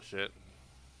 yeah. Oh, shit.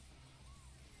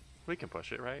 We can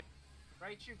push it, right?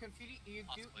 Right, you confetti. You do.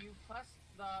 Possibly. You plus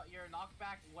your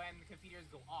knockback when Confiteors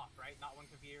go off, right? Not when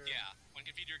Confiteor. Yeah, when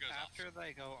Confiteor goes After off.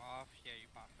 they go off, yeah, you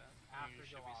pop it. After You go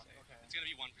should be off. safe. Okay. It's gonna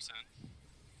be 1%.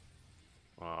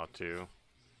 Aw, 2.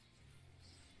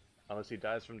 Unless he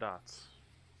dies from dots.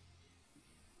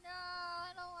 No,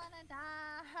 I don't wanna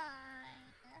die.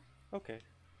 Okay.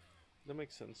 That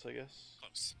makes sense, I guess.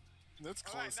 Close. That's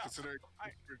Alright, close, no, considering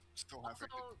I- we're still halfway.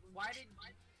 Also, why did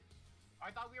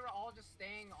I thought we were all just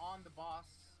staying on the boss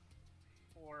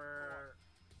for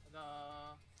the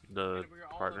The we were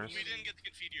all partners. We didn't get the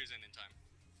Confiteors in time.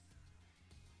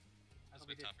 That's a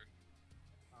we bit did. tougher.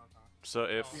 Okay. So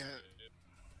if Oh. Yeah,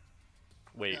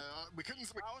 wait, we couldn't I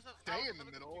was stay in the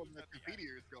gonna middle and confuse the at the end.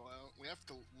 Confiteors go out. We have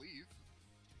to leave.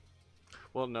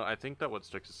 well, no, I think that what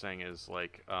Strix is saying is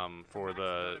like for Max, go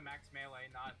the to max melee,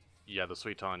 not the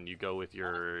Suiton, you go with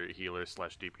your healer /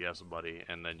 DPS buddy,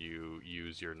 and then you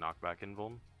use your knockback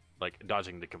invuln, like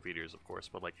dodging the Confiteors, of course,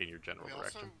 but like in your general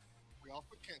direction. We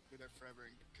also can't do that forever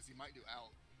because he might do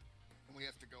out, and we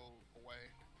have to go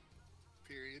away.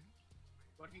 Period.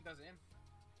 what if he does in?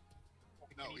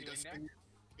 No, Can he do in does. there?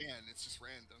 And it's just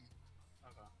random.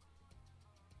 Okay.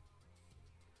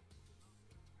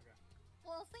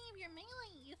 Well, see, if you're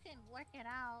melee, you can work it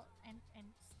out and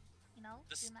you know,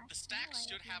 The, do the max stacks melee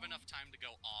should if you have want. enough time to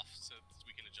go off so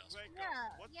we can adjust. Wait,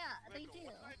 Yeah, What- yeah, they Rico, do.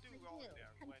 what did I do They wrong do.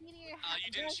 there when- Confiteor you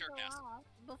didn't does short go cast. off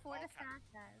before the Okay. stack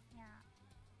does. Yeah.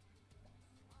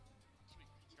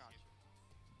 Gotcha.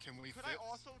 Can we Could fit? I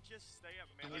also just stay at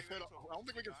Can melee? we fit? range so I don't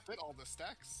think we can die? fit all the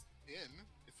stacks in.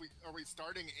 If we are we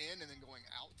starting in and then going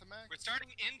out to max? We're starting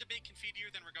in to make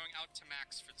Confiteor, then we're going out to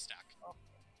max for the stack.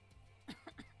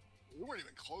 We weren't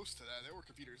even close to that. There were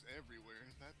Confiteors everywhere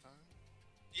at that time.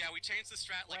 Yeah, we changed the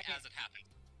strat like Wait. as it happened.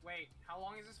 Wait, how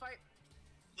long is this fight?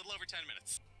 A little over 10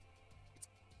 minutes.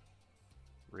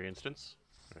 Reinstance.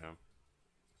 Yeah.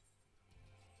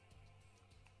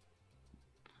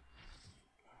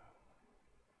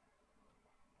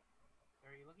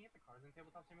 Are you looking at the cards in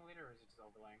Tabletop Simulator, or is it just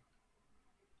overlaying?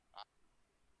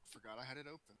 Forgot I had it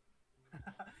open.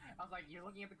 I was like, you're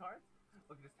looking at the cards?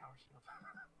 Look at this tower shield.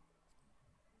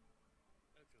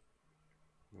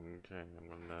 Okay, I'm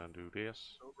gonna do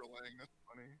this. Overlaying. That's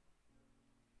funny.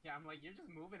 Yeah, I'm like, you're just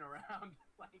moving around.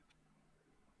 like,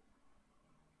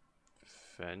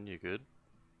 Fen, you good?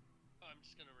 Oh, I'm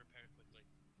just gonna repair quickly.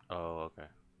 Oh, okay.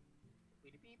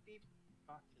 beep beep beep.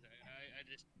 Fuck. 'Cause I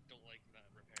just don't like not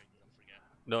repairing because I'll forget.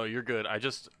 No, you're good. I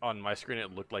just on my screen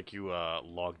it looked like you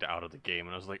logged out of the game,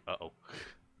 and I was like, uh-oh.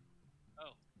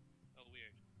 Oh. Oh,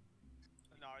 weird.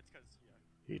 No, it's because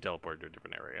He teleported to a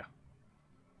different area.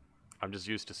 I'm just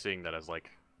used to seeing that as like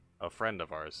a friend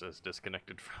of ours is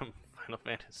disconnected from Final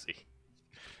Fantasy.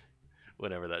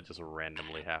 Whenever that just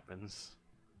randomly happens.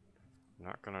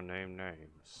 Not gonna name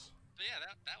names. But yeah,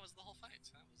 that was the whole fight.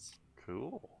 That was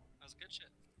Cool. good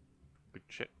shit. Good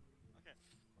shit. Okay.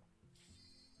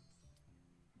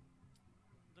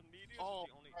 The meteor Oh, is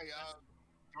the only. hey,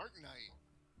 Dark Knight.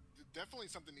 Definitely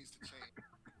something needs to change.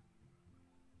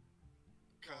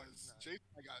 Because Jason,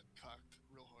 I got cucked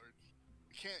real hard.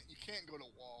 You can't go to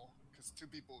wall because two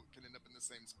people can end up in the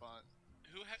same spot.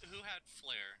 Who had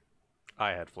flare?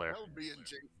 I had Flare. That would be in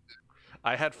Jason.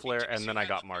 I had Flare, Jason and then I had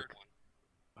got the Mark. third one.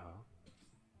 Oh.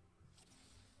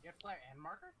 You have flare and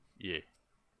marker? Yeah.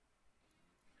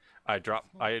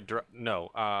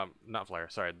 No, not Flare,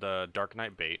 sorry, the Dark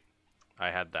Knight bait. I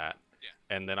had that.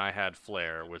 Yeah. And then I had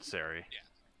Flare with Sari. Yeah.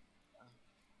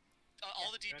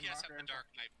 All the Red DPS have marker the and Dark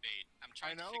Knight bait. I'm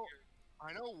trying to know. figure.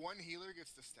 I know one healer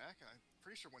gets the stack, and I'm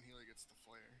pretty sure one healer gets the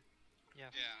flare. Yeah.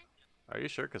 Yeah. Are you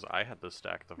sure? Because I had this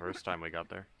stack the first time we got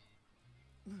there.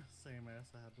 Same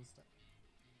as I had this stuff.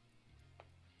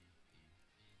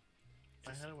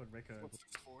 I had it with Rico. What's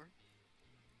this for?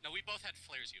 No, we both had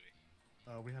flares, Yui.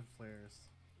 We had flares.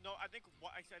 No, I think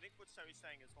what Sari's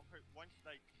saying is one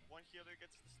healer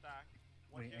gets the stack,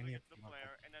 one Wait, healer any gets of the them are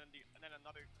flare, and then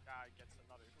another guy gets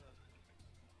another.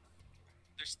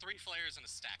 There's 3 flares and a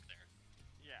stack there.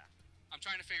 Yeah. I'm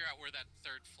trying to figure out where that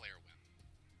third flare went.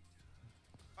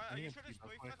 Are Any you of sure there's them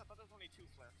are 3 quick. flares? I thought there was only 2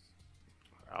 flares.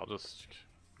 I'll just...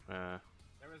 There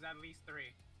was at least 3.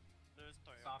 There's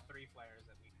 3. Saw 3 flares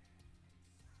at least.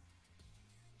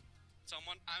 I'm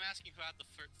asking who had the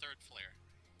third flare.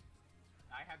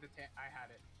 I had I had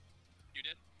it. You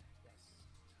did? Yes.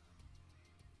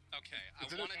 Okay, I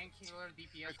Is it a wanted. Tank healer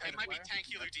DPS. It might be flare? tank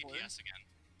healer That's flare? DPS again.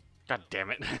 God damn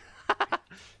it.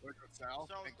 Or go south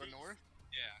So and go these- north.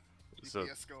 Yeah. So,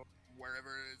 DPS go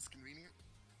wherever it's convenient.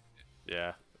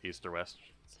 yeah, east or west.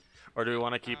 Or do we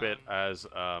want to keep it as,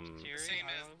 Theory,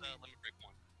 Same I as always- the limit break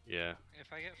one. yeah.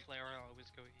 If I get flare, I'll always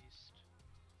go east.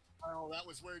 Oh, that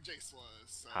was where Jace was.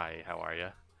 So. Hi, how are ya?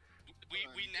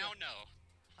 We now know.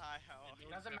 It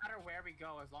doesn't matter where we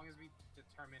go as long as we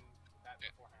determine that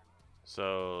beforehand.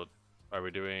 So, are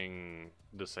we doing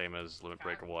the same as Limit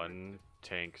Break 1?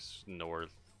 Tanks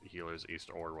north, healers east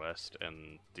or west,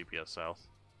 and DPS south?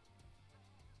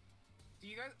 Do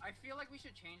you guys? I feel like we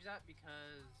should change that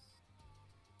because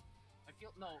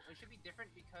no, it should be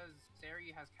different because Sari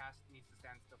needs to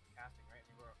stand still for casting, right? I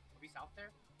mean, are we south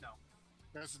there? No.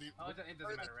 It doesn't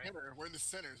matter, right? We're in the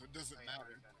center, so it doesn't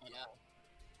matter at all.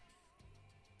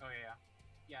 Oh yeah.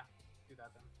 Do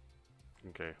that then.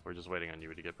 Okay, we're just waiting on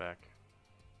you to get back.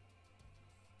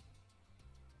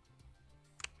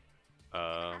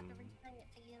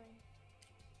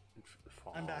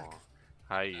 I'm back.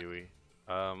 Hi, Yui.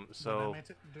 So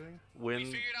doing? When we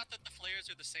figured out that the flares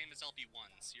are the same as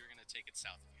LB1, so you're gonna take it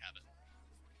south if you have it.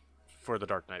 For the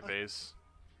Dark Knight phase,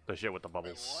 the shit with the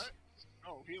bubbles. Wait, what?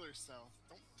 Oh, healer south.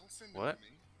 Don't send What? that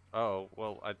to me. Oh,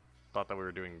 well, I thought that we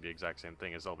were doing the exact same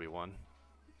thing as LB1.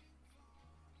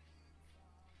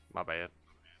 My bad.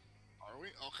 Are we?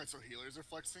 Okay, so healers are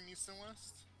flexing east and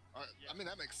west? I mean,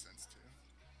 that makes sense too.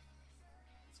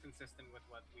 It's consistent with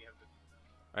what we have.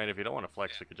 And if you don't want to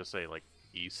flex, we could just say like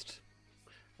east.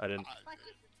 I didn't.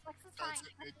 Flex is fine.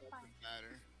 It doesn't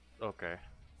matter. Okay.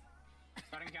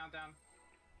 Starting countdown.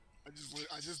 I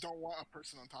just don't want a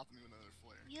person on top of me with another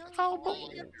flare.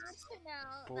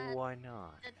 But why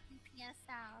not? The DPS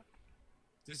south.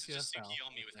 This is just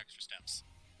Tsukiyomi with extra steps.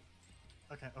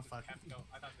 Okay, oh fuck. I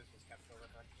thought this was Kepko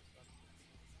with extra steps.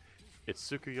 It's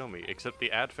Tsukuyomi, except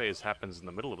the ad phase happens in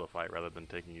the middle of the fight rather than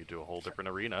taking you to a whole different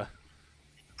arena.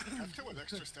 Kefka with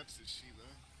extra steps is Sheila.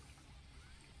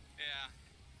 Yeah.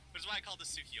 Which is why I called this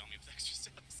Tsukiyomi with extra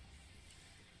steps.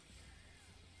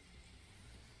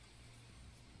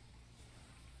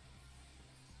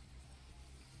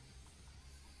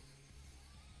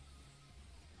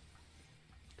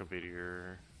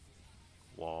 Computer.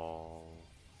 Wall.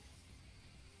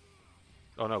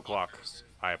 Oh no, clock.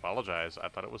 I apologize. I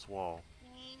thought it was wall.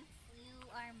 James, you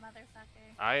are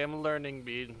motherfucker. I am learning,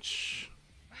 Binch.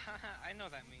 I know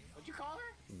that means. What'd you call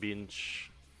her?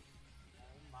 Binch. Oh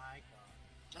my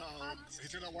god.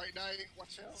 He's in a white knight.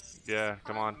 Watch out. Yeah,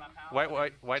 come on.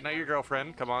 White Knight, your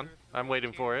girlfriend. Come on. I'm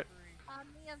waiting for it.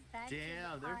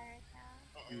 Damn, they're.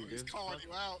 Dude, he's calling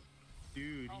you out.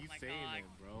 Dude, he's saying it,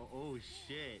 bro. Oh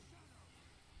shit.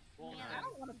 Man, I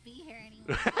don't want to be here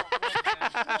anymore.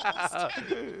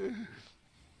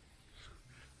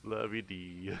 Love you,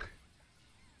 D.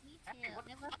 Me too.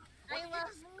 I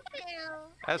love you too.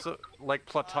 As a, like,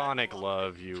 platonic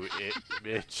love, you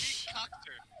bitch. He cucked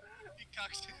her. He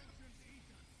cucked her.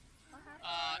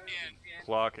 In.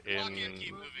 Clock in. Clock in,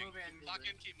 keep moving. Clock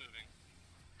in, keep moving.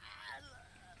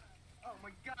 Oh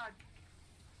my god.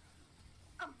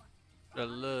 I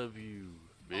love you,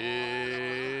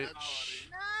 bitch.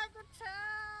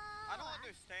 I don't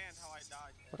understand how I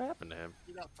died. What happened to him?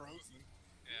 He got frozen.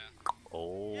 Yeah.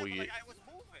 Oh, yeah. But, yeah. like, I was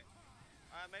moving.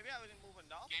 Maybe I wasn't moving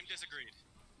enough. Game disagreed.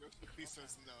 He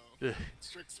says no.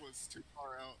 Strix was too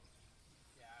far out.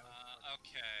 Yeah.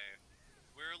 Okay.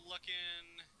 We're looking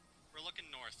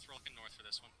north. We're looking north for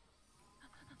this one.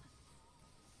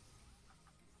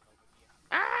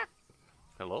 Ah!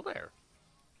 Hello there.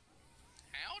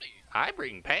 Howdy. I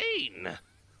bring pain.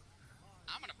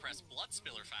 I'm gonna press Blood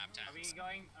Spiller 5 times. Are we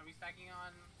stacking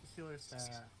on? Healer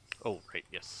stat. Oh, right,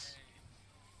 yes.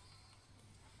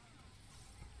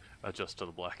 Adjust to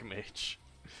the black mage.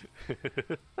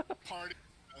 Party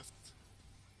best.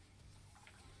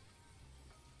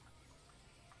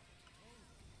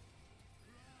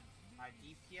 My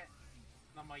DPS.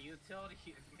 No, my utility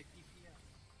is my DPS.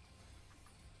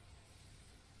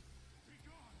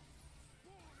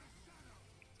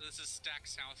 So this is stack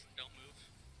south, don't move.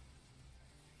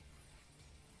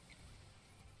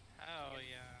 Oh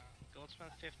yeah.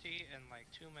 Goldsmith 50 in like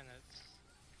 2 minutes.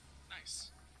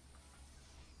 Nice.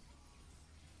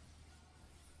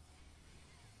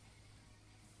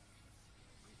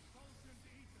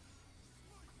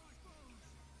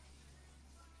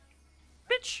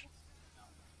 Bitch!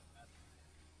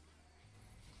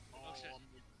 Oh shit.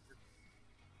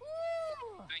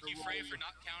 Thank you, Frey, for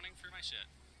not counting for my shit.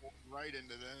 Right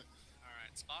into that.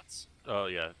 Alright, spots? Oh,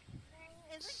 yeah.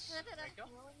 Is it good that I'm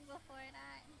healing before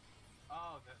that?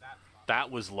 Oh, that's not.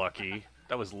 That was lucky.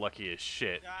 That was lucky as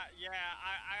shit. Yeah,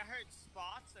 I heard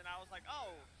spots and I was like,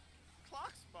 oh,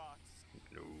 clock spots.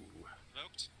 No.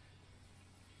 Evoked?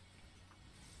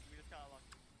 We just got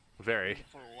lucky. Very.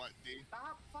 For what, D?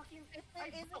 Stop fucking. Is it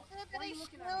good that Why are I you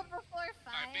looking at heal me? before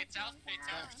fire? Alright, bait south, bait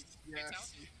south. Bait Yes.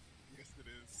 south. Yes, it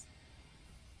is.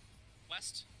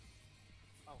 West.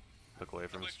 Look away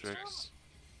from Look away from Strix.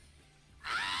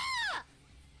 Ah!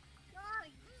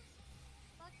 God,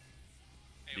 fuck.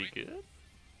 Hey,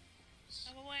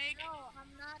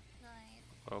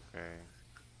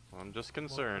 I'm just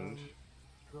concerned.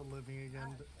 The living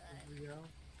again video.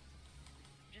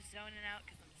 Just zoning out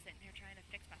because I'm sitting here trying to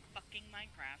fix my fucking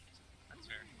Minecraft. That's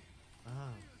fair.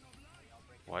 Ah,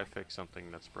 Why fix something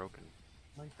that's broken?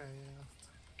 Minecraft.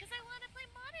 Because I want to play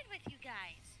modded with you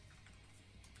guys.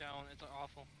 Don't. It's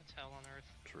awful. It's hell on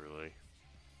earth. Truly.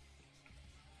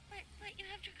 But you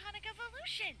have Draconic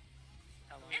Evolution.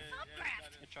 Hell on And earth.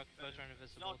 Thumbcraft. The chocobos are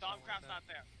invisible. No, it's not Thumbcraft's worth not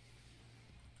there.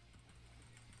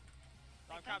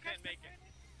 Thumbcraft didn't make it.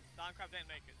 Thumbcraft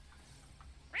didn't make it.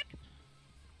 Rip. it.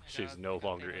 She's I no got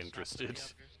longer Thanos dropped interested.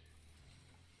 30 uppers.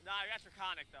 Nah, I got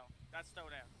Draconic though. That's still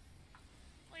there.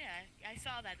 Well, yeah, I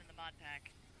saw that in the mod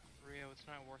pack. Rio, it's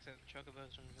not worth it. The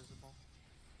chocobos are invisible.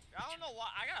 I don't know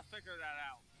why. I gotta figure that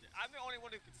out. I'm the only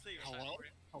one who can see it. Hello?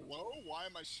 Hello? Why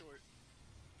am I short?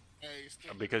 Hey,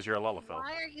 still Because you're a Lullafell.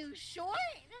 Why are you short?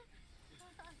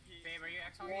 Babe, are you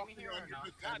exhaling me here or no?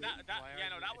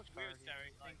 Yeah, no, that was weird,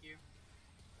 Terry. Thank you.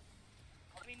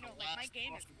 I mean, no, like, my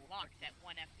game is locked at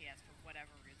 1 FPS for whatever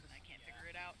reason. I can't figure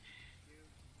it out.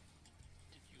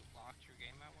 Did you lock your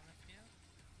game at 1 FPS?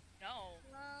 No.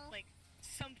 Well, Like,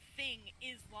 something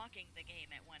is locking the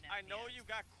game at 1 FPS. I know you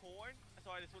got corn,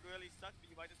 so this would really suck, but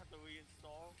you might just have to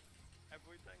reinstall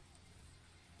everything.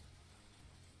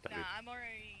 Nah, I'm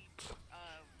already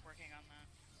working on that.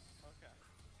 Okay.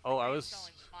 Oh, I was.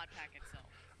 Installing the mod pack itself.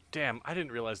 Damn, I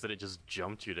didn't realize that it just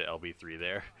jumped you to LB3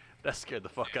 there. That scared the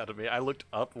fuck out of me. I looked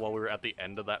up while we were at the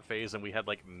end of that phase, and we had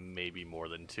like maybe more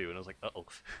than 2, and I was like, uh-oh.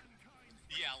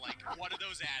 Yeah, like one of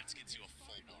those ads gets you a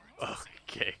full bar. It's insane.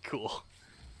 Okay, cool.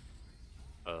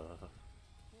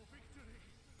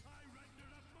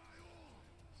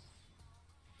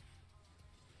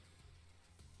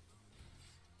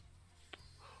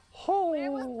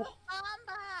 where was the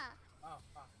Samba? Oh,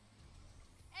 fuck.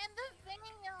 And the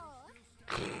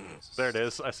video. There it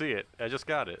is. I see it. I just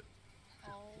got it.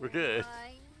 Oh We're good.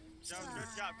 my Good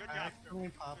God. job, good I job. accidentally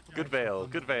popped Good veil.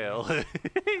 Good veil. Spending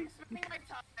my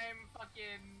time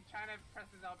fucking trying to press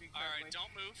this LB correctly. Alright,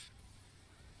 don't move.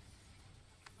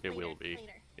 It Later, will be.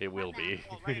 later. It will Not be. now.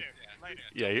 Well, later, later.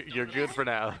 Yeah, you're good for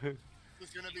now.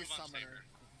 There's gonna be Move on, summoner. Saber.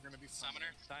 There's gonna be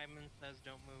Summoner. Simon says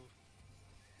don't move.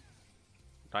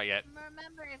 Not yet.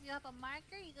 Remember, if you have a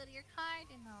marker, you go to your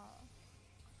cardinal.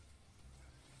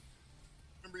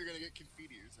 Remember, you're gonna get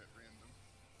confeteers at random.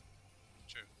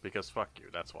 True. Because fuck you.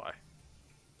 That's why.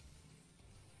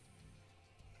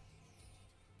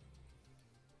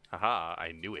 Haha,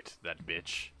 I knew it, that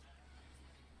bitch.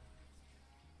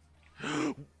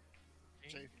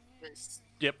 Jay, Jace,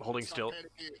 Yep, holding stop still.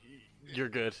 panicking. You're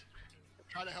good.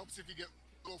 Try to help see if you get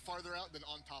a little farther out than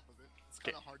on top of it. It's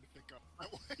kind of hard to pick up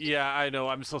that way. Yeah, I know.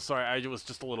 I'm so sorry. I was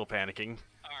just a little panicking.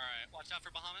 Alright, watch out for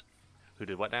Bahamut. Who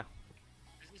did what now?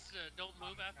 Is this don't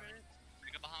move after it?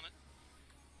 Pick up Bahamut.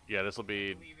 Yeah, this will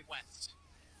be. West.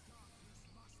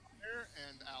 There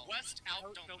and out. West, out,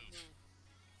 Don't don't move.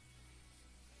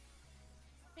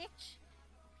 Bitch.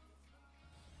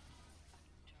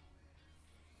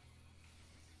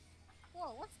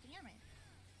 Whoa, what's damage?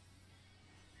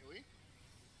 Really?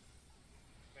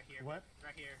 Right here. What?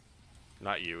 Right here.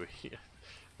 Not Yui.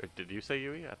 Or did you say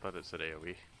Yui? I thought it said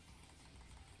AoE.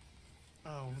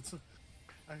 Oh, what's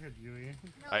I heard Yui.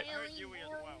 No, I- I heard AoE, Yui as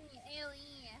well.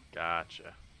 AoE.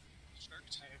 Gotcha.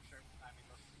 Shirked. I have sure. I mean,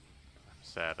 I'm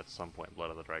sad at some point Blood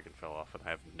of the Dragon fell off, and I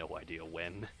have no idea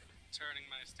when. Turning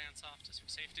my stance off just for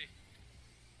safety.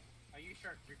 are you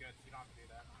sure? You're good. You don't have to do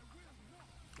that.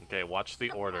 Okay, watch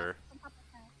the order.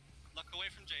 Look away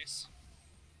from Jace.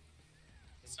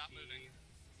 Stop moving.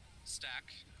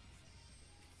 Stack.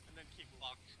 And then keep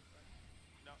Lock.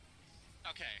 No.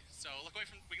 Okay, so look away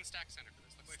from. We can stack center for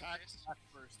this. Look away Stack, from Jace. stack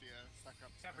first, yeah. Stack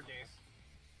up. Except for Jace.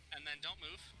 And then don't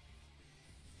move.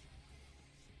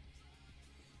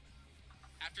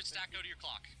 After stack, go to your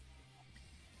clock.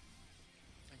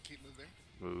 And keep moving.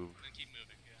 Move. Then keep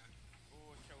moving, yeah.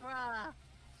 Ooh, show. Bruh.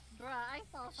 Bruh, I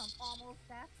saw some almost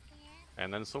deaths here.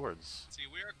 And then swords. See,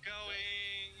 we're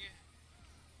going.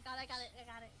 Got it.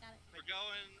 We're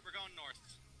going north.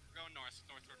 We're going north.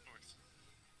 North.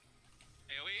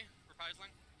 AoE,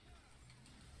 reprising.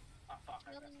 Oh fuck.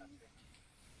 I Really? messed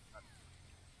up.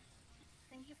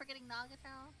 Thank you for getting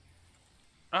Nagato.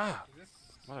 Ah! Is this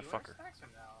Motherfucker. your stacks or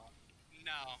no?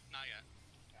 No, not yet.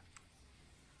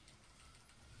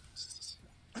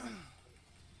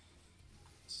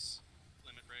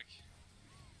 Limit break.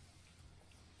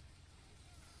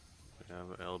 We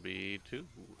have LB2.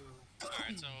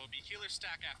 Alright, so it'll be healer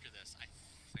stack after this. I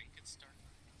think it's starting.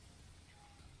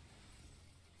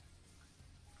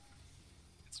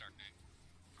 It's starting.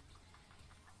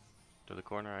 To the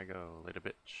corner I go, later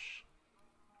bitch.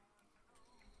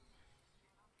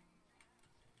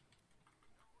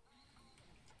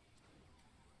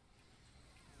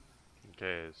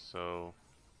 Okay, so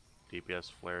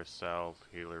DPS flare south,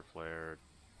 healer flare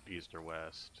east or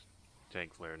west,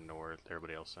 tank flare north,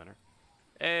 everybody else center.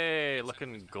 Hey,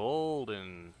 looking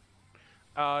golden.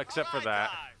 Except for that.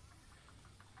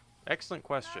 Excellent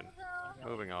question.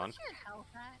 Moving on. What's your health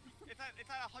at? It's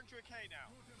at 100k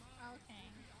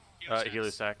now. Okay. Healer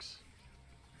stacks.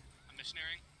 A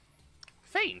missionary.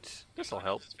 Faint. This'll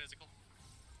help. This is physical.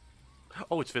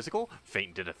 Oh, it's physical?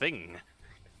 Faint did a thing.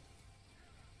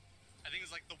 I think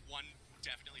it's like the one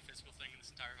definitely physical thing in this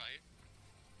entire fight.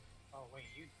 Oh wait,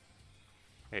 you.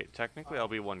 Hey, technically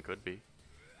LB1 could be.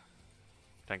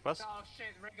 Tank bus? Oh shit,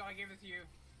 Ringo, I gave it to you.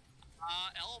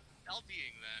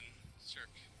 LBing then. Sure.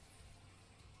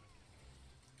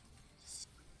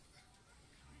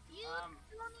 You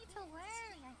don't need to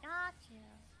worry. I got you.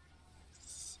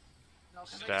 No,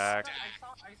 'cause Stack.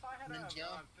 I saw I had Ninja.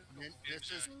 a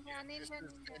physical.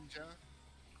 Ninja.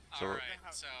 So- Alright,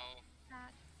 so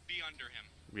Stack. be under him.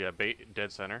 Yeah, bait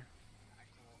dead center.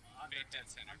 Be dead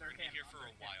center. We're gonna be here for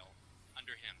a while.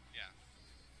 Under him,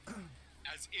 yeah.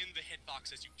 As in the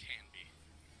hitbox as you can be.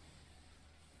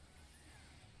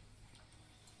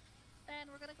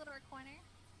 Then we're gonna go to our corner.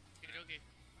 Okay.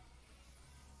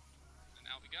 And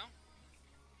out we go.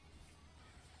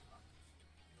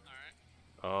 Alright.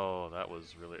 Oh, that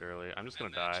was really early. I'm just gonna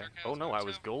And then die. check out Oh no, I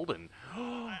was Scorcho. golden.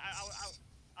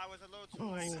 I was a little too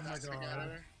Oh late. my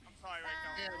god. I'm sorry, Rico.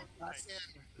 Yeah, that's it.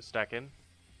 Stack in.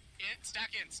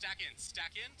 Stack in.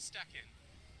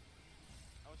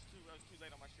 I was too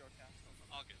late on my short cast.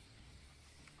 All good.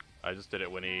 I just did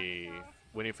it when he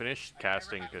finished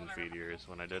casting Confeteers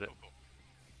when I did it. Cool.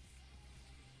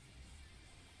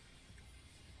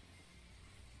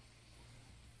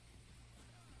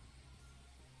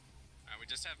 Alright, we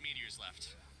just have meteors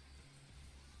left.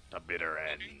 The bitter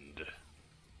end.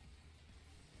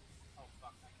 Oh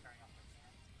fuck, I'm carrying off my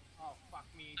fan. Oh fuck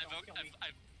me, I don't kill me.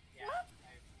 Yeah.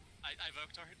 I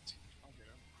voked art. I'll get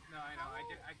him. No, I know.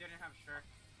 I didn't have Shirk.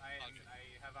 I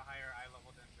Okay. have a higher eye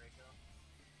level than Draco.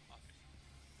 Okay.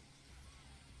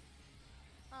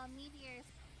 Meteors.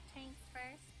 Tanks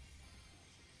first.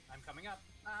 I'm coming up.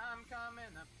 I'm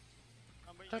coming up.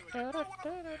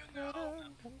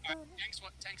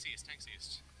 Tanks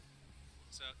east.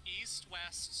 So east,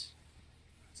 west,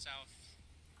 south,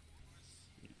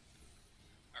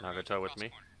 north. Nagato with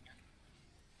me.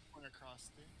 Went across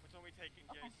there. Which one are we taking,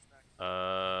 Jace, next?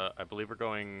 I believe we're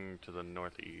going to the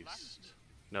northeast.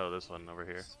 No, this one over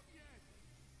here.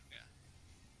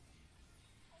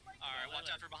 Alright, watch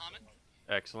out for Bahamut.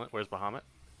 Excellent. Where's Bahamut?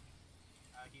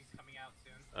 He's coming out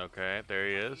soon. Okay, there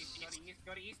he is.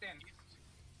 Go to east end.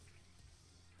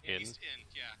 In. East in,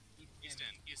 yeah. East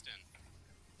in.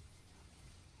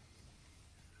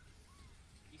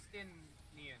 East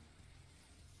Indian.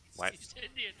 What? East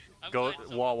Indian. I'm Go fine,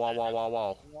 so- wall. Wall.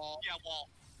 Yeah, wall.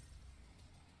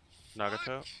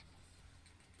 Nagato.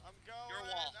 I'm going. Your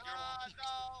wall.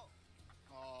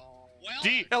 No. Oh. Well,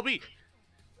 D LB.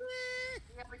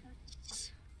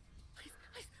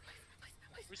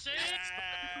 We saved.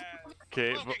 Yeah.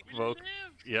 Okay, Okay, We Vogue. lived.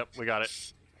 Yep, we got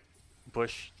it.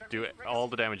 Push. Do it. All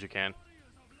the damage you can.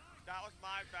 That was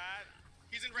my bad.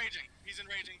 He's enraging.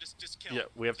 Just kill. Yeah,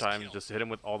 we have time. Kill. Just hit him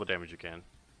with all the damage you can.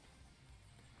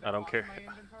 I don't care. My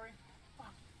inventory.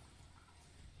 Fuck.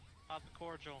 Pop the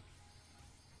cordial.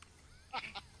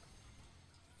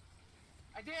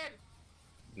 I did.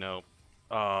 Nope.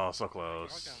 Oh, so We're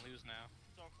close. gonna lose now.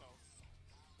 So close.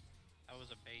 That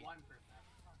was a bait. 1%.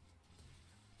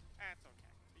 That's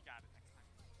okay. We got it next time.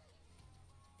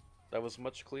 That was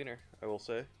much cleaner, I will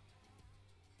say.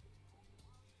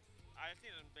 I just need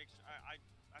a big. I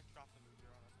dropped the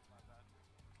meteor on us. It's not bad.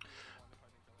 If I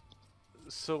didn't kill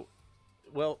it. So,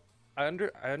 well, I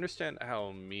understand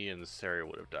how me and Sarah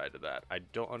would have died to that. I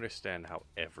don't understand how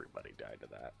everybody died to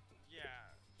that.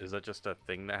 Yeah. Is that just a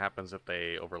thing that happens if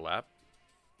they overlap?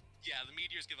 Yeah, the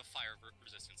meteors give a fire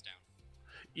resistance down.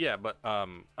 Yeah, but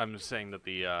I'm saying that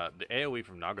the AOE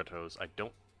from Nagato's I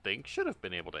don't think should have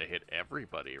been able to hit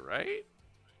everybody, right?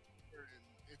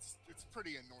 It's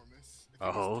pretty enormous. If it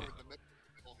Oh. was toward the middle,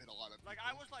 it'll hit a lot of Like people.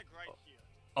 I was like right here.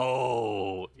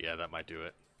 Oh, yeah, that might do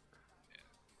it.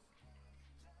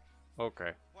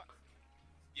 Okay.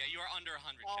 Yeah, you are under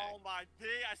 100k. Oh my D!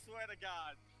 I swear to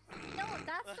God. No,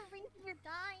 that's the reason you're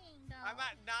dying, though. I'm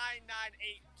at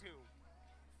 9982.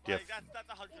 Yeah. Like that's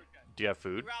 100k. Do you have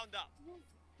food? Round up.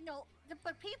 No,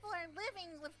 but people are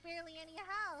living with barely any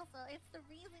health, so it's the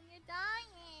reason you're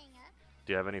dying.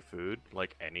 Do you have any food?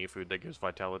 Like any food that gives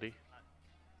vitality?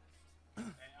 All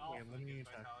Wait, let food me gives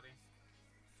check. vitality.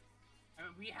 I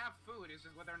mean, we have food. It's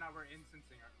just whether or not we're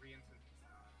instancing or re-instancing.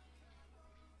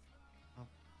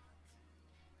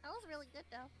 That was really good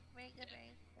though. Very good,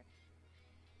 very good.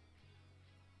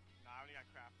 Nah, I only got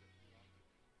crafted.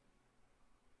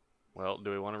 Well,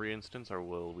 do we want to re-instance or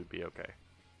will we be okay?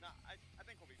 Nah, I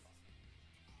think we'll be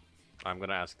fine. I'm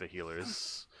gonna ask the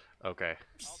healers. Okay.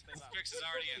 I'll say that. Strix is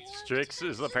already in. Strix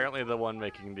is apparently the one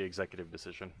making the executive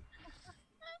decision.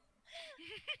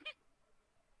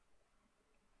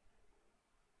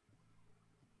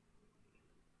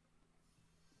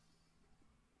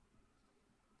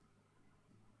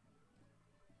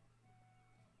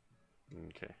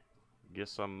 Okay. Get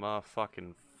some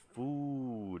fucking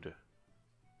food.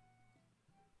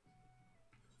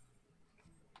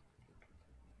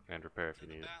 And repair if you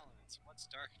need it. Balance. What's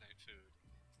Dark Knight food?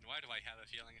 And why do I have a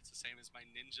feeling it's the same as my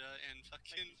ninja and Thank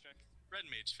fucking you, Strix. red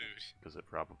mage food? Because it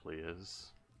probably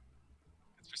is.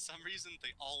 Because for some reason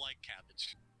they all like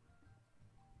cabbage.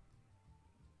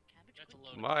 Cabbage That's a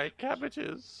with load of My cabbage.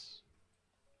 cabbages.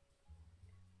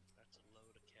 That's a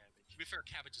load of cabbage. To be fair,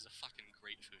 cabbage is a fucking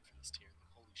great food for this tier.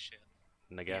 Holy shit.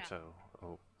 Nagato.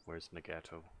 Oh, where's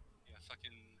Nagato? Yeah,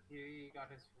 fucking. He got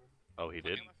his food. Oh, he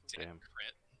did? fucking Damn.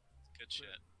 crit. Good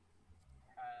shit.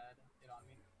 Had it on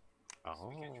me. So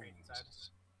we can't trade inside.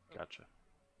 Gotcha.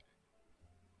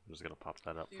 I'm just gonna pop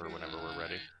that up for whenever we're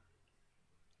ready.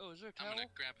 Oh, is there a I'm towel? gonna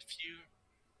grab a few.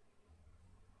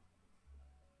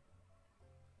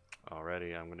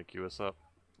 Alrighty, I'm gonna queue us up.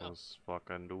 Let's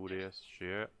fucking do this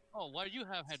shit. Oh, why do you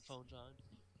have headphones on?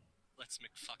 Let's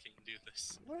fucking do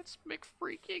this. Let's make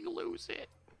freaking lose it.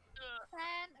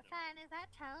 Fan, is that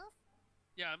Toast?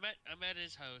 Yeah, I'm at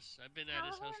his house. I've been at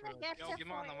his house for like... Yo, get him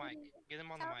on the mic. Get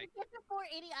him on the mic. Get to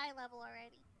 480 eye level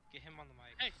already. Get him on the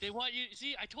mic. Hey, they want you...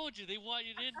 See, I told you, they want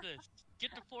you in this.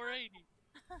 Get to 480. Just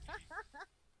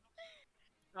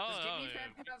give me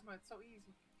yeah. Phantasma, it's so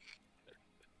easy.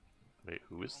 Wait,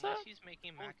 who is that? Unless he's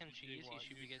making mac and cheese, he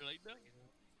should be getting... Like that?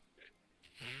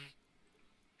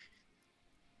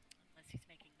 Unless he's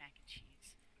making mac and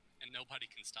cheese. And nobody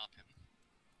can stop him.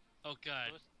 Oh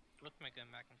god. Let's make a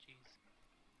mac and cheese.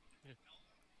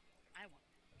 I want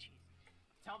cheese.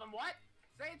 Tell them what?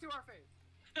 Say it to our face.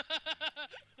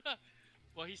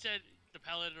 Well, he said the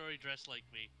paladin already dressed like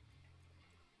me.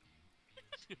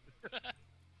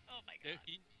 Oh my No,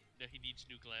 god. he needs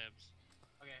new glams.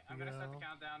 Okay, I'm gonna start the Yeah.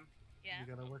 countdown. Yeah.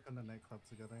 We gotta work on the nightclub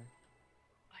together.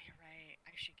 Oh, you're right.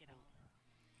 I should get on.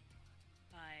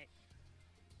 But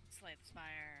Slay the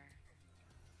Spire.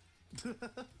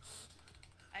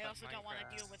 I also don't want to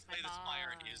deal with my Slay the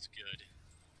Spire mods. is good.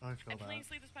 I feel I'm playing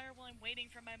that. Slay the Spire while I'm waiting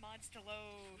for my mods to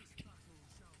load.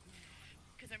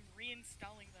 Because I'm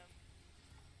reinstalling them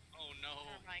Oh no.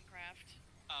 for Minecraft.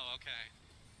 Oh, okay.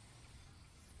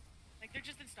 Like, they're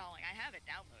just installing. I have it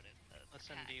downloaded. The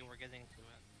Listen, pack. D, we're getting to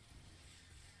it.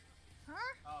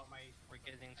 Huh? Oh, my. We're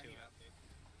getting to I need it. update.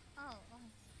 Oh,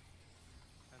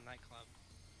 The nightclub.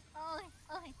 oh,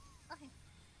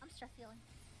 I'm stress feeling.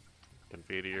 I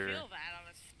Confeteer. feel that on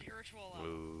a spiritual level.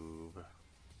 Move.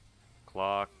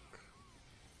 Clock.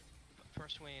 But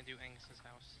first we need to do Angus's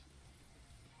house.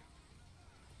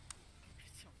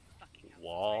 So fucking houses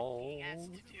Wall. I'm being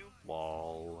asked to do.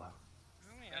 Wall.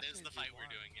 That is the fight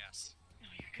we're doing, yes. No,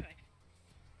 you're good.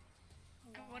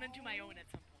 I want to do my own at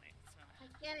some point. So. I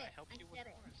get it. I helped you with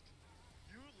get it. forest.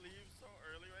 You leave so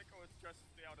early, Rico, it stresses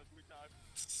me out every time.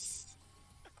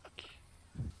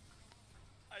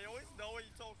 I always know when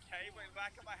it's okay, but in the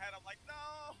back of my head, I'm like,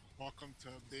 no! Welcome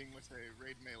to being with a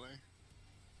raid melee.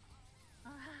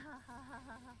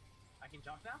 I can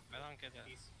jump now? I don't get it.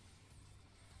 Peace.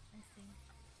 I see.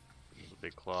 There's a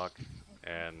big clock.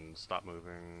 And stop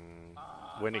moving.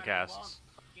 fine, Winnie well, casts.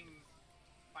 fucking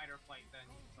fight or flight then,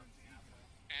 you fucking asshole.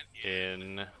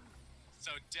 And In. so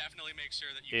definitely make sure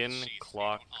that you In can sheath, so you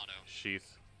clock don't auto.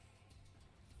 sheath.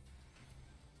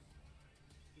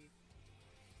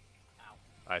 Ow.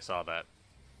 I saw that.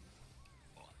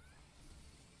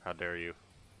 How dare you?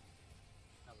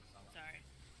 That was solid. Sorry.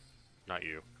 Not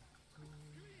you.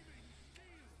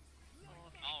 Oh,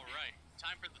 okay. Alright,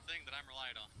 time for the thing that I'm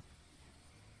relied on.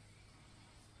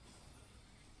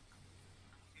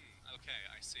 Okay,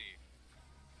 I see.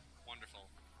 Wonderful.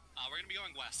 We're gonna be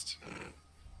going west.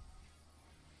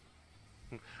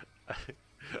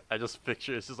 I just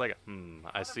picture this is like,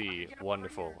 I see.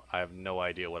 Wonderful. I have no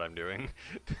idea what I'm doing.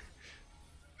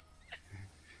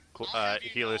 I'll have you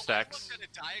Healer know, stacks. I've looked at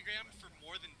a diagram for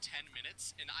more than 10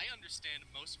 minutes, and I understand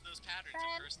most of those patterns at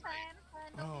Fun, first fun, sight. fun.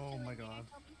 Don't be Oh killing my me. God.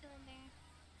 Don't be killing me.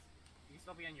 You can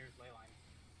still be on your ley line.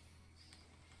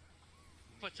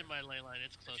 Puts in my ley line,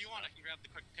 it's close. If you want, I can grab the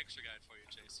quick picture guide for you,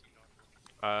 Chase. You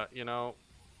know. You know,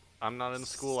 I'm not in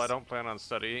school. I don't plan on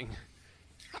studying.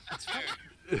 That's fair.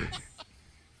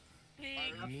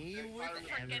 Big Me with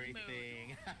frickin'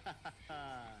 everything.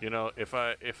 You know, if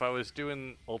I was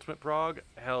doing ultimate prog,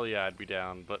 hell yeah, I'd be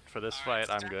down. But for this Alright,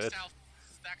 fight, I'm stack good. South,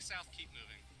 stack south, keep moving.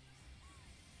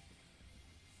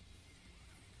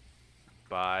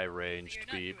 Bye, You're ranged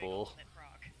not doing people. ultimate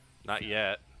proc. Not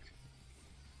yet,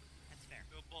 That's fair.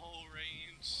 Go ball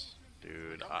range.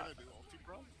 dude. I'm gonna do ulti,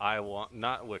 bro. I want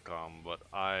not Wicom, but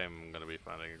I'm gonna be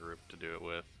finding a group to do it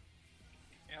with.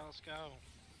 Yeah, let's go.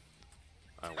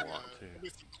 I want to. Maybe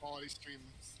some quality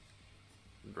streams.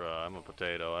 Bruh, I'm a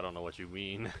potato. I don't know what you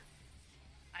mean.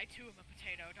 I too am a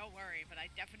potato, don't worry, but I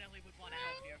definitely would want to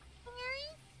help you.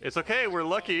 It's okay. We're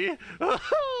lucky. Double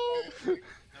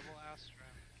Astra.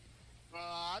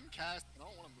 I'm cast. I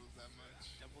don't want to move that much.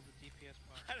 Double the DPS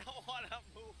bar. I don't want to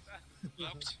move that.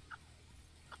 Oops.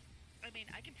 I mean,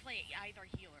 I can play either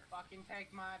healer Fucking tank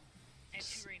mod. and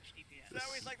 2 range DPS.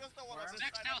 So he's like, there's no one on this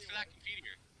Stack side south for anyway. that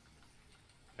computer.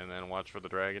 And then watch for the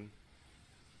dragon.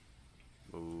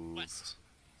 Move. West.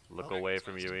 Look Okay. away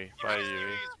from Yui. Bye, Yui.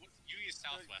 Yui is Good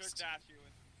southwest. dash,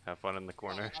 Ewan. Have fun in the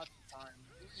corner. Oh, that's the time.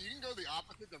 You can go the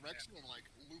opposite direction and like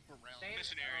loop around. Same.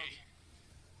 Missionary.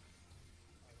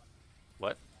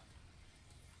 What?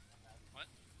 What?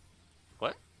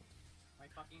 What? My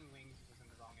fucking wings was in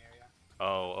the wrong area.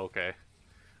 Oh, okay.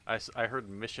 I heard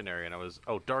missionary and I was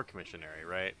dark missionary,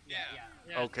 right?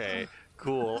 Yeah. Okay,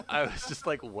 cool. I was just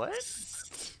like, what?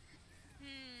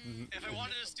 Hmm. If I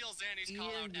wanted to steal Zanny's, call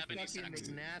out Ian, you Ebony fucking Sex.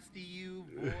 McNasty, you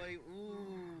boy.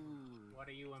 Ooh. What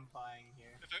are you implying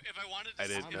here? If I wanted to, I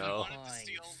didn't if know. I wanted to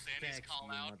steal Zanny's Sex, call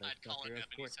you out, I'd call it motherfucker. Of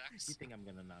Ebony course. Sex. You think I'm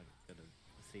gonna not gonna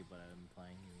see what I'm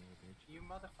implying, you little bitch? You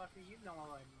motherfucker, you know what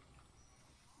I mean.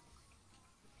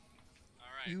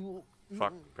 Alright. You.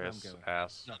 Fuck, I'm piss, going.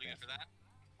 ass. That'll be good for that.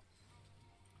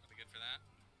 That'll be good for that.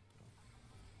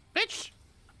 Bitch!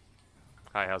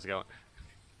 Hi, how's it going?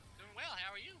 Doing well,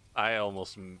 how are you? I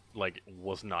almost,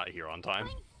 was not here on time.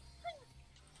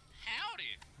 Howdy!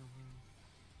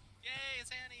 Yay,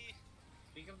 Zanny!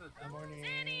 Speak of the Good morning.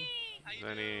 How you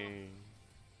Any... doing?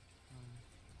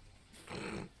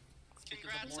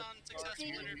 Congrats on successful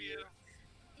interview.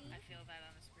 I feel that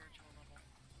on a spiritual level.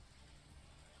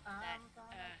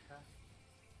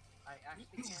 I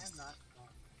actually cannot.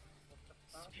 What the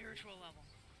fuck? Spiritual level.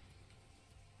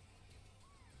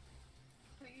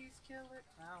 Please kill it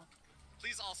now.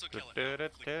 Please also kill it.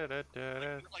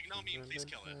 Like no meme, please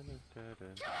kill it.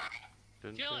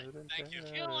 Kill it. Thank you.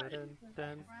 Kill it.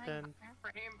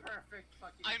 Frame perfect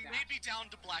fucking. I may be down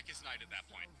to Blackest Night at that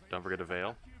point. Don't forget to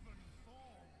veil.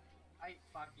 I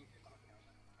fucking.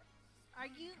 Are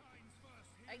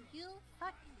you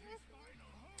fucking with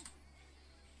me?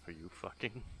 Are you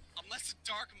fucking? Unless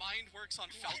Dark Mind works on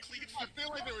Felcleave. I feel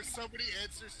like there were so many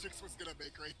answers Chicks was gonna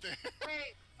make right there.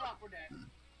 Wait, fuck, we're dead.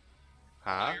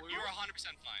 Huh? You're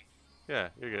 100% fine. Yeah,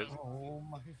 you're good. Oh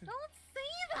my. Don't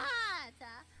say that!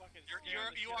 Fucking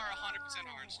You are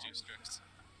 100% orange juice, Strix.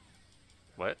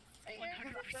 What?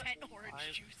 100% orange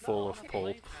I- juice. Full of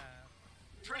pulp.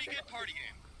 Pretty good party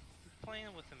game.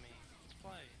 Playing with me. Let's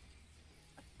play.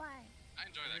 That's fine. I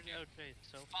enjoy that game. Okay,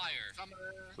 so Fire.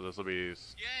 So this will be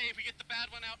Yay, we get the bad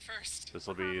one out first. this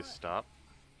will be stop.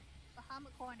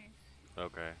 Bahamut corner.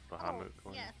 Okay, Bahamut.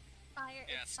 Oh, yes. Fire.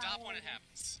 Yeah, it's stop fire when it later.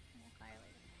 happens. Yeah, fire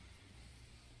later.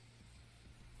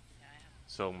 Yeah, I have.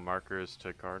 So markers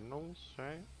to cardinals,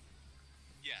 right?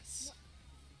 Yes.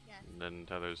 Yes. And then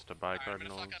tethers to buy Alright, I'm gonna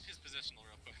cardinals. fuck up his positional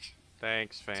real quick.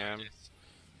 Thanks, Sorry, fam. Jace.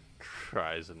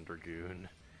 Cries and Dragoon.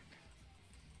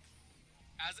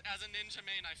 As a ninja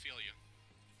main, I feel you.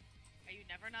 Are you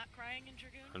never not crying in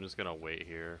Dragoon? I'm just gonna wait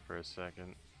here for a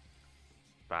second.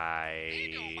 How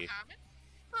you doing, Bye.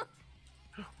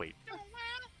 Muhammad? Wait, Doing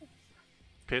well.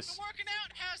 piss. Been working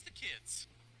out. How's the kids?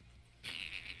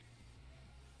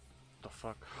 The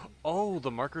fuck? Oh,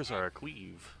 the markers are a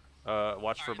cleave.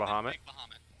 Watch for Alright, then Bahamut. big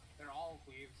Bahamut. They're all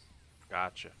cleaves.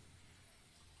 Gotcha.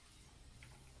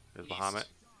 There's East. Bahamut.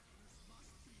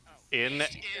 Oh. In.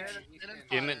 East,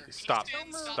 In. Fire. Stop. East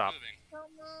in, Stop. moving.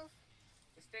 Don't move.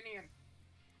 Estinian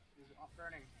is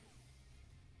burning.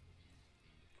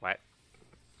 What?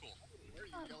 Cool. Where are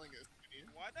you yelling at? Ian?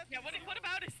 Why that? Yeah, what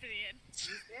about Estinian? He's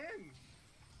in.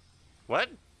 What?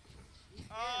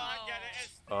 Oh, I get it.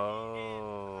 It's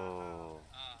Oh.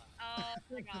 Oh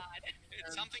my god.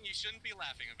 It's something you shouldn't be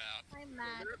laughing about. I'm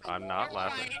mad. I'm not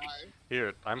laughing.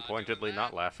 Here, I'm pointedly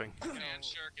not laughing. And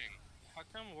shirking. how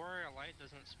come Warrior Light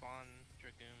doesn't spawn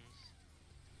Dragoons?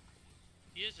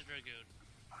 He is a Dragoon.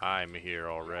 I'm here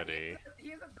already. He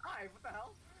has a dive. What the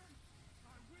hell?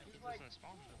 He like- doesn't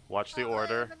spawn them. Watch the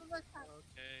order. Okay.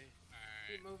 Alright.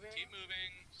 Keep moving. Keep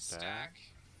moving. Stack. Stack.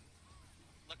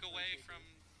 Look away from.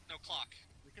 No, clock.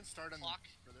 We can start on Clock.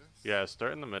 for this. Yeah,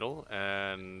 start in the middle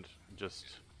and just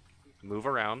move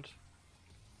around.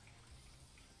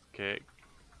 Okay,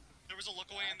 There was a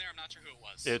look away in there. I'm not sure who it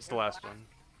was. it's the last one.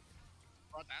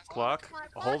 Last Clock, Clock,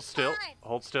 hold still, clock.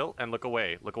 hold still, and look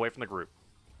away. Look away from the group.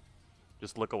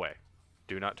 Just look away.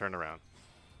 Do not turn around.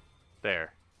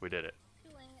 There, we did it. Too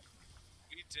late.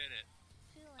 We did it.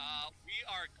 Too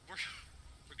late.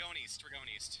 We're going east. We're going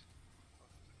east.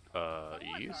 Someone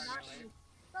is East? not east.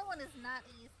 Someone is not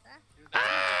east.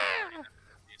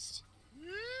 East.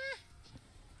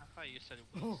 I thought you said it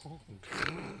was.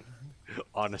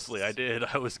 Honestly, I did.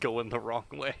 I was going the wrong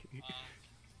way.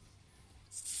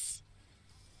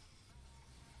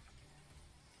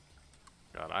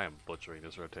 God, I am butchering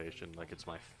this rotation like it's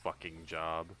my fucking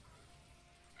job.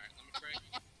 Alright, let me break.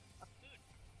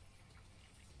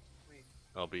 Wait,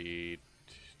 I'll be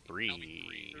three. I'll be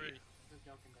three. there's a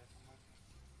joke in there somewhere.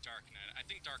 Dark Knight. I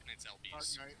think Dark Knight's Dark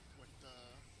LBs. Knight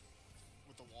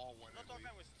with the wall one. No, I Dark believe.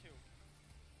 Knight was 2.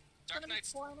 Dark Gonna be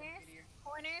Knight's corners.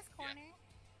 Corners.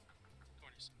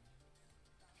 corners.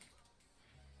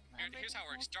 Here's how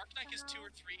it works. Dark Knight is 2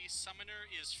 or 3. Summoner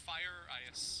is Fire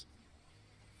IS.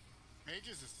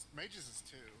 Mages is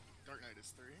 2. Dark Knight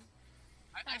is 3.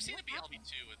 I've seen it be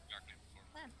LB2 with Dark Knight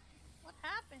before. What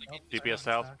happened? Like, DPS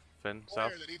south, Finn,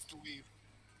 south. Player that needs to leave.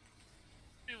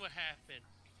 See what happened.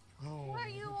 Oh. Where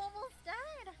you almost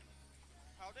died?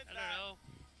 How did I that?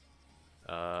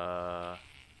 don't know.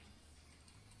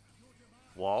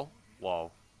 Wall,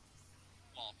 wall,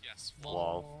 Wall, yes.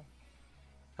 wall.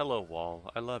 Hello, wall.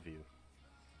 I love you.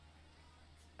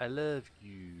 I love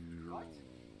you.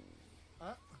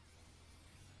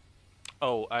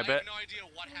 Oh, I I bet have no idea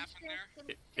what happened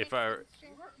there. if I We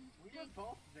were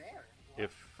both there.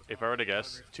 if I were to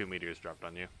guess, 2 meteors dropped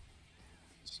on you.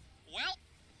 Well,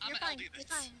 I'm You're gonna fine. LD You're this.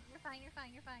 fine. You're fine. You're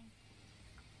fine. You're fine.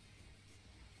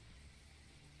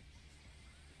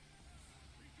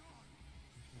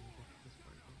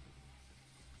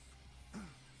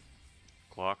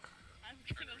 Clock. I'm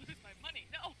gonna lose my money.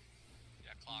 No!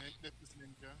 Yeah, clock. This is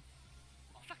Ninja.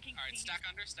 Fucking Alright, thieves. stack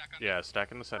under, stack under. Yeah,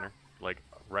 stack in the center, like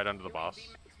right under the Doing boss.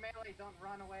 VMAX melee, don't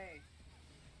run away.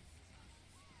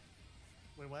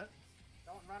 Wait, what?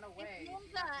 Don't run away. It's VMAX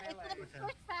Ninja. It's melee. gonna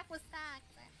push back with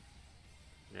stacks.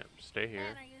 Yep, stay here.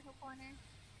 Then our usual corner.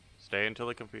 Stay until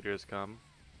the computers come.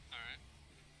 Alright.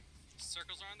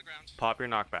 Circles are on the ground. Pop your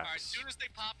Alright, knockbacks. as soon as they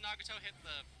pop, Nagato hit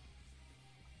the...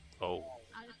 Oh,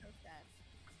 I was so sad.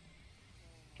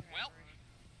 Well,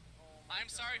 I'm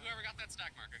sorry whoever got that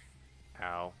stack marker.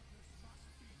 ow.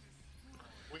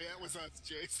 Wait, that was us,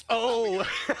 Jace. Oh!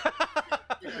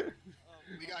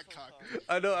 We got cocked.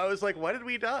 I know, I was like, why did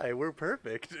we die? We're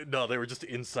perfect. No, they were just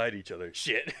inside each other.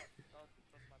 Shit. That's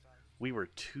my bad. We were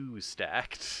 2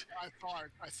 stacked.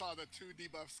 I saw the 2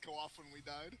 debuffs go off when we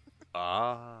died.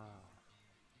 Ah.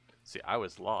 See, I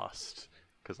was lost.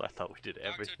 Because I thought we did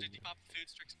Nagato, everything. did you pop the food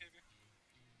Strix gave you?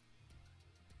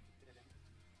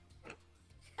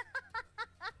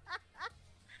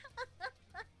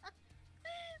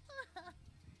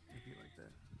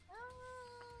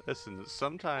 Listen,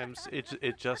 sometimes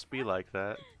it just be like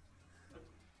that.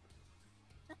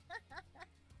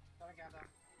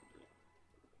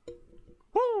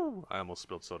 Woo! I almost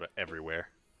spilled soda everywhere.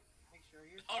 Make sure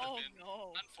you're Oh, Oh been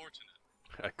no. unfortunate.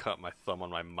 I caught my thumb on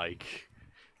my mic.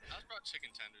 I was brought chicken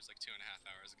tenders like 2.5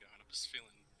 hours ago, and I'm just feeling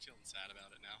sad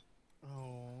about it now.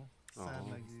 Oh, sad Oh.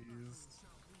 nuggies.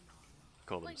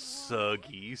 Call them Like,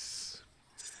 suggies.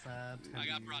 Sad. I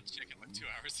got nuggies. brought chicken like 2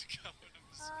 hours ago, and I'm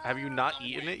just... Have you not I'm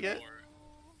eaten it waiting yet? for it.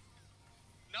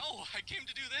 No, I came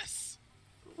to do this.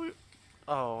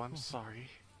 Oh, I'm sorry.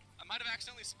 I might have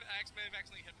accidentally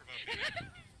hit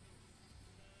provoking.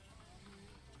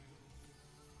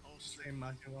 Oh shit. Same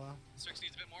Makua. Strix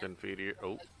needs a bit more. Couldn't feed you.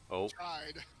 Oh.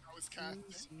 Tried. I was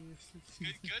casting.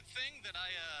 Good thing that I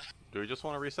Do we just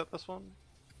want to reset this one?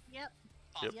 Yep.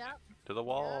 popped Yep. To the I'll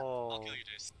wall. kill you,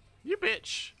 Jace. You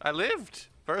bitch! I lived!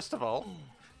 First of all.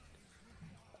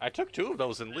 I took 2 of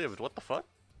those and lived. What the fuck?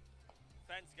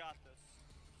 Fence got this.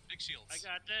 Big shields. I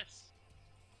got this.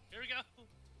 Here we go.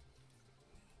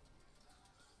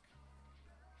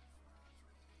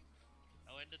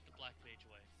 I ended the Black Mage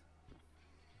way.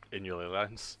 In your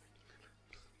lines.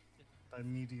 By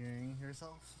mediating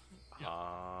yourself. Yep.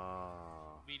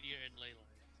 Ah. Meteor and ley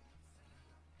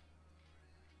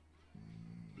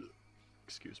line.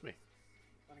 Excuse me.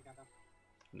 Nagato.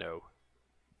 No.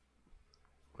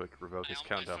 Quick, revoke his I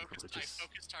countdown focused privileges.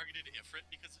 targeted Ifrit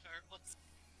because of how it was.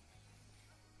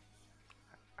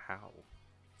 How?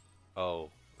 Oh,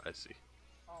 I see.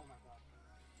 Oh my god.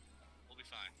 We'll be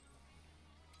fine.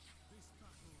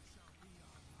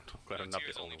 glad I'm not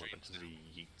Tears the only only one that dreams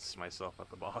just yeets myself at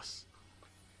the boss.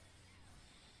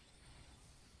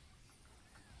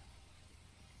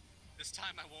 This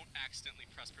time I won't accidentally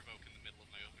press provoke in the middle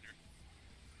of my opener.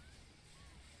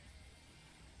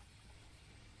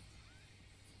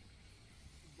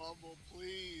 Bubble,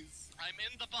 please. I'm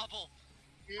in the bubble.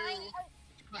 You.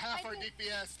 The half I our did-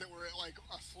 DPS that were at like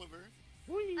a sliver.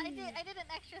 I did an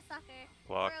extra sucker.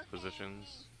 Block We're okay.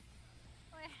 positions.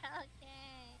 We're okay.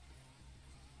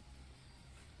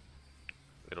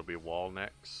 It'll be wall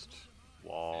next.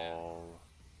 Wall.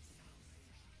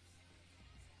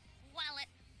 Wallet.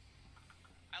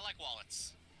 I like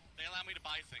wallets. They allow me to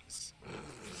buy things.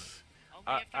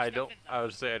 Only if there's I stuff don't. in I them.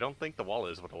 would say I don't think the wall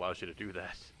is what allows you to do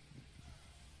that.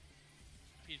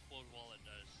 Peachblood wallet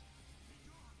does.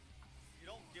 You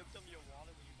don't give them your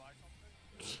wallet when you buy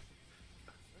something?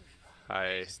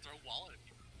 I Just throw wallet at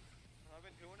people. Have I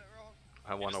been doing it wrong?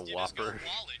 I want a You just go Whopper.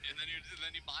 wallet, and then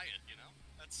you buy it. You know,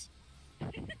 that's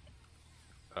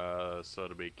So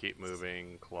it'll be keep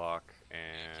moving, clock,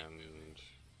 and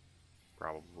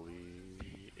probably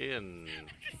in.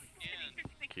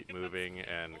 Keep moving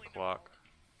and clock.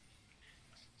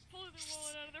 Pulling their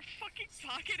wallet out of their fucking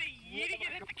pocket and yeeting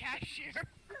it at the cashier.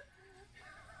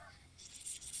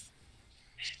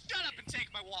 shut up and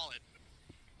take my wallet.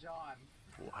 John,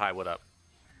 Hi, what up?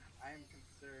 I am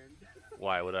concerned.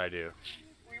 Why? What did I do?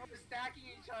 We were stacking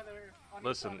each other on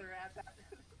Listen. each other at that.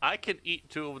 I can eat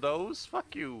 2 of those.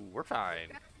 Fuck you. We're fine.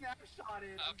 That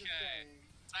snapshotted. I'm just Okay. saying.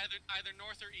 It's either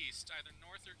north or east. Either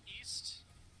north or east.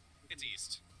 It's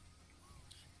east.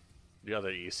 The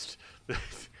other east.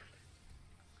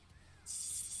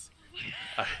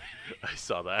 I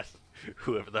saw that.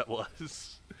 Whoever that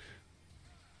was.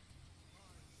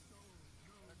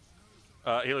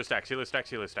 Healer stacks, healer stacks,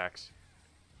 healer stacks.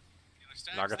 Healer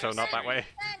stacks, Nagato, stacks. not that way.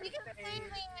 Ben, you can stay Stayed.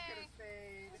 there.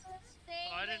 Stayed. Stay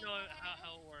Oh, I didn't know there.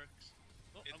 how it works.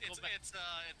 Oh, I'm It's going back.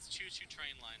 it's choo-choo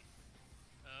train line.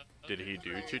 Did Okay. he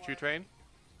do Choo Choo Train?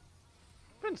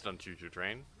 Ben's done Choo Choo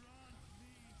Train.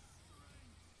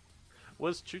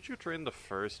 Was Choo Choo Train the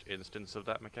first instance of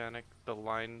that mechanic, the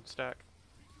line stack?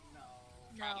 No.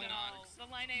 Probably No, not. the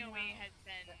line AoE has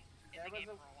been in There the was game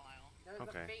a- for a while. There's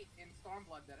Okay. a fate in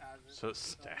Stormblood that has it. So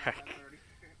stack. that's already-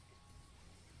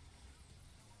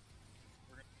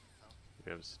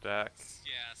 We have stack.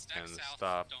 Yeah, stack And south.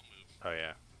 stop. Don't move. Oh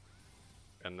yeah.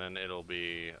 And then it'll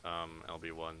be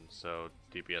LB1, so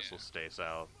DPS will stay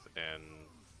south and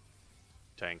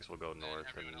tanks will go And north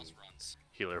everyone and else runs.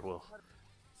 healer will.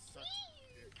 Sucks.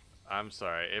 I'm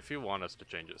sorry, if you want us to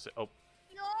change it, say, oh,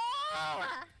 No!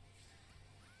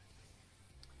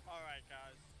 Alright,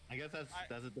 guys. I guess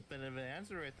that's a definitive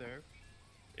answer right there.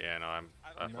 yeah, no, I don't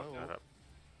fucked know. that up.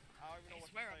 I don't even know I what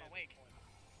swear to I'm say at awake. this point.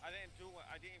 I didn't do what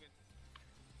I didn't even.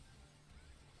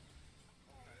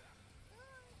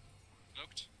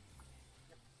 Provoked.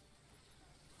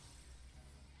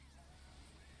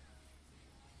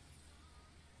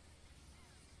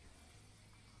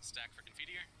 Stack for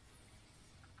Confeteor.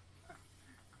 I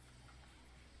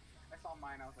saw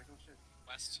mine. I was like, oh shit.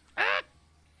 West. Look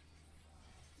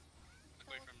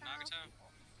away from Nagato.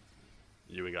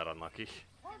 Yui got unlucky.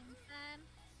 Ben,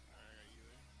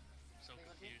 So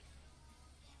confused.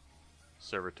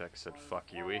 Server tech said, fuck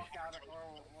Or Yui. walk out, or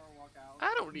walk out.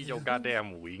 I don't need your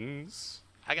goddamn wings.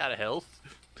 I got a health.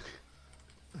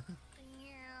 damn.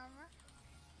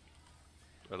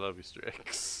 I love you,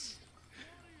 Strix.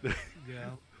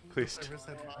 Yeah. Please Whoever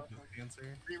said fuck is the answer.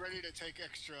 Be ready to take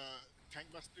extra tank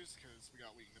busters because we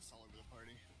got weakness all over the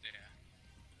party.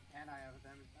 Yeah. And I have a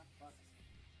damage. That sucks.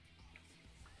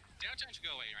 Downtown should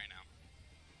go away right now.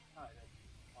 Oh, I did.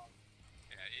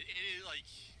 Yeah, it is like.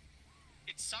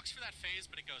 It sucks for that phase,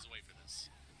 but it goes away for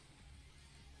this.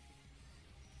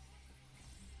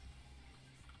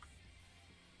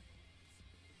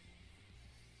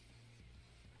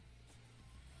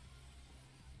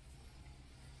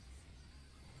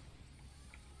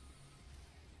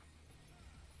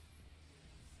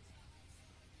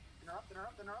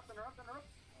 Interrupt. Oh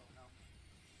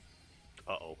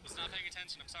no. Uh-oh. Was not paying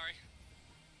attention, I'm sorry.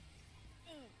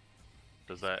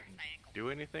 Does that My ankle. do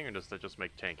anything, or does that just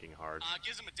make tanking hard?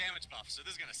 Gives him a damage buff, so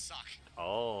this is gonna suck.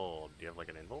 Oh, do you have like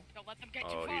an invul? Don't let them get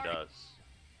Oh, too far. he does.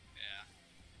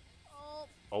 Yeah. Oh,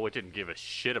 Oh, it didn't give a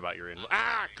shit about your invul.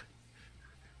 Ah!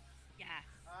 Yeah.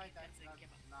 I It doesn't give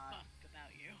a not. fuck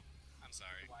about you. I'm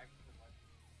sorry.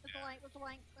 with the light, with the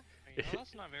light. You know,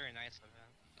 that's not very nice of him.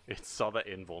 It saw that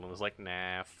invul and was like,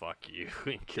 nah, fuck you,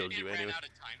 and killed it you ran anyway. out of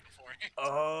time beforehand.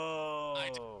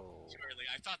 Oh. Too early.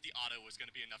 I thought the auto was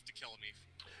gonna be enough to kill me.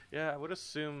 Yeah, I would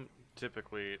assume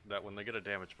typically that when they get a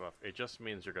damage buff, it just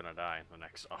means you're gonna die in the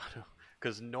next auto.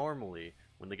 Because normally,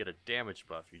 when they get a damage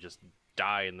buff, you just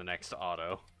die in the next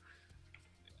auto.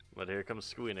 But here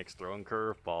comes Squeenix throwing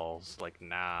curveballs. Like,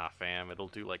 nah, fam, it'll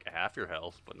do like half your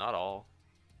health, but not all.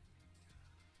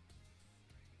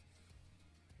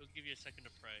 It'll give you a second to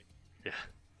pray. Yeah.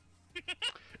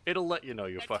 It'll let you know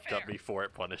you That's fucked up fair. before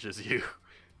it punishes you.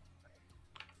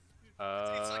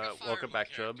 It's like a Fire Welcome Emblem back,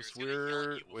 character. Chubs. It's gonna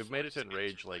yell at you We've before made it it to saves your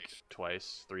Enrage like life.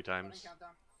 twice, 3 Running times. countdown.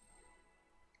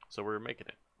 So we're making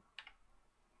it.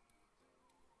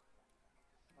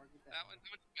 That one,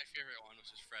 my favorite one,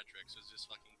 which is Frederick's, was just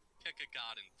fucking pick a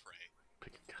god and pray.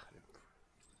 Pick a god.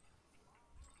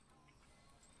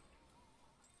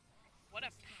 What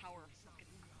a power fucking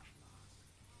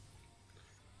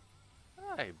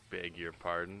move. I beg your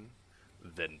pardon.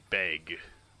 Then beg.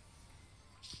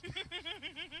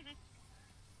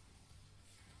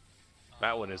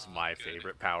 That one is my good.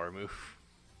 favorite power move.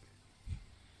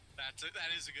 That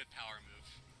is a good power move.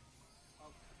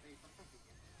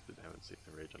 I haven't seen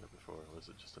the rage on it before. Was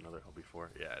it just another LB4?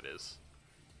 Yeah, it is.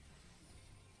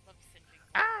 Love singeing.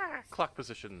 Ah! Clock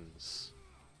positions.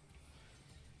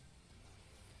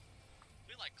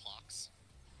 We like clocks.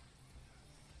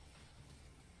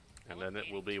 And then it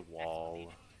will be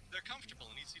wall. They're comfortable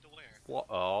and easy to wear.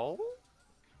 Oh?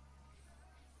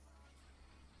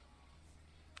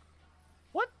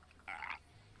 What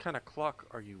kind of clock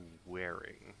are you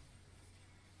wearing?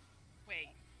 Wait,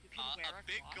 you can wear A a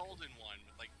big clock? golden one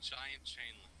with like giant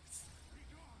chain links.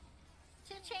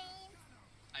 2 chains.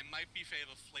 I might be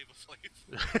Flava Flav.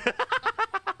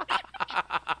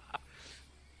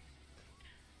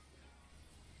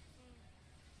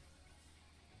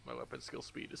 My weapon skill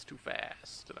speed is too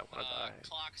fast, and I want to die.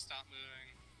 Clock, stop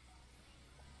moving.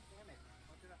 Damn it.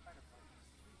 What did I fight about?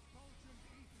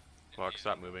 Clock,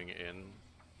 stop moving in.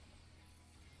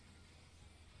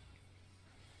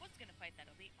 Was gonna fight that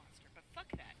elite monster, but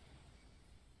fuck that.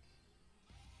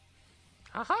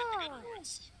 Get the good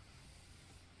rewards.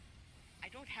 I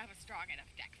don't have a strong enough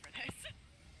deck for this.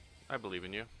 I believe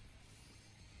in you. I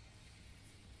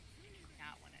do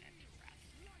not want to enter rest.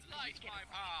 Light my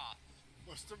path.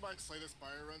 Most of my Slay the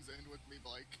Spire runs end with me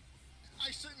like,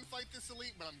 I shouldn't fight this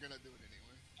elite, but I'm gonna do it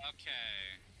anyway.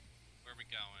 Okay. Where are we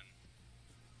going?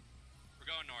 We're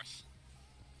going north.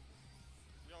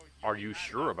 Yo, Are you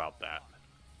sure about that?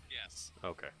 Yes.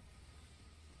 Okay.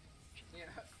 Yeah,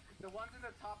 the ones in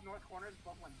the top north corners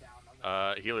both went down. I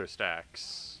was like, Healer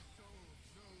stacks.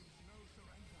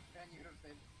 Ben, you have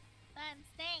been. Then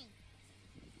stay.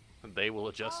 They will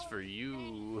adjust for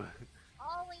you.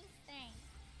 Always stay.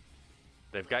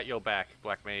 They've got your back,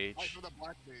 Black I Mage. for the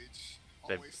Black Mage.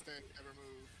 They've- Always stay, never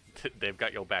move. They've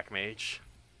got your back, Mage.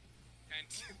 And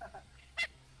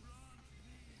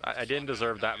I didn't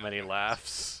deserve that many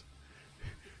laughs.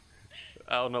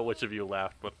 I don't know which of you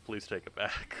laughed, but please take it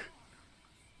back.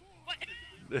 What?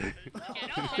 You've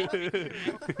Get off!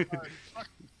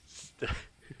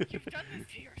 You've done this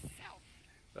to yourself.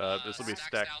 This will be stack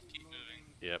stacked. south, keep moving.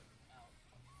 Yep.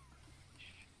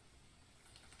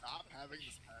 Stop having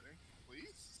this pattern,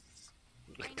 please.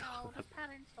 I know, this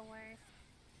pattern's the worst.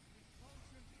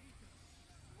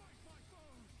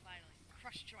 Finally,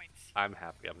 crush joints. I'm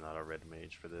happy I'm not a red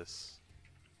mage for this.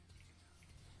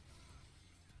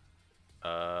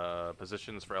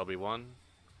 Positions for LB1?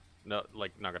 No,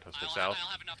 like Nagatosuka South.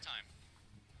 I'll have enough time.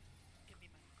 Give me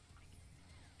money.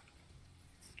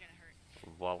 This is gonna hurt.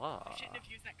 Voila. I shouldn't have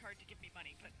used that card to give me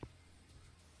money, but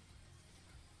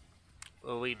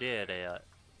Well, we did it.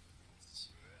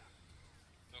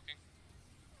 Okay.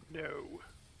 No.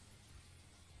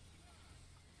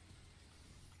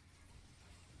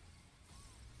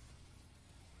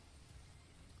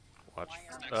 Watch.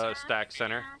 Stack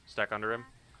center. Stack under him.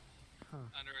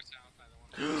 Under or south,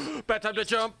 either one. Bad time to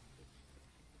jump!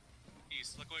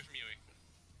 East, look away from Yui.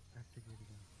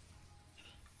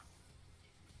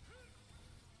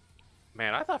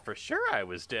 Man, I thought for sure I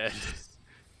was dead.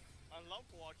 I love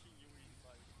watching you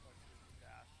like fucking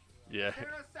dash. Yeah. They're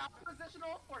in a south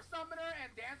positional for summoner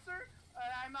and dancer.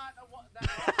 I'm not. That,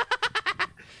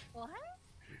 What?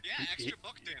 Yeah, extra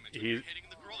book damage when he- you're hitting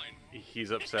the groin.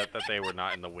 He's upset that they were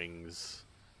not in the wings.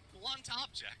 Blunt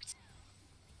object.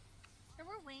 There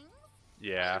were wings?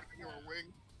 Yeah. You were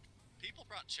wing. People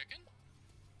brought chicken?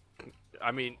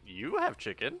 I mean, you have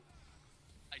chicken.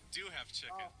 I do have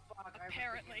chicken. oh fuck! I was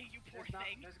Apparently, thinking, you poor there's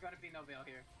thing. There's gonna be no veil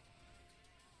here.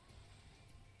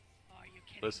 oh, are you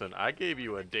kidding Listen, me? I gave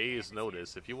you a day's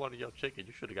notice. If you wanted your chicken,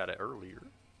 you should have got it earlier.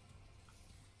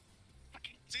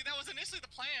 Fucking See, that was initially the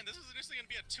plan. This was initially going to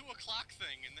be a 2 o'clock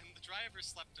thing, and then the driver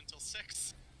slept until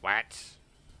 6. What?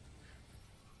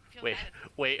 feel Wait, bad.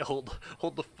 wait, hold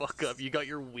the fuck up. You got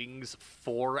your wings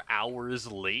 4 hours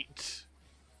late?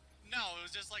 No, it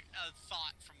was just like a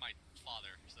thought from my father.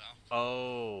 So.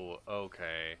 Oh,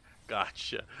 okay.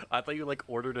 Gotcha. I thought you like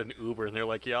ordered an Uber and they're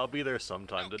like, yeah, I'll be there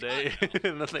sometime No, today. God, no.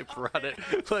 And then they brought it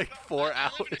like 4 I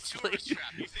live in a hours tourist later.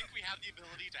 trap. You think we have the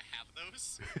ability to have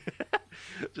those?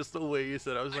 Just the way you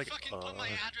said it, I was like, fucking put my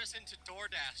address into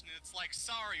DoorDash and it's like,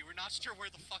 sorry, we're not sure where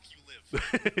the fuck you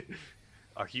live.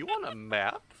 Are you on a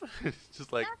map?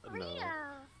 Just like, That's no. real.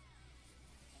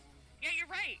 Yeah, you're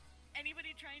right.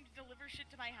 Anybody trying to deliver shit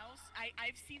to my house,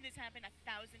 I've seen this happen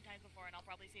 1,000 times before, and I'll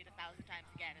probably see it 1,000 times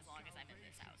again as long as I'm in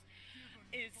this house.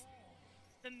 Is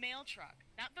the mail truck,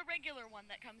 not the regular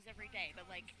one that comes every day, but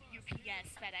like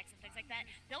UPS, FedEx, and things like that.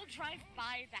 They'll drive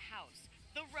by the house,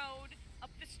 the road,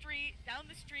 up the street, down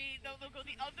the street. They'll go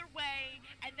the other way,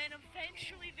 and then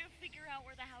eventually they'll figure out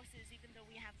where the house is, even though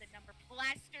we have the number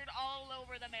plastered all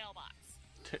over the mailbox.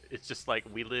 It's just like,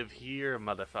 we live here,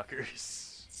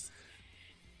 motherfuckers.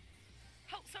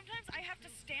 Hell, sometimes I have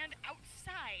to stand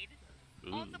outside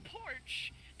Ooh. on the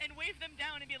porch and wave them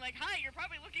down and be like, "Hi, you're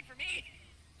probably looking for me."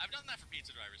 I've done that for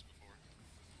pizza drivers before.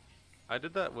 I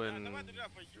did that Yeah, when... they had to do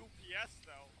that for UPS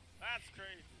though. That's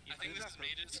crazy. I think this is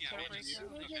Mages. Yeah, Mages. Mages,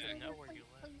 Okay. Mages, know where you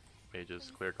please, live. please. Pages,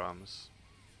 clear comms.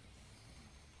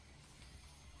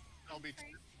 I'll be.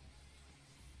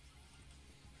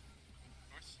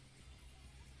 North.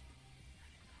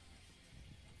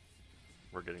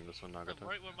 We're getting this one, I'm Nagato.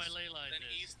 right where my ley line Then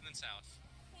is. east and then south.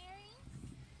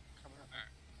 Harry?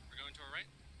 We're going to our right.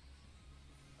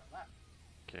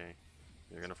 Okay.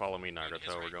 You're gonna follow me, Going to his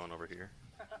Nagato. We're right. going over here.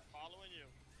 Following you.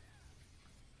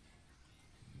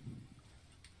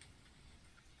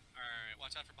 Alright,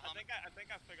 watch out for I Bahamut. think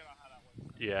I figured out how that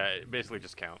works. Yeah, basically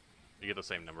just count. You get the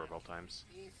same number both times.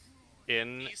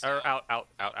 In, East, or out. out.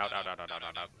 No,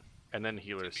 And then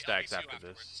healer It's stacks gonna be after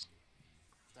LB2 this.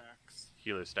 Stacks.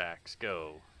 Healer stacks,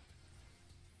 go.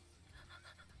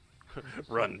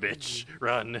 Run, bitch,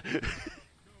 run.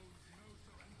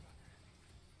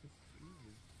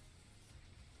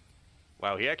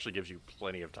 Wow, he actually gives you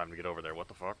plenty of time to get over there. What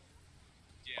the fuck?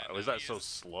 Yeah, Wow, no, is that he so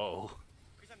slow?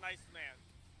 He's a nice man.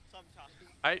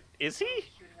 Sometimes. Is he?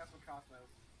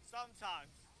 Sometimes.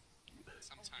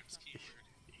 Sometimes keyword.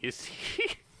 Is he?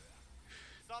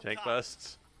 Sometimes. Tank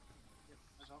busts.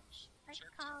 That's Sure.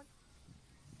 called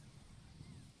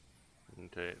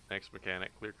Okay, next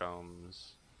mechanic, clear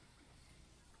comms.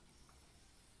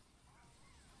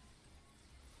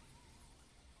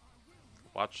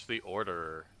 Watch the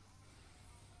order.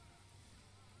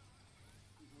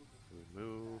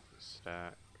 Remove,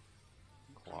 stack,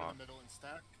 Go clock. in the middle and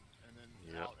stack, and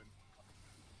then Yep. out and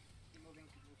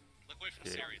Look away from Okay.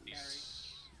 Sari at least.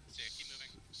 So yeah, keep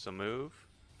moving. So move.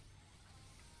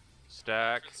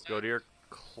 Stack, Stack. go to your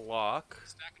clock.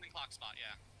 Stack in the clock spot,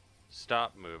 yeah.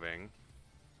 Stop moving.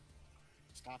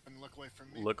 stop and look away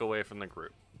from me. Look away from the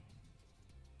group.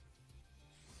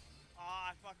 Ah,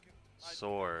 I fucking.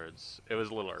 Swords. It was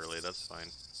a little early, that's fine.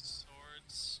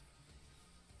 Swords.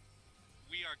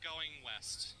 We are going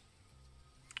west.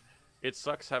 It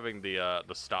sucks having the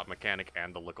stop mechanic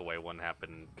and the look away one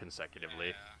happen consecutively.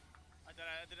 Yeah.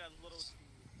 I did a little.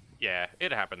 Yeah,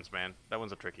 it happens, man. That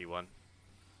one's a tricky one.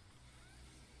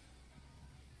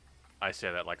 I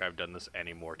say that like I've done this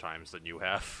any more times than you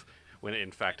have, when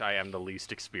in fact I am the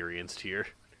least experienced here.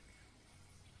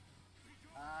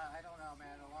 I don't know,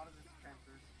 man. A lot of this is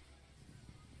transfers.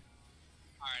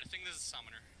 Alright, I think this is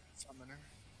Summoner. Summoner.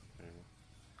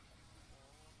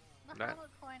 That- Bahamut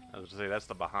Corner. I was gonna say, that's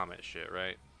the Bahamut shit,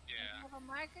 right? Yeah. You have a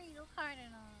marker, you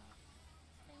cardinal.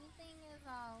 Same thing as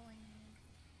always.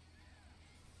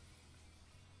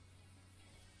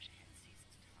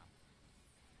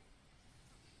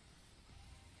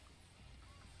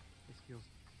 This feels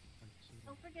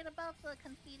Don't forget about the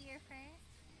Confiteor first.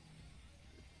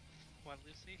 What,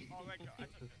 Lucy? Oh my god.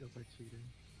 This feels like cheating.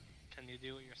 Can you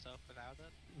do it yourself without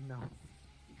it? No.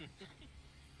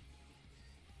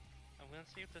 I'm gonna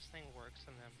see if this thing works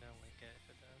and then I'm gonna link it if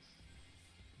it does.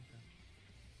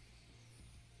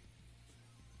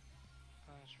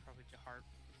 I should probably do heart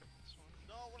for this one.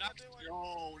 No, what am I doing?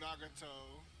 Yo,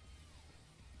 Nagato.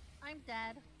 I'm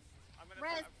dead. I'm gonna.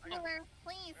 Res I got- healer,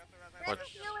 please. What? Res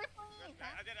healer, please.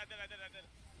 I did.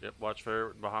 Yep, watch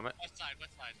for Bahamut. West side,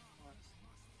 west side.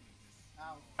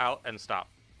 Out and stop.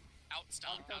 Out,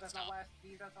 stop, out, stop.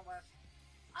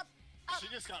 She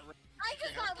just got. I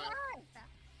just got run.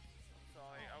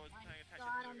 Sorry, I was paying attention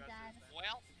God, to I'm you guys. dead.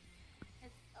 Well,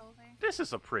 It's over. This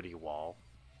is a pretty wall.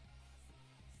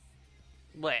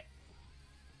 Blech.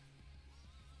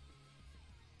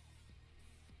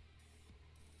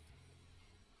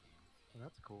 Well,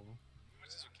 that's cool.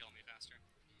 which this would kill me faster.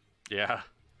 Yeah.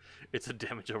 It's a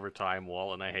damage over time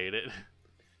wall and I hate it.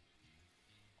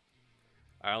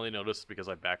 I only noticed because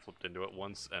I backflipped into it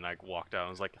once, and I walked out and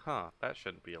was like, huh, that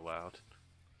shouldn't be allowed.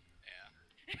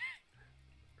 Yeah.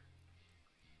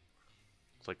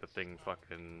 It's like the thing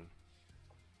fucking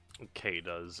K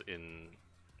does in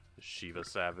Shiva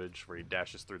Savage, where he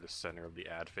dashes through the center of the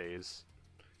ad phase.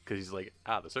 Because he's like,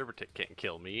 the server tick can't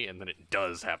kill me, and then it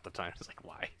does half the time. It's like,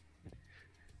 why?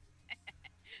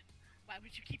 Why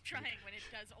would you keep trying when it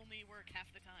does only work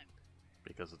half the time?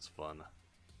 Because it's fun.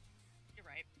 You're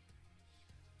right.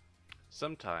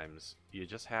 Sometimes you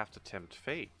just have to tempt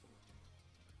fate.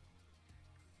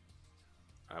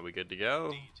 Are we good to go?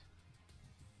 Indeed.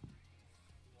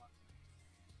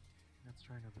 Let's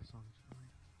try another song, shall we?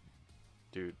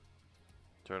 Dude,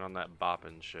 turn on that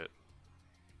boppin' shit.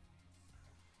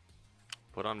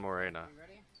 Put on Morena. You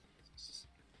ready?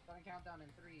 Starting countdown in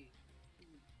 3, 2,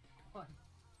 1.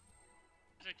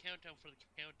 There's a countdown for the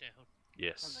countdown. The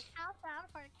Yes. countdown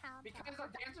for the countdown. Because our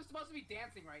dancer's supposed to be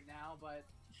dancing right now, but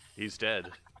He's dead.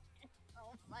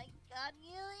 Oh my god,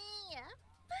 Yui!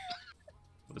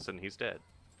 Listen, he's dead.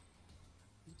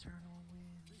 Eternal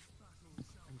wind.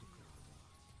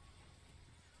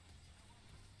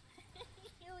 I'm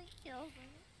just Yui kills me.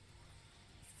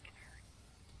 This is gonna hurt.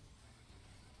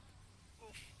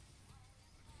 Oof.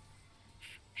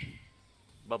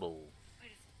 Bubble. Why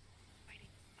does fighting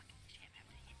fucking champ have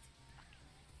to hit fucking...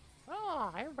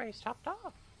 Oh, everybody stopped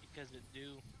off. Because it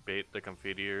do. Bait the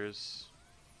Confiteers.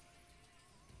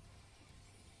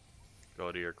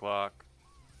 Go to your clock.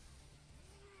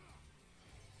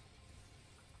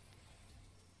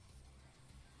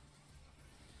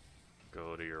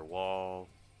 Go to your wall.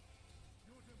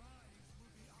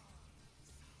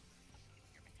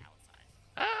 You're metallicized.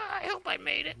 I hope I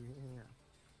made it. yeah.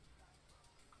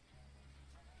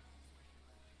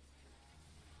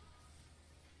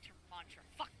 Your mantra.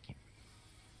 Fuck you.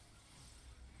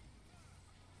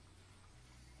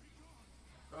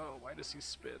 Oh, why does he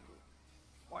spin?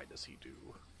 Why does he do?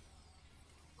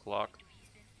 Clock. Do he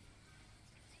spin?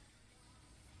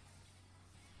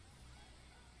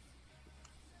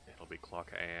 It'll be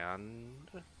clock and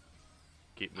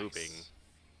keep Nice. moving.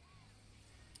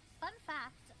 Fun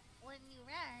fact, when you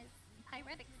res,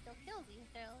 Pyretic still kills you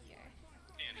earlier.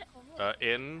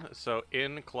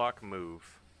 In clock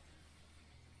move.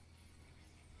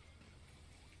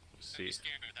 Let's Don't see. be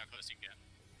scared with how close you can get.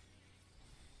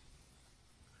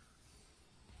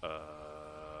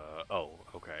 Oh,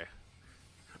 okay.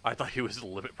 I thought he was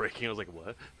limit breaking. I was like,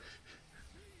 what?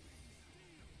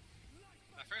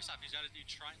 First off, he's got to do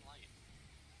Shrine Light.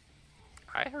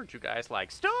 I heard you guys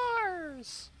like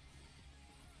stars.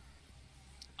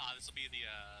 This will be the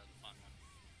fun one.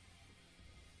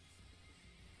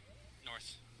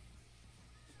 North.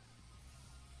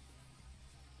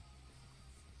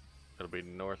 It'll be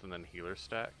north and then healer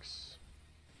stacks.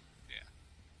 Yeah.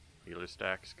 Healer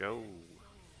stacks, go. Alright,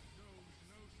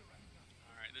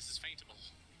 this is faintable.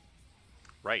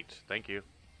 Right, thank you.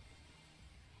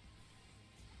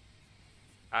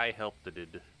 I helped the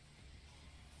did.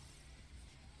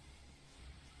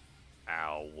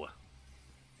 Ow.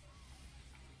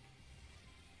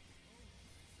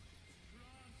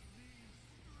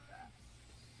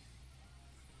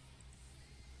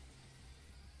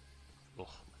 Oh,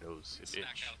 my nose, it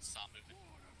Smack itch. out, stop moving.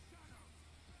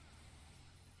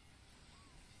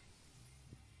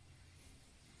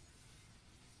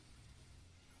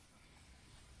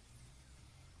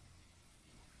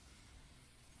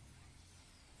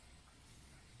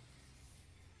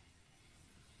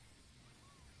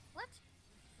 What?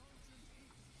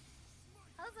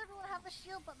 How does everyone have the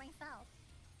shield but myself?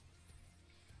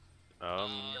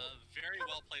 Very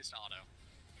well placed auto.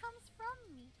 It comes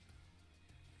from me.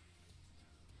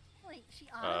 Wait, she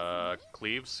autos me?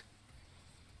 Cleaves.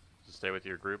 So stay with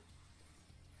your group.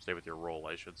 Stay with your role,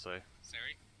 I should say.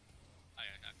 Sari? Oh,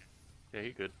 yeah, okay. Yeah,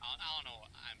 you good. I don't know.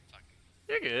 I'm fucking.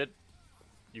 You're good.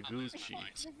 You I'm losing Gucci. my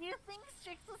mind. Did you think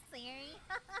Strix was Sari?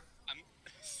 I'm.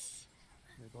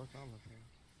 They both are looking.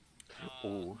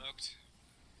 Ooh. Hooked.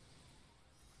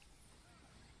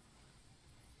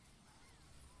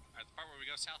 Alright, the part where we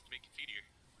go south to make it feedier.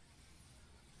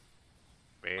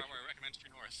 The Wait. part where I recommend true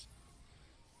north.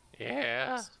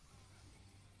 Yeah.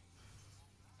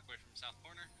 Away from south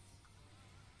corner.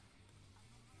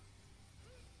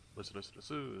 Listen, listen,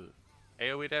 listen.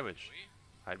 AoE damage.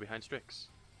 We. Hide behind Strix.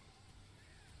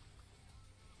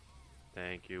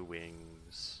 Thank you,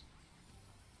 Wings.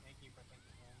 thank you for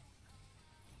thinking,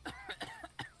 man.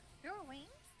 Your wings?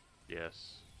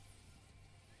 Yes.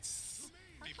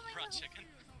 How Beef come I raw never- chicken.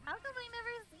 How come I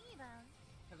never see them?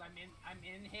 Because I'm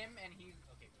in him and he's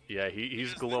okay. Yeah, he's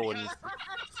Yes, glowing. yes.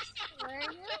 Where are you?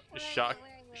 Where are Shock- you?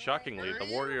 Where are you? Where are you? Shockingly, the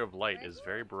Warrior of Light is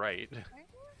very bright. Where are you?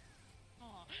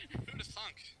 Who'd have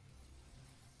thunk?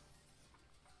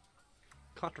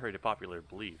 Contrary to popular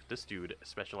belief, this dude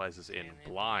specializes in And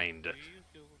blind. Do you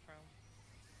Google Chrome?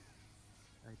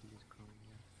 I do use Chrome,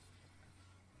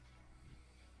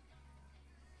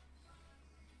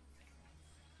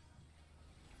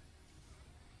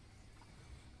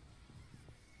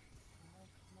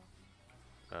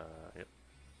 yeah. Yep.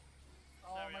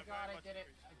 Oh There we my go, god, very I much did it.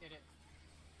 appreciated. I did it.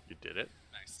 You did it?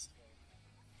 Nice.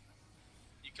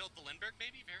 You killed the Lindbergh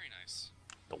baby? Very nice.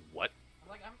 The what?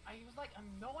 I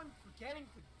know I'm forgetting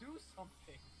to do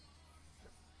something.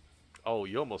 Oh,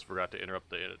 you almost forgot to interrupt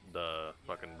the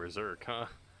fucking berserk, huh?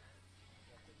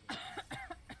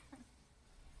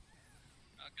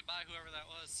 Goodbye, whoever that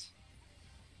was.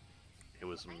 It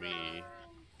was me,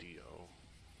 Dio.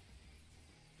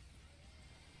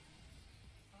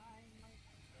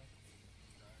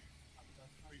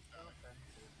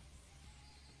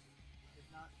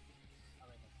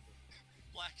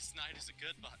 Blackest Night is a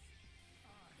good button.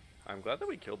 I'm glad that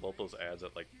we killed both those ads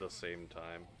at like the same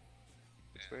time.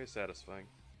 It's very satisfying.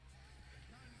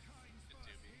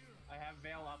 I have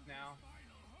Veil up now.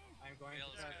 I'm going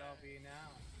Veil to is press good. LB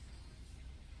now.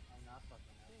 I'm not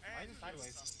fucking up. Why is it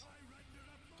sideways?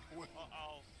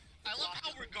 Uh-oh. I love how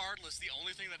regardless, the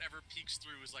only thing that ever peeks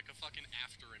through is like a fucking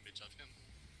after image of him.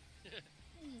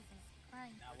 Jesus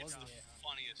Christ. That It's was the it.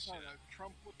 funniest Oh, shit. that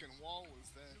Trump-looking wall was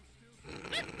there.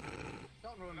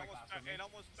 Don't ruin my class for me. It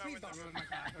almost fell Please in don't the- ruin my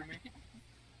class for me.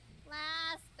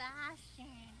 Last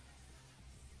Bastion.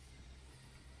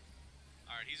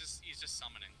 Alright, he's just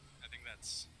summoning. I think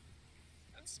that's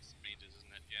mages,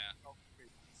 isn't it? Yeah. Oh,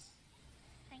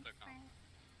 Thanks, Click on. Frank.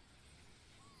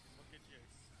 Look at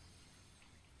Jace.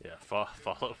 Yeah,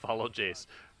 follow Jace.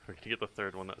 We're gonna get the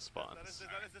third one that spawns. That is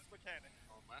this mechanic.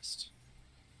 Going west,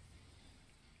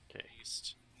 Okay,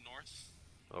 east, north.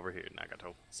 over here,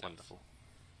 Nagato. South. Wonderful.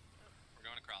 We're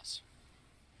going across.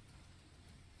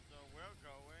 So we're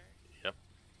going Yep,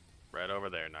 right over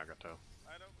there, Nagato.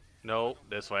 right over. No,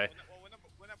 this way.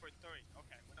 We're number 3.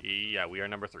 Okay. Yeah, we are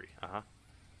number 3.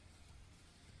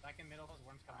 Back in middle, those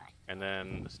worms coming. And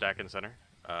then stack in center,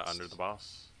 under the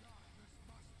boss.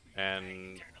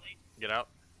 And get out.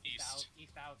 East.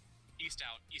 East out. East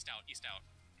out. East out. East out.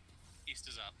 East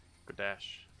is up. Good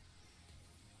dash.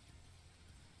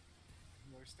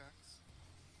 More stacks.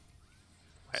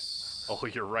 Oh,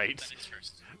 you're right. That is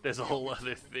first. There's a whole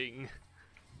other thing.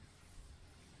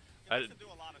 He likes to do a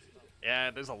lot of stuff.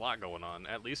 Yeah, there's a lot going on.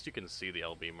 At least you can see the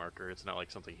LB marker. It's not like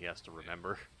something he has to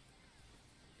remember.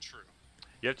 True.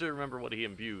 You have to remember what he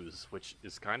imbues, which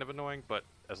is kind of annoying, but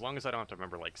as long as I don't have to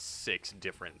remember like 6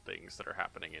 different things that are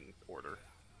happening in order.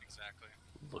 Exactly.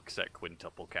 Looks at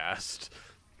quintuple cast.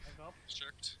 Let's go.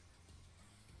 Shirked.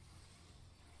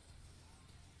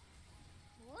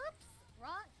 Whoops.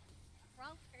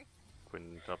 Wrong person.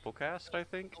 Quintuple cast, I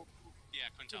think? Yeah,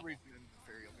 The quintuple. reason in the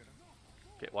fairy will get him.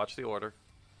 Okay, watch the order.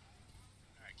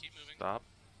 Alright, keep moving. Stop.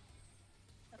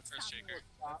 Let's Earth stop Shaker.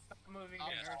 Stop moving.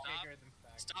 Yeah, Then stop. Earthshaker, then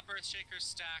stack. Stop Earthshaker,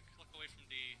 stack, look away from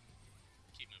D.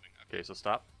 Keep moving. Okay. Okay, so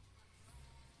stop.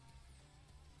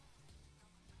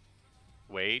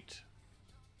 Wait.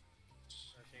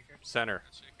 Earthshaker. Center.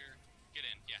 Earthshaker. Get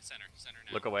in. Yeah, center. Center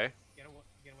now. Look away. Get away.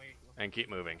 Get away. Look And keep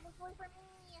moving. Look away from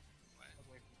me.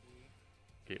 away from D.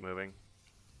 Keep moving.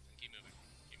 Keep moving.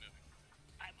 Keep moving.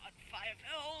 I'm on 5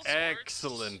 hills.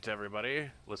 Excellent,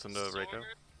 everybody. Listen to Reiko.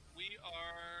 Sword, we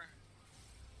are...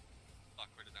 Fuck,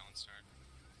 where did that one start?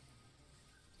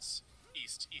 It's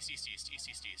east. East, east, east, east,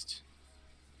 east, east.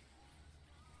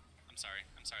 I'm sorry.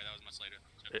 I'm sorry, that was much later.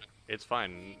 It's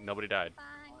fine. Nobody died. Bye.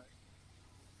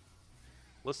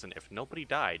 Listen, if nobody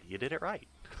died, you did it right.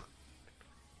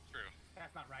 True.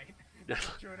 That's not right. That's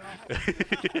not true at all. That's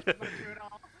not true at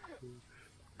all.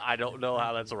 I don't know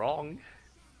how that's wrong.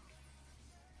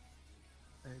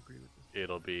 I agree with this.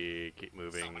 It'll be keep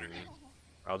moving. Summoner.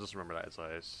 I'll just remember that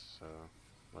size. So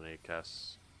when I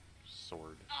cast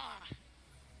sword. Ah.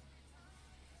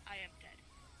 I am dead.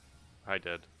 Hi,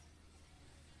 dead.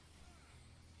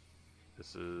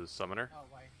 This is summoner. Oh,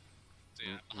 why? So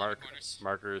yeah, behind Mark the corners.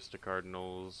 markers to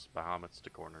cardinals, Bahamut's to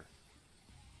corner.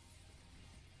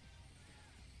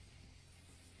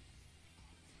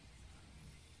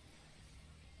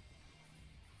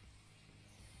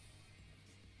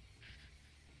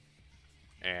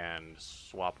 And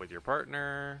swap with your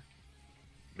partner.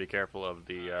 Be careful of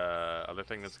the other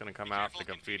thing that's going to come Be out,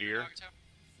 careful, the Confiteor Confiteor. Nagato.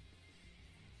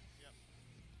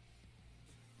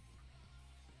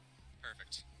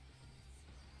 Perfect.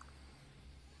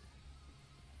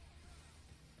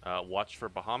 Watch for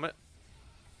Bahamut.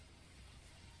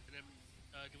 And then,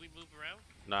 do we move around?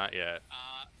 Not yet.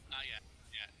 Not yet.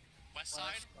 Yeah. West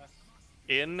side? West.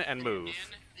 In and move. In.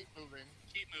 Keep moving.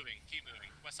 Keep moving. Keep moving.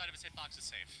 West side of his hitbox is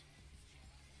safe.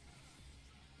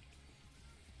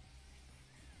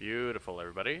 Beautiful,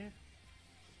 everybody.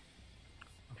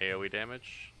 AoE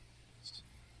damage.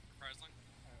 Chrysling.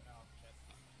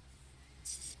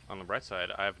 On the bright side,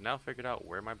 I have now figured out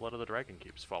where my Blood of the Dragon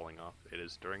keeps falling off. It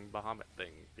is during Bahamut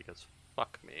thing, because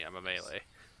fuck me, I'm a melee.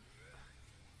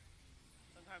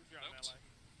 Sometimes you're on melee.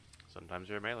 Sometimes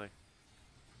you're a melee.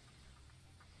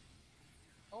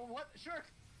 Oh, what? Sure.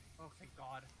 Oh, thank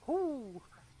God. Whoo!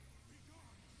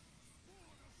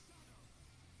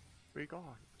 Be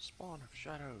gone. Spawn of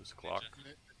shadows. Clock.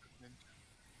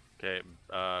 Okay,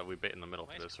 we bait in the middle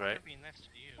for this, right? Next to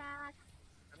you. Back.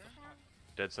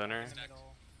 Dead center.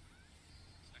 Middle.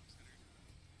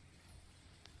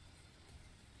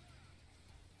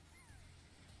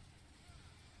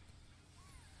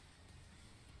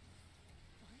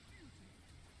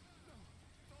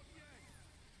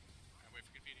 Wait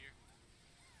for Confetti here.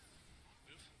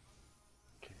 Move.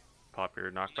 Pop your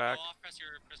When they knockback. go off, press your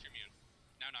immune.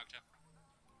 Now Nocta.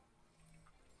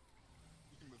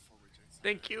 You can move forward, Jason.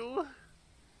 Thank you.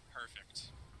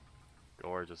 Perfect.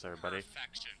 Gorgeous, everybody.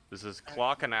 Perfection. This is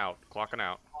clocking out. Clocking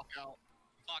out. Walk out.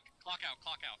 Clock out.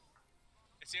 Clock out.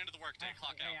 It's the end of the workday.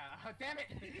 Clock out. Yeah. Damn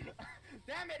it!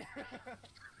 Damn it!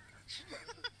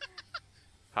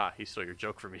 Ha, he stole your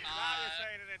joke from you.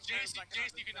 Jace,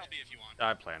 you can help me if you want.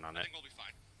 I plan on I it. think we'll be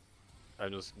fine.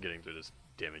 I'm just getting through this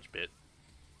damage bit.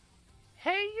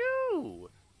 Hey, you!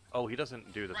 Oh, he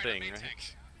doesn't do the Right, thing, main right?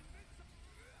 tank.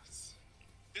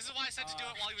 This is why I said to do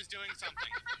it while he was doing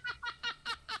something.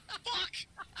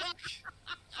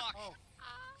 Fuck! Oh.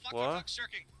 What?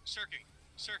 Shirking.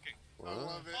 I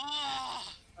love it. Oh!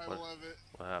 I What? love it.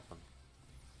 What happened?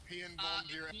 He involved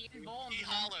your He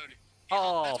hollowed.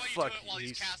 Oh, That's why you fuck. do it while he's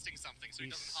He's- casting something, so he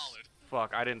doesn't he's- hollowed.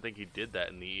 Fuck, I didn't think he did that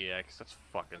in the EX. That's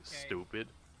fucking stupid.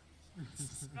 Oh,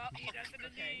 he does it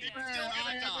in He's the still gonna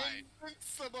I die. am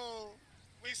invincible.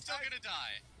 He's still gonna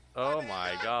die. Oh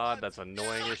my god, that's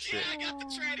annoying as shit. I got the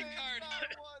trading card.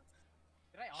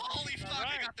 Did I Holy fuck,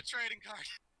 I got the trading card.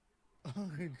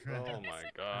 Oh my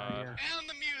god. And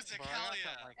the music, hell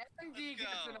yeah. SMG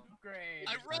gets an upgrade.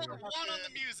 I rolled a 1 on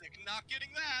the music, not getting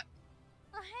that.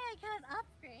 Oh, hey, I got an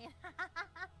upgrade.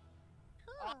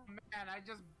 Oh man, I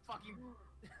just fucking.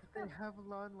 They have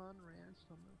Lon Ranch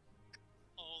on them.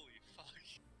 Holy fuck.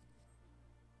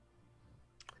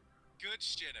 Good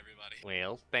shit, everybody.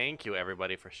 Well, thank you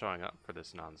everybody for showing up for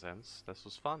this nonsense. This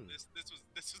was fun. This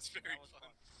was very fun.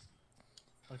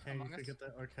 Okay, Among you Us? could get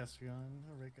the Orchestrion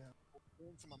rig out.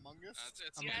 Some Among Us.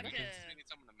 It's You have we to- need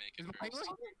someone to make Is it my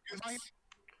very English?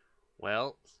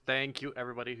 Well, thank you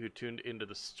everybody who tuned into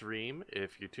the stream.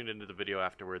 If you tuned into the video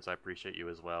afterwards, I appreciate you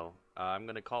as well. I'm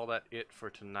going to call that it for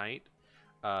tonight.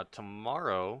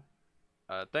 Tomorrow,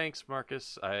 thanks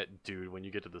Marcus. Dude, when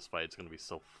you get to this fight, it's going to be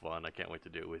so fun. I can't wait to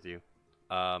do it with you.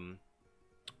 I'm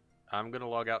going to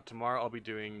log out tomorrow. I'll be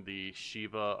doing the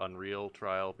Shiva Unreal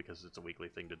trial because it's a weekly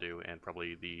thing to do, and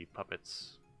probably the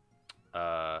Puppets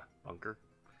bunker.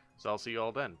 So I'll see you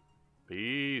all then.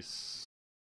 Peace.